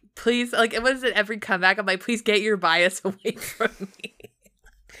like, please, like it was at every comeback. I'm like, please get your bias away from me.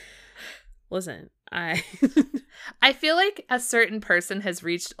 Listen, I feel like a certain person has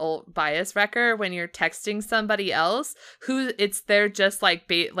reached old bias wrecker when you're texting somebody else who they're just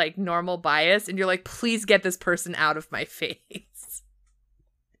like like normal bias and you're like, please get this person out of my face.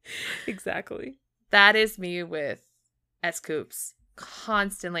 Exactly. That is me with S-Coups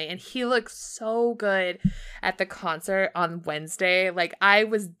constantly. And he looked so good at the concert on Wednesday. Like I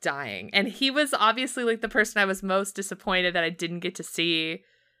was dying. And he was obviously like the person I was most disappointed that I didn't get to see.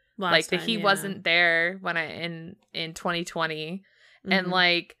 That he wasn't there when in 2020 and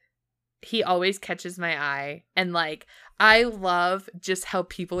like he always catches my eye and like I love just how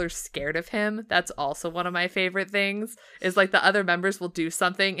people are scared of him. That's also one of my favorite things is like the other members will do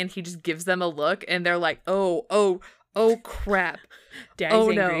something and he just gives them a look and they're like, oh crap.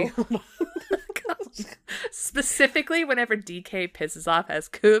 Daddy's angry. No. Specifically whenever DK pisses off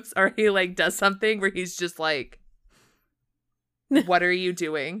S-Coups or he like does something where he's just like, what are you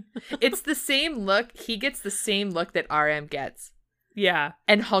doing? It's the same look. He gets the same look that RM gets. Yeah.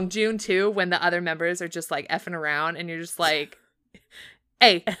 And Hongjoon too, when the other members are just like effing around and you're just like,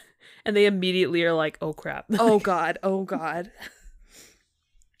 hey. And they immediately are like, oh crap. Oh God.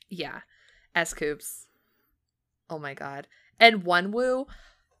 Yeah. S-Coups. Oh my God. And Wonwoo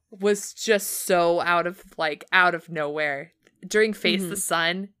was just so out of nowhere. During Face the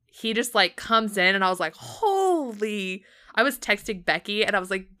Sun, he just like comes in and I was like, holy. I was texting Becky and I was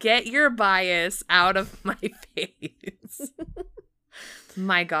like, get your bias out of my face.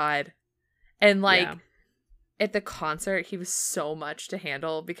 My God. And like at the concert, he was so much to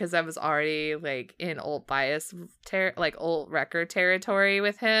handle because I was already like in old bias, old record territory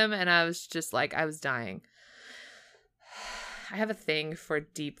with him. And I was just like, I was dying. I have a thing for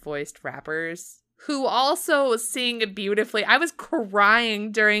deep voiced rappers who also sing beautifully. I was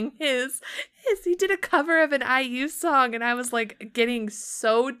crying during he did a cover of an IU song and I was like getting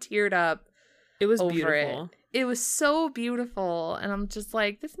so teared up. It was beautiful. It was so beautiful. And I'm just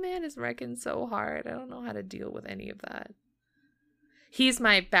like, this man is wrecking so hard. I don't know how to deal with any of that. He's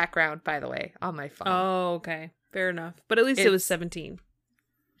my background, by the way, on my phone. Oh, okay. Fair enough. But at least it was 17.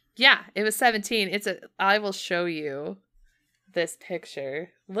 Yeah, it was 17. I will show you this picture.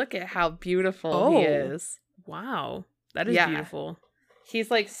 Look at how beautiful he is. Wow. That is beautiful. He's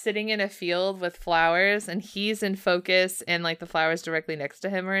like sitting in a field with flowers and he's in focus and like the flowers directly next to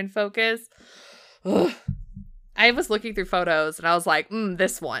him are in focus. Ugh. I was looking through photos and I was like,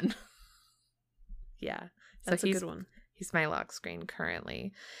 this one. Yeah. So That's a good one. He's my lock screen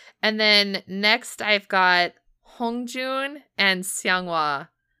currently. And then next I've got Hongjoon and Seonghwa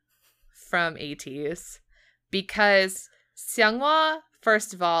from ATEEZ. Because Seonghwa,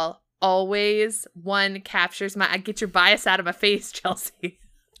 first of all, always captures my... I get your bias out of my face, Chelsea.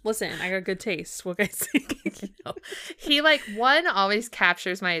 Listen, I got good taste. What can I say? He always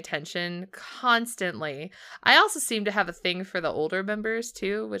captures my attention constantly. I also seem to have a thing for the older members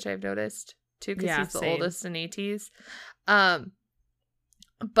too, which I've noticed too, because he's the oldest in ATEEZ.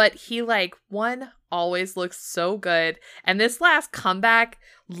 But he always looks so good, and this last comeback,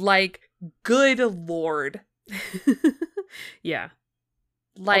 good lord. Yeah.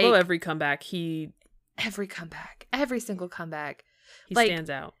 Although every single comeback, he stands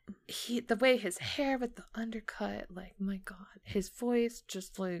out. The way his hair with the undercut, my God, his voice,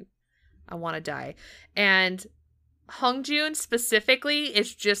 just I want to die. And Hongjoon specifically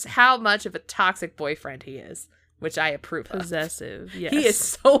is just how much of a toxic boyfriend he is, which I approve of. Possessive, yes. He is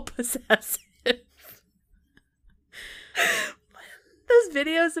so possessive. Those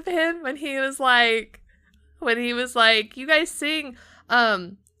videos of him when he was like, you guys sing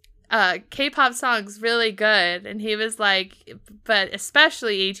K-pop songs really good, and he was like, but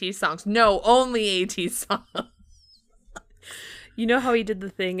especially ATEEZ songs. No, only ATEEZ songs. You know how he did the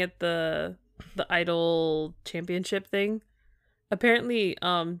thing at the Idol championship thing? Apparently,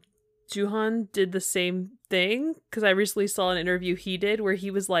 Jooheon did the same thing, because I recently saw an interview he did where he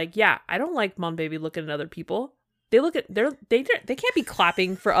was like, yeah, I don't like Mon Baby looking at other people. They can't be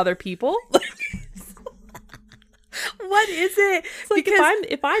clapping for other people. What is it? It's like,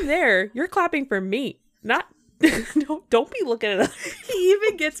 if I'm there, you're clapping for me, not don't be looking at us. He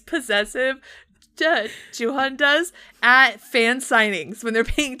even gets possessive. Jooheon does at fan signings when they're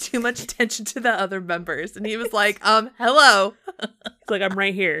paying too much attention to the other members, and he was like, hello. It's like, I'm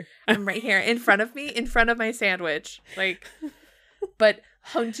right here. I'm right here in front of me, in front of my sandwich. But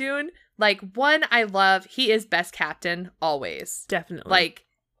Hongjoon, one, I love, he is best captain always. Definitely.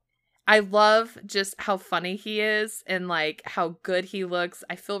 I love just how funny he is and how good he looks.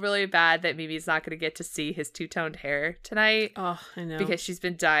 I feel really bad that Mimi's not going to get to see his two-toned hair tonight. Oh, I know. Because she's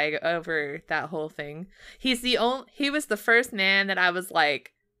been dying over that whole thing. He was the first man that I was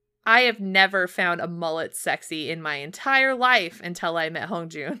like, I have never found a mullet sexy in my entire life until I met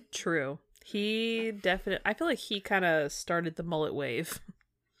Hongjoon. True. I feel like he kind of started the mullet wave.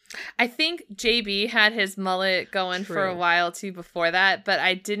 I think JB had his mullet going for a while too before that, but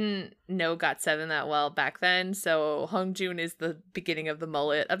I didn't know GOT7 that well back then, so Hongjoon is the beginning of the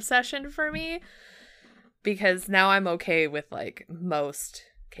mullet obsession for me, because now I'm okay with most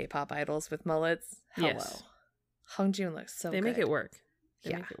K-pop idols with mullets. Hello. Yes. Hongjoon looks so good. They make it work.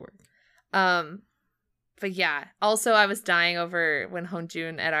 Make it work. But yeah, also I was dying over when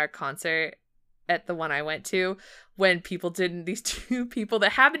Hongjoon at our concert, at the one I went to, when these two people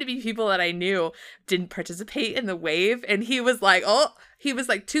that happened to be people that I knew didn't participate in the wave, and he was like,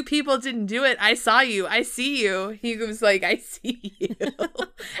 two people didn't do it. I saw you. I see you. He was like, I see you.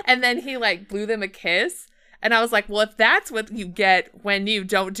 And then he blew them a kiss. And I was like, well, if that's what you get when you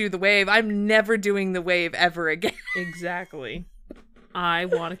don't do the wave, I'm never doing the wave ever again. Exactly. I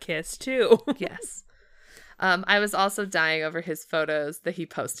want a kiss too. Yes. I was also dying over his photos that he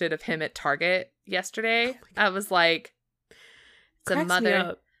posted of him at Target yesterday. I was like, it's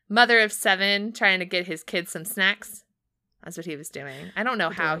a mother of 7 trying to get his kids some snacks. That's what he was doing. I don't know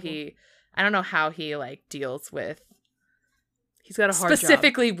how he deals with. He's got a hard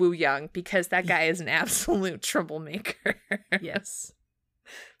specifically job. Woo Young, because that guy is an absolute troublemaker. Yes.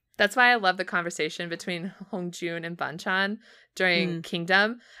 That's why I love the conversation between Hongjoon and Banchan during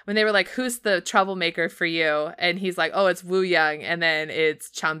Kingdom, when they were like, who's the troublemaker for you? And he's like, oh, it's Woo Young, and then it's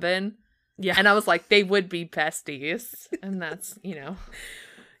Chanbin. Yeah. And I was like, they would be besties. And that's,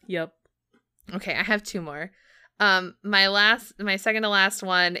 Yep. Okay, I have 2 more. My second to last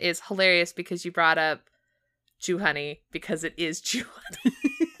one is hilarious because you brought up Joohoney, because it is Joohoney.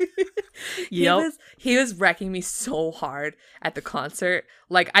 Yep. He was wrecking me so hard at the concert.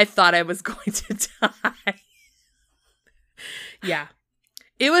 I thought I was going to die. Yeah.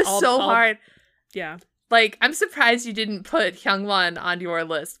 It was hard. Yeah. I'm surprised you didn't put Hyungwon on your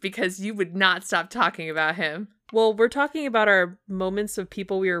list, because you would not stop talking about him. Well, we're talking about our moments of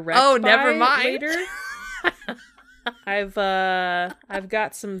people we were wrecked by never mind. Later. I've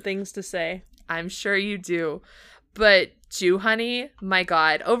got some things to say. I'm sure you do. But Jew Honey, my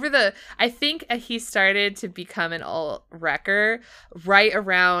God, I think he started to become an alt wrecker right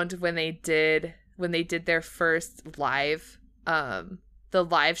around when they did their first live, the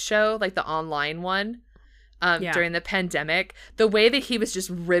live show, like the online one. During the pandemic, the way that he was just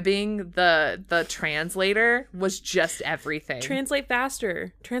ribbing the translator was just everything. Translate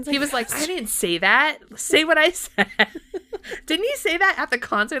faster. He was like, I didn't say that. Say what I said. Didn't he say that at the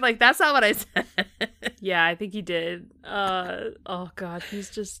concert? Like, that's not what I said. Yeah, I think he did. Oh God,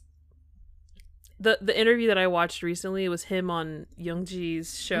 he's just the interview that I watched recently was him on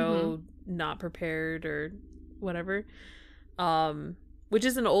Youngji's show, Not Prepared or whatever. Which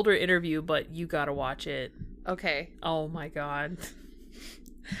is an older interview, but you gotta watch it. Okay. Oh my God.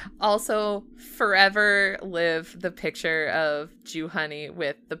 Also, forever live the picture of Jew Honey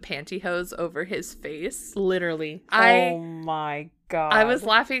with the pantyhose over his face. Literally. Oh my God. I was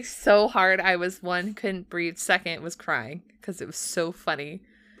laughing so hard. Couldn't breathe. Second was crying because it was so funny.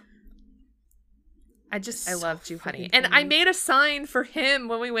 I love Jew Honey. And I made a sign for him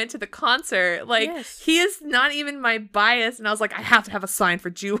when we went to the concert. Like, yes. He is not even my bias. And I was like, I have to have a sign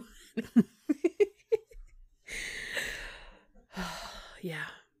for Jew Honey. Yeah.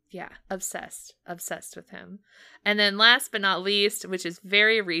 Yeah. Obsessed with him. And then last but not least, which is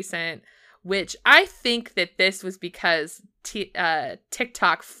very recent, which I think that this was because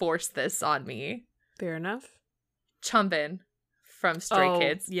TikTok forced this on me. Fair enough. Chumbin from Stray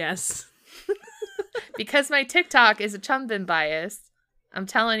Kids. Yes. Because my TikTok is a Chumbin bias. I'm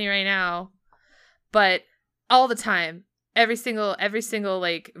telling you right now. But all the time, every single,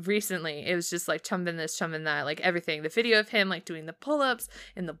 like, recently, it was just like Chumbin this, Chumbin that, like, everything. The video of him, like, doing the pull-ups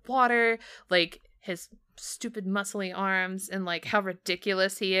in the water, like, his stupid muscly arms, and, like, how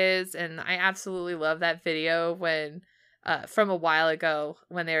ridiculous he is. And I absolutely love that video when, from a while ago,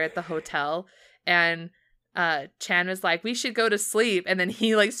 when they were at the hotel, and Chan was like, we should go to sleep, and then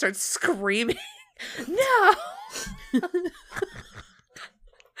he, like, starts screaming. No.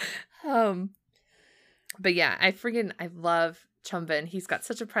 But yeah, I love Chumbin. He's got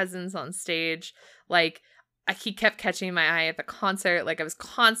such a presence on stage. Like, he kept catching my eye at the concert. Like, I was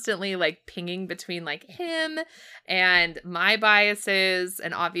constantly, like, pinging between, like, him and my biases,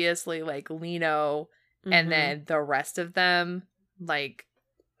 and obviously, like, Lino, and then the rest of them. Like,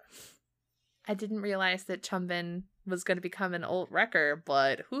 I didn't realize that Chumbin was going to become an alt wrecker,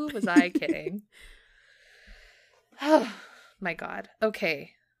 but who was I kidding? Oh my God.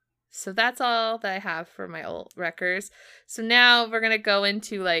 Okay. So that's all that I have for my alt wreckers. So now we're going to go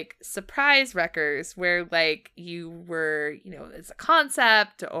into, like, surprise wreckers, where, like, you were, you know, it's a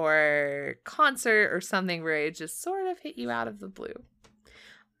concept or concert or something where it just sort of hit you out of the blue.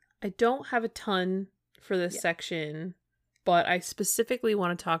 I don't have a ton for this section, but I specifically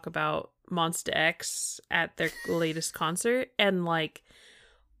want to talk about Monsta X at their latest concert, and, like,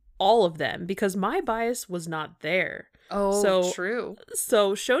 all of them, because my bias was not there. Oh, so true.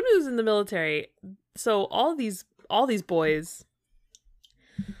 So Shonu's in the military. So all these boys.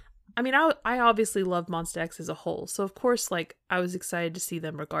 I mean, I obviously love Monsta X as a whole. So of course, like, I was excited to see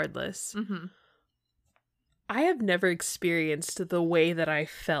them regardless. Mm-hmm. I have never experienced the way that I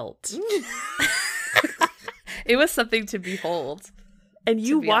felt. It was something to behold. And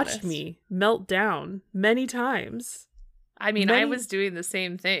you watched me melt down many times. I mean, I was doing the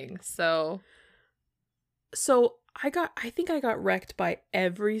same thing. So I think I got wrecked by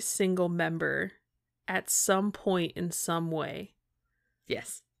every single member at some point in some way.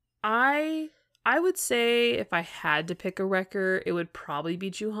 Yes. I would say if I had to pick a wrecker, it would probably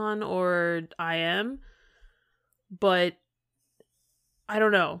be Juhan or IM. But I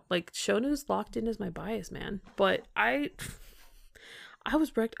don't know. Like, Shonu's locked in as my bias, man. But I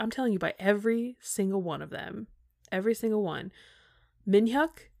was wrecked, I'm telling you, by every single one of them. Every single one.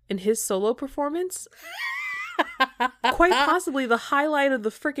 Minhyuk and his solo performance, quite possibly the highlight of the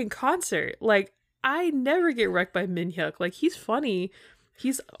freaking concert. Like, I never get wrecked by Minhyuk. Like, he's funny.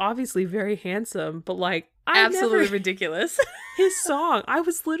 He's obviously very handsome, but, like, absolutely ridiculous. His song, I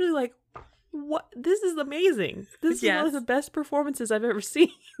was literally like, what? This is amazing. This is one of the best performances I've ever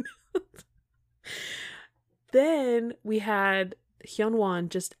seen. Then we had Hyunwon.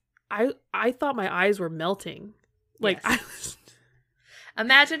 Just, I thought my eyes were melting. Like, yes.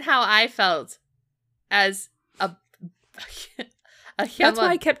 Imagine how I felt as a Hyunwon. That's why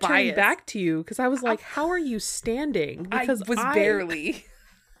I kept turning back to you, because I was like, how are you standing? Because I was barely.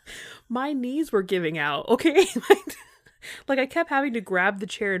 My knees were giving out, okay? Like, I kept having to grab the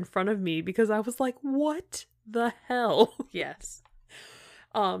chair in front of me because I was like, what the hell? Yes.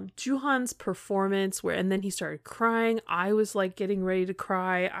 Juhan's performance, and then he started crying. I was, like, getting ready to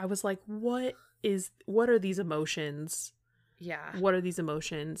cry. I was like, what are these emotions? Yeah. What are these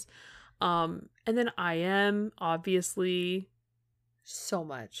emotions? And then I.M, obviously, So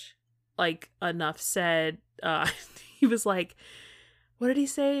much. like, enough said. He was like, what did he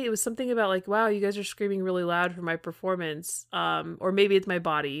say? It was something about like, wow, you guys are screaming really loud for my performance. Or maybe it's my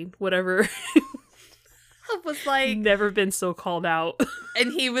body, whatever. I was like, never been so called out.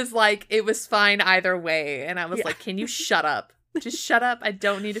 and he was like, it was fine either way. And I was Yeah. like, can you shut up? Just shut up. I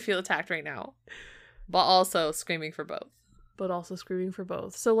don't need to feel attacked right now. But also screaming for both. But also screaming for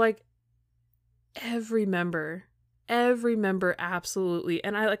both. So like every member absolutely.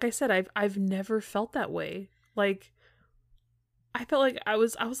 And like I said, I've never felt that way. Like I felt like I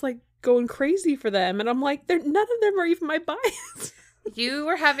was like going crazy for them, and I'm like, none of them are even my bias. You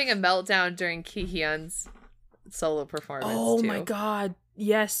were having a meltdown during Ki-hyun's solo performance. Oh too. my god.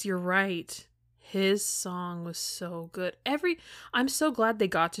 Yes, you're right. His song was so good. I'm so glad they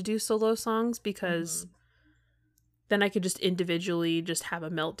got to do solo songs, because then I could just individually just have a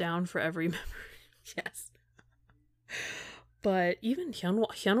meltdown for every member. Yes. But even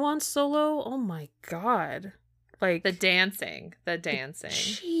Hyunwon's solo, oh my god. Like The dancing.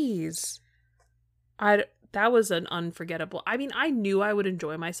 Jeez. That was an unforgettable. I mean, I knew I would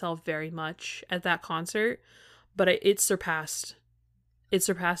enjoy myself very much at that concert, but it surpassed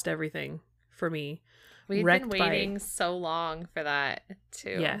everything for me. We've been waiting so long for that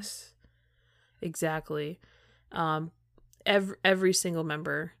too. Yes. Exactly. Every single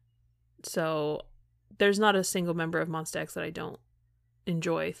member. So there's not a single member of Monsta X that I don't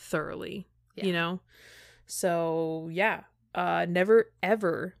enjoy thoroughly, you know? So yeah, never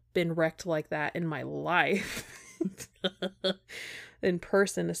ever been wrecked like that in my life. In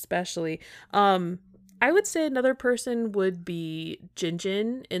person especially. I would say another person would be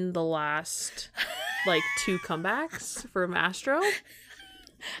Jinjin in the last like 2 comebacks from Astro.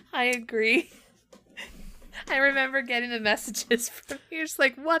 I agree. I remember getting the messages from you, just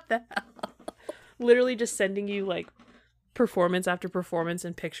like, what the hell? Literally just sending you like performance after performance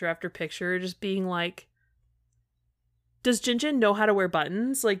and picture after picture, just being like, does Jinjin know how to wear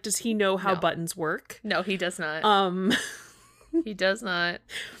buttons? Like, does he know how buttons work? No, he does not. He does not.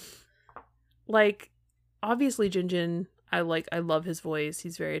 Like, obviously Jinjin, I love his voice.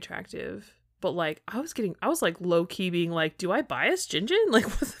 He's very attractive. But like, I was like low key being like, do I bias Jinjin? Like,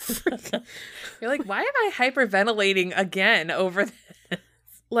 what the frick? You're like, why am I hyperventilating again over this?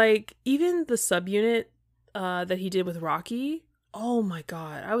 Like, even the subunit that he did with Rocky. Oh my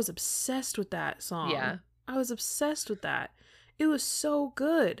god, I was obsessed with that song. Yeah. I was obsessed with that. It was so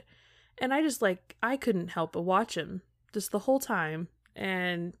good. And I just like, I couldn't help but watch him just the whole time.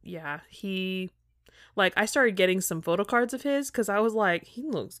 And yeah, like, I started getting some photo cards of his because I was like, he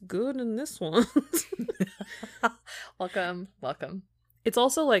looks good in this one. Welcome. It's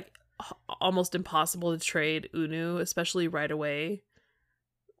also like almost impossible to trade Unu, especially right away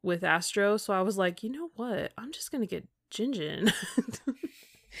with Astro. So I was like, you know what? I'm just going to get Jinjin.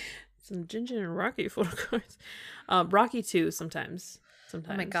 Some Jinjin and Rocky photo cards. Rocky too sometimes. Oh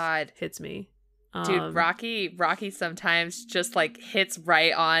my god. Hits me. Dude, Rocky sometimes just like hits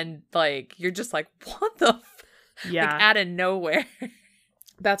right on, like, you're just like, what the yeah, like, out of nowhere.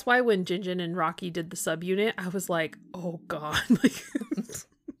 That's why when Jinjin and Rocky did the subunit, I was like, oh god. Like,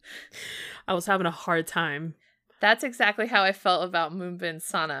 I was having a hard time. That's exactly how I felt about Moonbin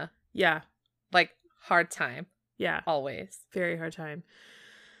Sana. Yeah. Like, hard time. Yeah. Always. Very hard time.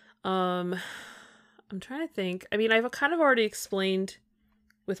 I'm trying to think. I mean, I've kind of already explained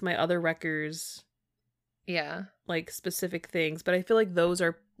with my other wreckers, yeah, like specific things, but I feel like those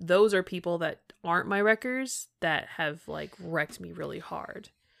are people that aren't my wreckers that have like wrecked me really hard.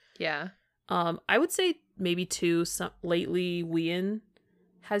 Yeah. I would say maybe 2. Lately, Wheein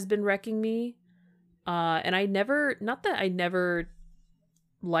has been wrecking me. And I never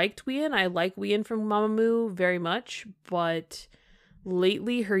liked Wheein. I like Wheein from Mamamoo very much, but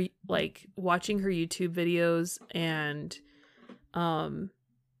lately her, like, watching her YouTube videos and her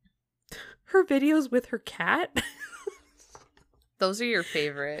videos with her cat. Those are your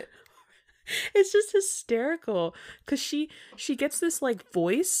favorite. It's just hysterical because she gets this like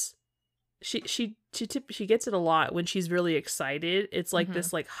voice. She gets it a lot when she's really excited. It's like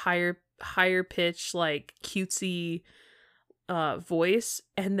this like higher pitch, like cutesy voice,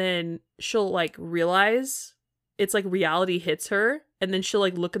 and then she'll like realize it's like reality hits her, and then she'll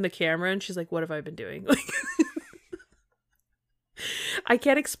like look in the camera and she's like, what have I been doing? Like, I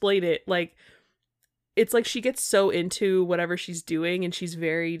can't explain it. Like, it's like she gets so into whatever she's doing and she's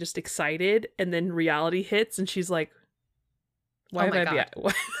very just excited, and then reality hits and she's like, why have I been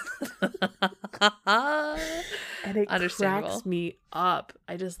And it Understandable. cracks me up.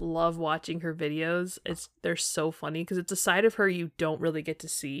 I just love watching her videos. They're so funny because it's a side of her you don't really get to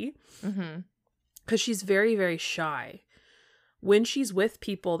see. Mm-hmm. Because she's very, very shy. When she's with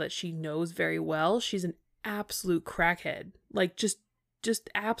people that she knows very well, she's an absolute crackhead. Like, just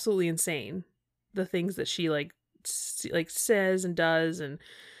absolutely insane. The things that she, like says and does and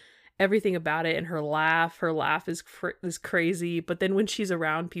everything about it. And her laugh is crazy. But then when she's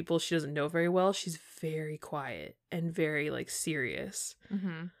around people she doesn't know very well, she's very quiet and very, like, serious.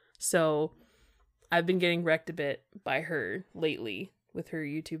 Mm-hmm. So I've been getting wrecked a bit by her lately with her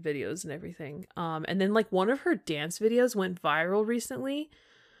YouTube videos and everything. And then, like, one of her dance videos went viral recently.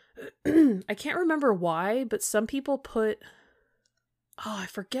 I can't remember why, but some people I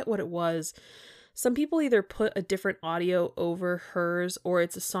forget what it was. Some people either put a different audio over hers, or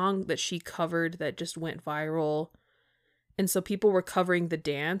it's a song that she covered that just went viral. And so people were covering the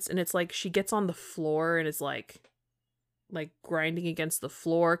dance, and it's like she gets on the floor and is like grinding against the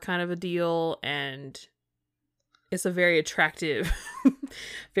floor kind of a deal, and it's a very attractive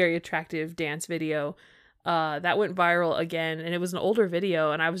dance video. That went viral again, and it was an older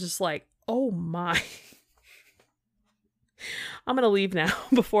video, and I was just like, oh my. I'm gonna leave now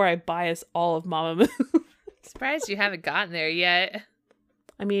before I bias all of Mamamoo. Surprised you haven't gotten there yet.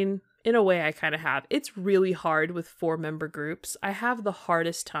 I mean, in a way I kind of have. It's really hard with 4-member groups. I have the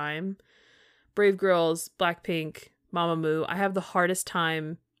hardest time. Brave Girls, Blackpink, Mamamoo, I have the hardest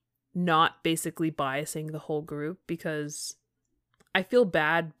time not basically biasing the whole group, because I feel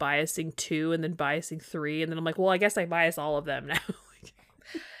bad biasing 2 and then biasing 3, and then I'm like, well, I guess I bias all of them now.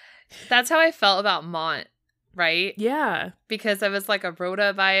 That's how I felt about Mont, right? Yeah. Because I was like a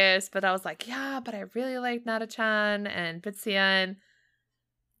Rhoda bias, but I was like, yeah, but I really like Nata-chan and Bitseon.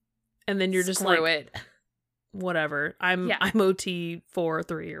 And then you're just Screw like, it. Whatever. I'm OT 4 or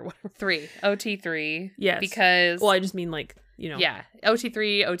 3 or whatever. 3. OT3. Yes. Because. Well, I just mean, like, you know. Yeah.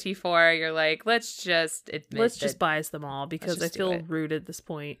 OT3, OT4, you're like, let's just admit Let's just bias them all, because I feel it. rude at this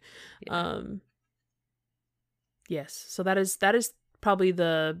point. Yeah. Yes. So that is probably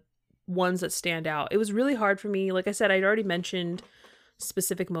the ones that stand out. It was really hard for me. Like I said, I'd already mentioned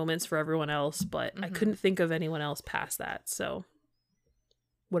specific moments for everyone else, but I couldn't think of anyone else past that. So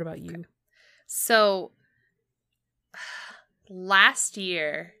what about you? Okay. So last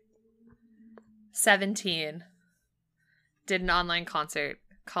year, 17 did an online concert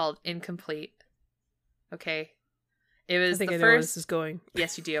called Incomplete. Okay. It was I know where this is going.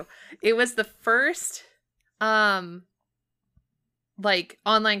 Yes, you do. It was the first like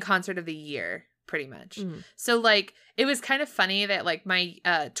online concert of the year, pretty much. So like it was kind of funny that like my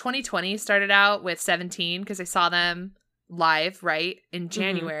 2020 started out with 17 because I saw them live, right, in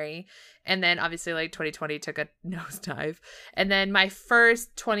January. And then obviously like 2020 took a nosedive. And then my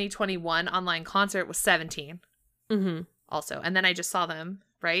first 2021 online concert was 17 also. And then I just saw them,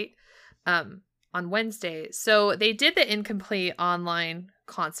 right, on Wednesday. So they did the Incomplete online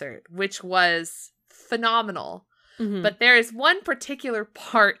concert, which was phenomenal. But there is one particular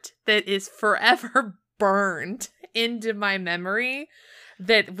part that is forever burned into my memory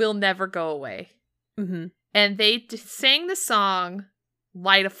that will never go away. And they sang the song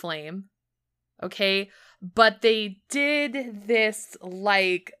Light a Flame. Okay. But they did this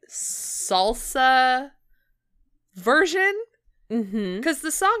like salsa version. Because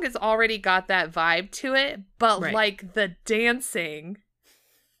the song has already got that vibe to it. But like the dancing.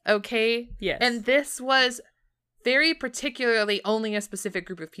 Okay. Yes. And this was very particularly only a specific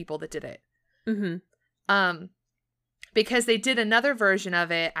group of people that did it. Because they did another version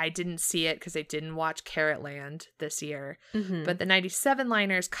of it. I didn't see it because I didn't watch Carrot Land this year. But the 97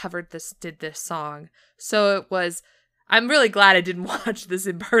 Liners did this song. So it was, I'm really glad I didn't watch this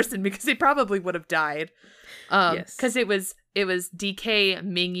in person because they probably would have died. Because it was DK,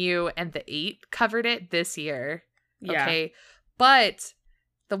 Mingyu, and the 8 covered it this year. Okay. But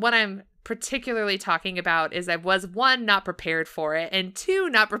the one I'm particularly talking about is I was, 1, not prepared for it, and 2,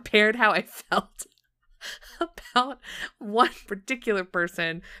 not prepared how I felt about one particular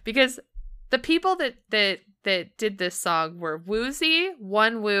person, because the people that did this song were Woozi,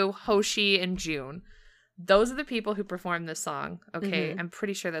 Wonwoo, Hoshi, and June. Those are the people who performed this song. Okay. I'm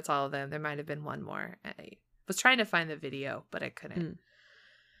pretty sure that's all of them. There might have been one more. I was trying to find the video, but I couldn't.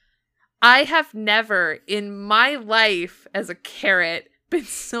 I have never in my life as a carrot been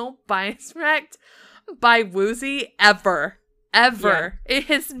so bias wrecked by Woozi ever. It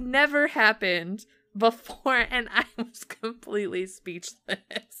has never happened before, and I was completely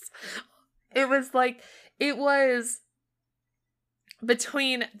speechless. It was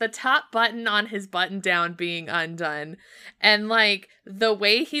between the top button on his button down being undone and like the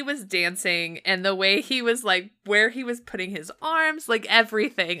way he was dancing and the way he was like where he was putting his arms, like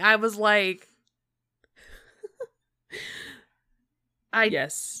everything, I was like, I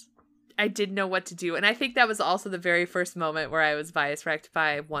didn't know what to do. And I think that was also the very first moment where I was bias wrecked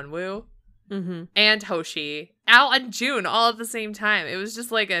by Wonwoo and Hoshi, Al and June all at the same time. It was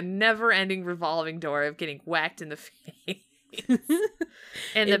just like a never ending revolving door of getting whacked in the face.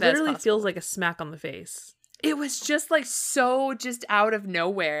 And it literally feels like a smack on the face. It was just like so just out of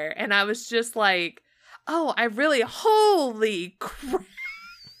nowhere, and I was just like, oh, holy crap.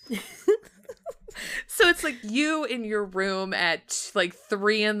 So it's like you in your room at like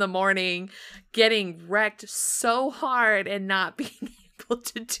 3 a.m. getting wrecked so hard and not being able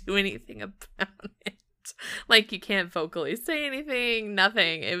to do anything about it. Like you can't vocally say anything,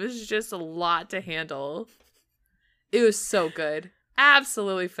 nothing. It was just a lot to handle. It was so good.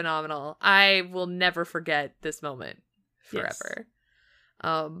 Absolutely phenomenal. I will never forget this moment forever.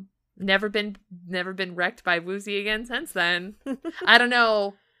 Yes. Never been wrecked by Woozy again since then. I don't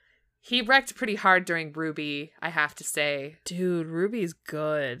know. He wrecked pretty hard during Ruby, I have to say. Dude, Ruby's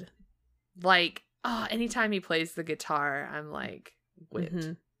good. Like, anytime he plays the guitar, I'm like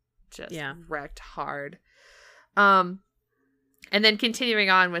whipped. Just wrecked hard. And then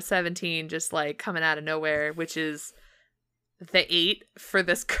continuing on with 17, just like coming out of nowhere, which is the 8 for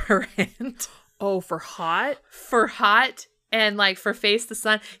this current. Oh, for Hot? For Hot and like for Face the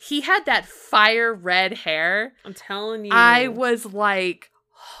Sun. He had that fire red hair. I'm telling you. I was like,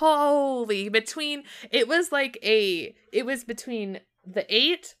 holy, between the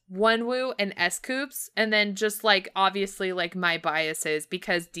 8, Wonwoo, and S-Coups, and then just like obviously like my biases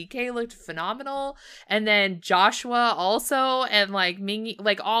because DK looked phenomenal, and then Joshua also, and like Mingy,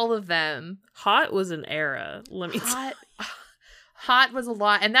 like all of them. Hot was an era. Hot was a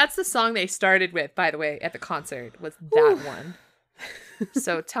lot, and that's the song they started with, by the way, at the concert was that one.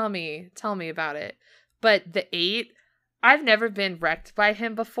 So tell me about it. But the 8, I've never been wrecked by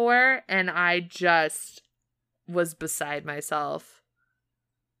him before, and I just was beside myself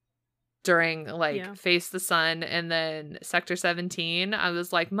during like Face the Sun and then Sector 17. I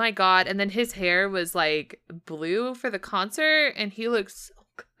was like, my God. And then his hair was like blue for the concert, and he looked so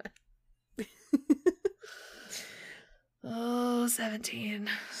good. Oh, 17.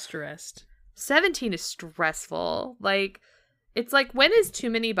 Stressed. 17 is stressful. Like, it's like, when is too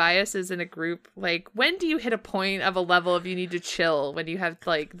many biases in a group? Like, when do you hit a point of a level of you need to chill when you have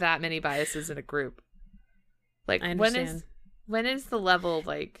like that many biases in a group? Like, I understand. when is the level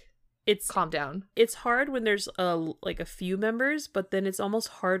like it's calm down? It's hard when there's like a few members, but then it's almost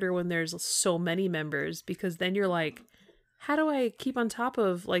harder when there's so many members, because then you're like, how do I keep on top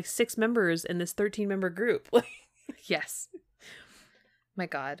of like 6 members in this 13-member group? Yes. My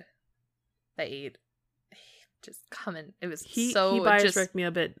God. The 8. Just coming. It was he so bias wrecked me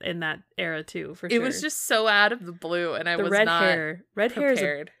a bit in that era too, for sure. It was just so out of the blue, and I was red not hair. Red prepared.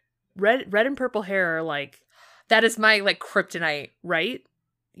 hair is red and purple hair are like, that is my like kryptonite, right?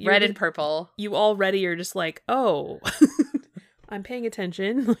 Red and purple. You already are just like, oh, I'm paying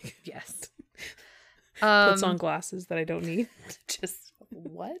attention. Like, yes. Puts on glasses that I don't need. Just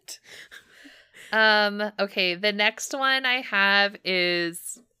what? Okay, the next one I have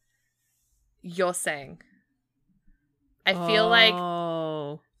is Yoseng. I feel like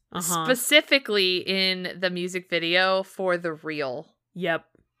specifically in the music video for the reel. Yep.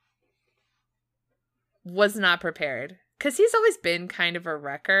 Was not prepared. Because he's always been kind of a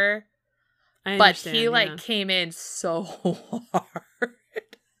wrecker. But he like came in so hard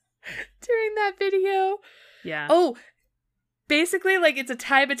during that video. Yeah. Oh, basically like it's a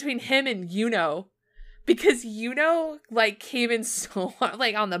tie between him and Yuno. Because Yuno like came in so hard,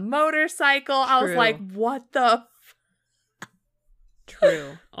 like on the motorcycle. True. I was like, what the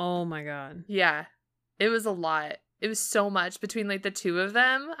True. Oh my God. Yeah. It was a lot. It was so much between like the two of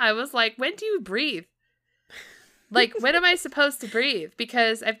them. I was like, when do you breathe? Like, when am I supposed to breathe?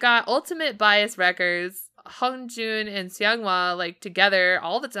 Because I've got ultimate bias wreckers, Hongjun and Seonghwa, like together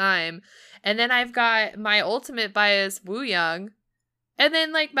all the time. And then I've got my ultimate bias, Wooyoung. And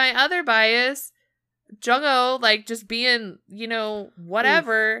then like my other bias, Jungho, like just being, you know,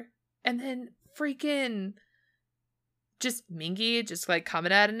 whatever. Oof. And then freaking just Mingy just like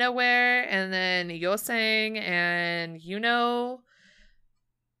coming out of nowhere, and then Yoseng and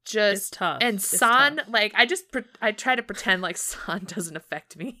just it's tough. And San tough. Like I try to pretend like San doesn't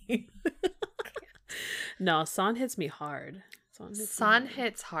affect me. No, San hits me hard. San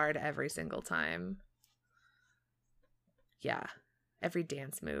hits hard every single time. Yeah, every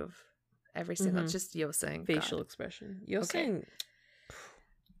dance move, every single just Yoseng facial expression. Yoseng. Okay.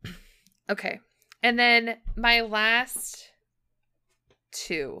 Okay. And then my last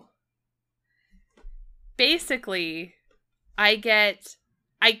two. Basically,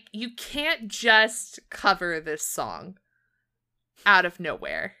 you can't just cover this song out of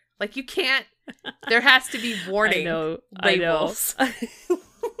nowhere. Like, you can't, there has to be warning labels. I know.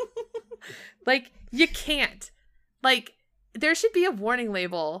 Like, you can't. Like, there should be a warning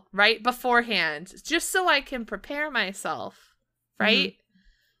label right beforehand, just so I can prepare myself, right? Mm-hmm.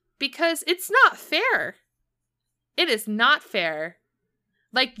 Because it's not fair. It is not fair.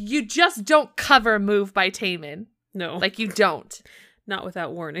 Like, you just don't cover Move by Taemin. No. Like, you don't. Not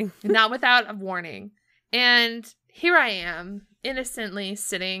without warning. Not without a warning. And here I am, innocently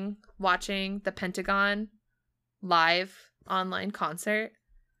sitting, watching the Pentagon live online concert,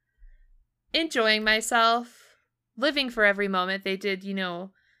 enjoying myself, living for every moment. They did, you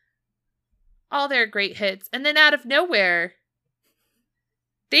know, all their great hits. And then out of nowhere,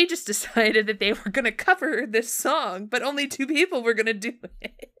 they just decided that they were going to cover this song, but only 2 people were going to do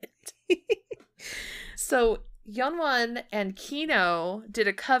it. So Yeonwon and Kino did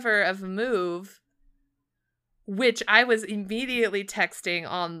a cover of Move, which I was immediately texting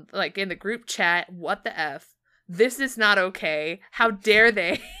on, like, in the group chat, what the F? This is not okay. How dare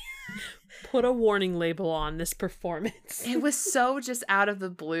they? Put a warning label on this performance. It was so just out of the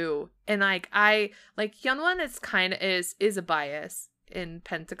blue. And Yeonwon is a bias in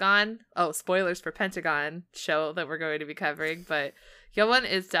Pentagon. Oh, spoilers for Pentagon show that we're going to be covering, but Yeonwon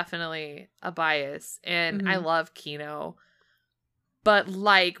is definitely a bias, and I love Kino, but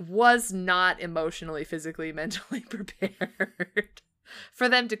like was not emotionally, physically, mentally prepared for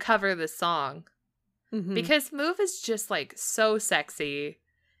them to cover this song, because Move is just like so sexy,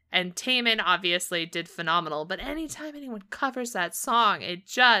 and Taemin obviously did phenomenal, but anytime anyone covers that song, it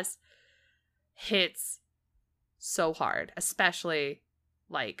just hits so hard, especially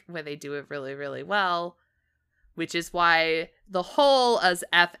like when they do it really, really well, which is why the whole as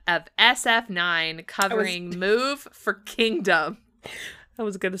SF9 covering Move for Kingdom. I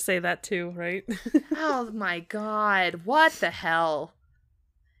was gonna say that too, right? Oh my god, what the hell?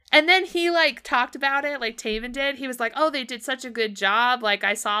 And then he like talked about it, like Taemin did. He was like, "Oh, they did such a good job. Like,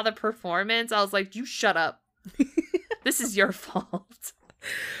 I saw the performance." I was like, "You shut up. This is your fault."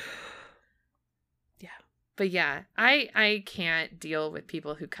 But yeah, I can't deal with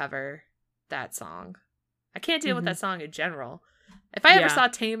people who cover that song. I can't deal with that song in general. If I ever saw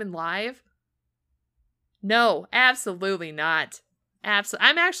Taemin live, no, absolutely not.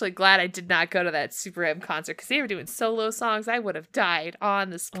 I'm actually glad I did not go to that Super M concert, because they were doing solo songs. I would have died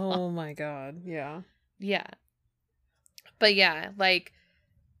on the spot. Oh my god, yeah. Yeah. But yeah, like,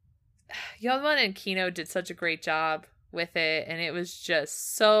 Yeonwon and Kino did such a great job with it, and it was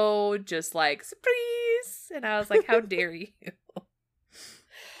just so just like surprise, and I was like, how dare you.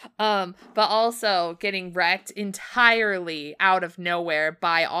 But also getting wrecked entirely out of nowhere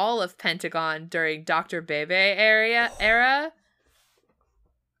by all of Pentagon during Dr. Bebe era.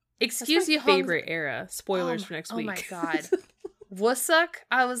 Excuse you, favorite era. Spoilers for next week. Oh my god. Wooseok,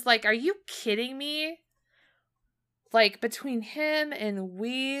 I was like, are you kidding me? Like, between him and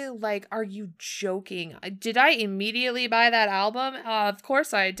we, like, are you joking? Did I immediately buy that album? Of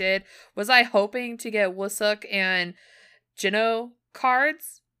course I did. Was I hoping to get Wooseok and Jino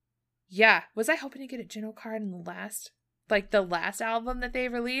cards? Yeah. Was I hoping to get a Jino card in the last album that they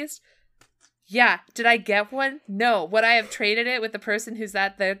released? Yeah. Did I get one? No. Would I have traded it with the person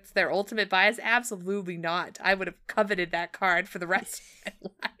that's their ultimate bias? Absolutely not. I would have coveted that card for the rest of my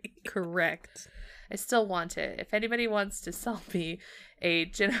life. Correct. I still want it. If anybody wants to sell me a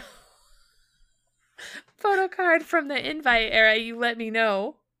Jino photo card from the Invite era, you let me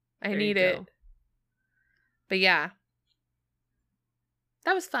know. I need it. But yeah.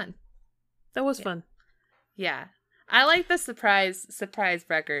 That was fun. That was fun. Yeah. I like the surprise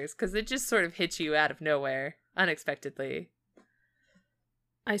records, because it just sort of hits you out of nowhere, unexpectedly.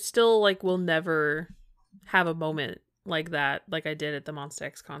 I still, like, will never have a moment like that, like I did at the Monsta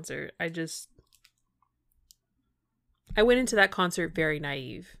X concert. I went into that concert very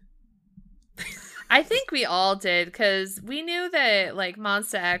naive. I think we all did, because we knew that, like,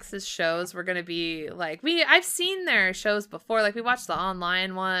 Monsta X's shows were going to be, like, I've seen their shows before, like, we watched the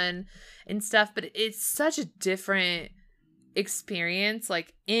online one and stuff, but it's such a different experience,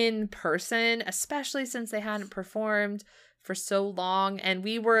 like, in person, especially since they hadn't performed for so long, and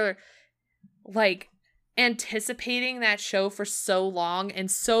we were, like, anticipating that show for so long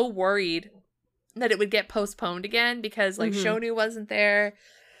and so worried that it would get postponed again, because like Shonu wasn't there,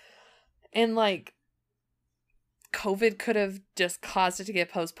 and like COVID could have just caused it to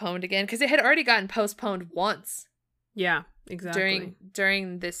get postponed again, because it had already gotten postponed once Yeah, exactly.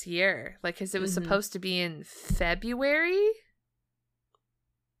 During this year, like, because it was Mhm. supposed to be in February,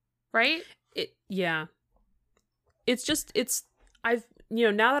 right? Yeah. It's I've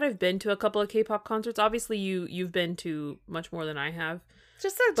now that I've been to a couple of K-pop concerts, obviously you've been to much more than I have,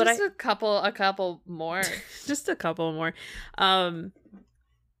 but Just a couple more. just a couple more. Um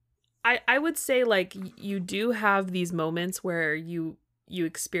I would say like you do have these moments where you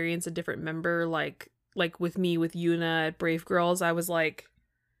experience a different member, like with me with Yuna at Brave Girls, I was like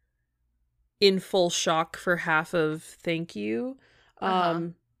in full shock for half of Thank You. Uh-huh.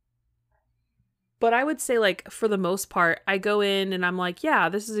 But I would say, like, for the most part, I go in and I'm like, yeah,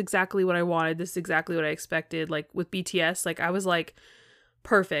 this is exactly what I wanted. This is exactly what I expected. Like, with BTS, like, I was like,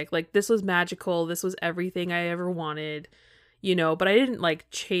 perfect. Like, this was magical. This was everything I ever wanted, but I didn't, like,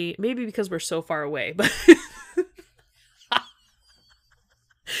 change. Maybe because we're so far away, but.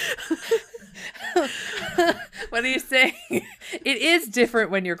 What are you saying? It is different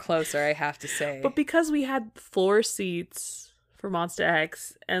when you're closer, I have to say. But because we had floor seats for Monsta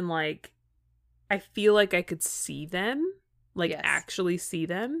X and, like, I feel like I could see them, like, Yes. actually see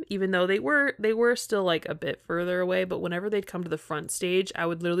them, even though they were still, like, a bit further away. But whenever they'd come to the front stage, I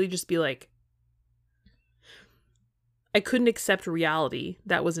would literally just be like, I couldn't accept reality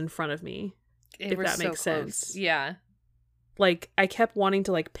that was in front of me, if that makes sense. Yeah. Like, I kept wanting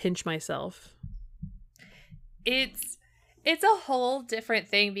to, like, pinch myself. It's a whole different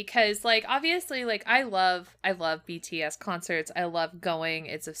thing because, like, obviously, like, I love BTS concerts. I love going.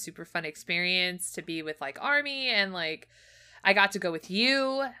 It's a super fun experience to be with, like, ARMY, and, like, I got to go with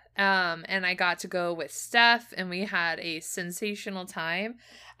you, and I got to go with Steph, and we had a sensational time.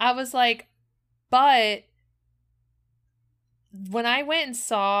 I was like, but when I went and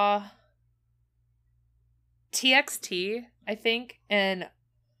saw TXT, I think, and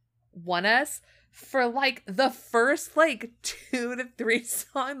ONEUS, for like the first like 2 to 3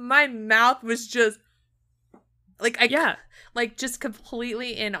 songs, my mouth was just like like just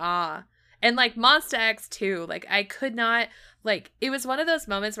completely in awe. And like Monsta X too, like I could not, like, it was one of those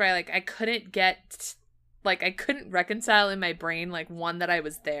moments where I couldn't I couldn't reconcile in my brain, like, one, that I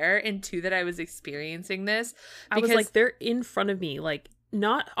was there, and two, that I was experiencing this. I was like, they're in front of me, like,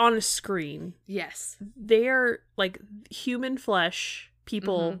 not on a screen. Yes. They are like human flesh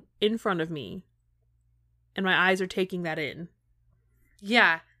people in front of me. And my eyes are taking that in.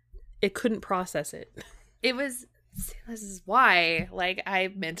 Yeah. It couldn't process it. This is why, like, I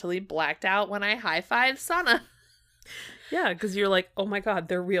mentally blacked out when I high-fived Sana. Yeah, because you're like, oh my god,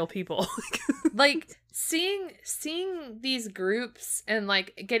 they're real people. Like, seeing these groups and,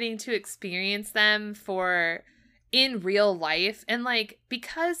 like, getting to experience them in real life, and, like,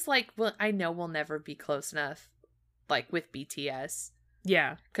 because, like, well, I know we'll never be close enough, like, with BTS.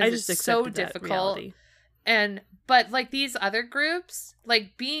 Yeah, because it's so difficult. But like these other groups,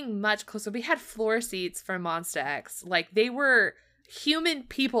 like, being much closer, we had floor seats for Monsta X. Like, they were human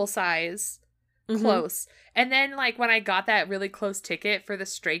people size close. And then, like, when I got that really close ticket for the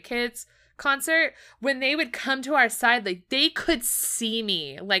Stray Kids concert, when they would come to our side, like, they could see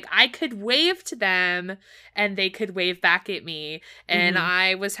me. Like, I could wave to them and they could wave back at me. And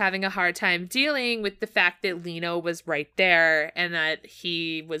I was having a hard time dealing with the fact that Lino was right there and that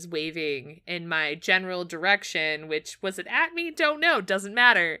he was waving in my general direction, which, was it at me? Don't know. Doesn't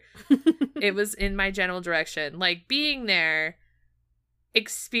matter. It was in my general direction. Like, being there,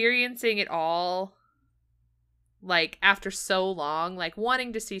 experiencing it all, like, after so long, like,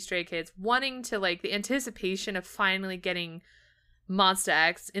 wanting to see Stray Kids, wanting to, like, the anticipation of finally getting Monsta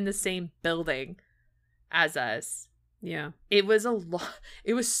X in the same building as us. Yeah. It was a lot.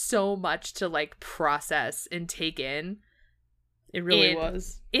 It was so much to, like, process and take in. It really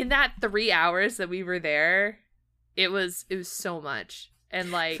was. In that 3 hours that we were there, it was so much.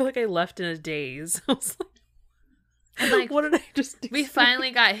 And, like, I feel like I left in a daze. I was like, what did I just do? We finally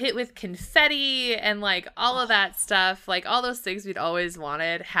got hit with confetti and, like, all of that stuff. Like, all those things we'd always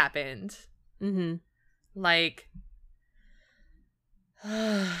wanted happened. Like,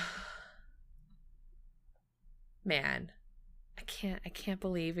 man, I can't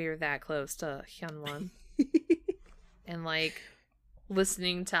believe we were that close to Hyunwon. And, like,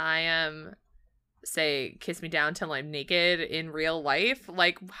 listening to I.M say "kiss me down till I'm naked" in real life,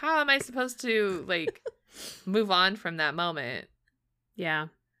 like, how am I supposed to, like, move on from that moment? Yeah,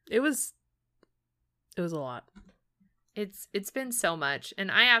 it was a lot. It's been so much, and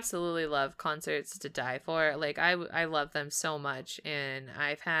I absolutely love concerts to die for. Like, I love them so much, and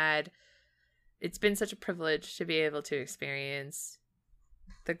it's been such a privilege to be able to experience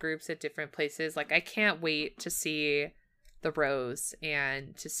the groups at different places. Like, I can't wait to see the Rose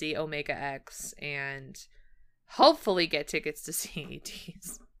and to see Omega X and hopefully get tickets to see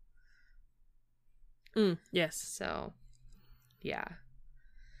ETs. Yes. So, yeah.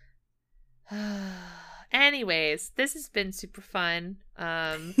 Anyways, this has been super fun.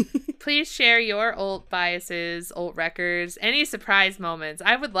 Please share your alt biases, alt records, any surprise moments.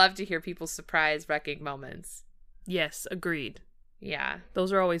 I would love to hear people's surprise wrecking moments. Yes, agreed. Yeah.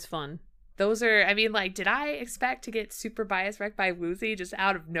 Those are always fun. Those are, I mean, like, did I expect to get super bias wrecked by Woozy just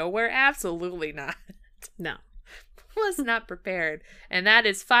out of nowhere? Absolutely not. No. Was not prepared. And that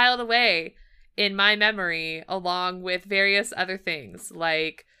is filed away in my memory along with various other things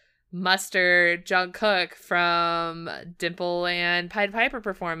like Mustard, Jungkook from Dimple and Pied Piper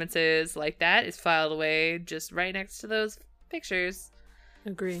performances. Like, that is filed away just right next to those pictures.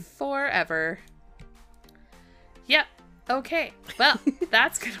 Agree. Forever. Yep. Okay, well,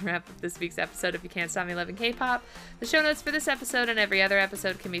 that's going to wrap up this week's episode of You Can't Stop Me Loving K-Pop. The show notes for this episode and every other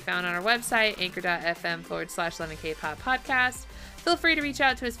episode can be found on our website, anchor.fm/Loving K-Pop podcast. Feel free to reach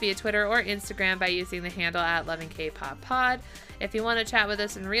out to us via Twitter or Instagram by using the handle @Loving K-Pop pod. If you want to chat with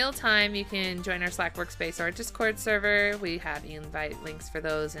us in real time, you can join our Slack workspace or our Discord server. We have invite links for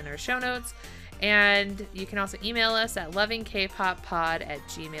those in our show notes. And you can also email us at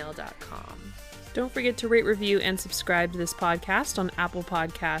lovingkpoppod@gmail.com. Don't forget to rate, review, and subscribe to this podcast on Apple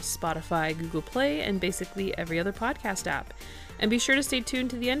Podcasts, Spotify, Google Play, and basically every other podcast app. And be sure to stay tuned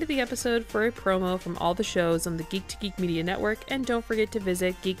to the end of the episode for a promo from all the shows on the Geek to Geek Media Network. And don't forget to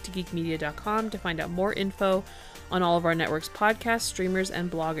visit geektogeekmedia.com to find out more info on all of our network's podcasts, streamers,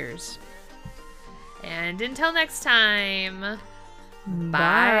 and bloggers. And until next time,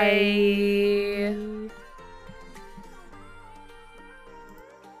 bye.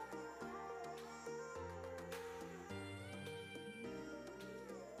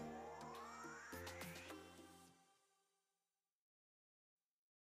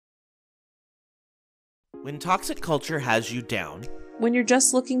 When toxic culture has you down, When you're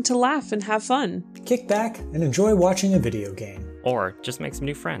just looking to laugh and have fun, kick back and enjoy watching a video game, or just make some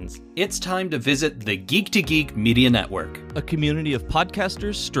new friends, it's time to visit the Geek to Geek Media Network, a community of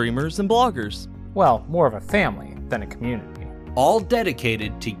podcasters, streamers, and bloggers. Well, more of a family than a community. all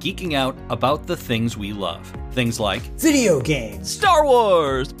dedicated to geeking out about the things we love. Things like video games, Star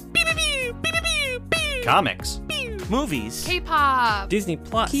Wars, comics, movies, K-pop, Disney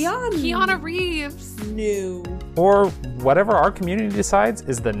Plus, Keanu Reeves, new, or whatever our community decides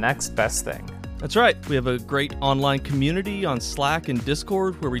is the next best thing. That's right. We have a great online community on Slack and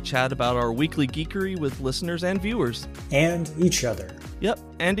Discord where we chat about our weekly geekery with listeners and viewers. and each other. Yep,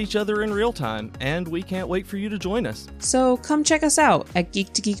 and each other in real time, and we can't wait for you to join us. So come check us out at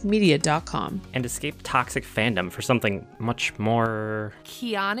geektogeekmedia.com. and escape toxic fandom for something much more...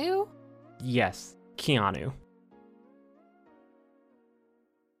 Keanu? Yes, Keanu.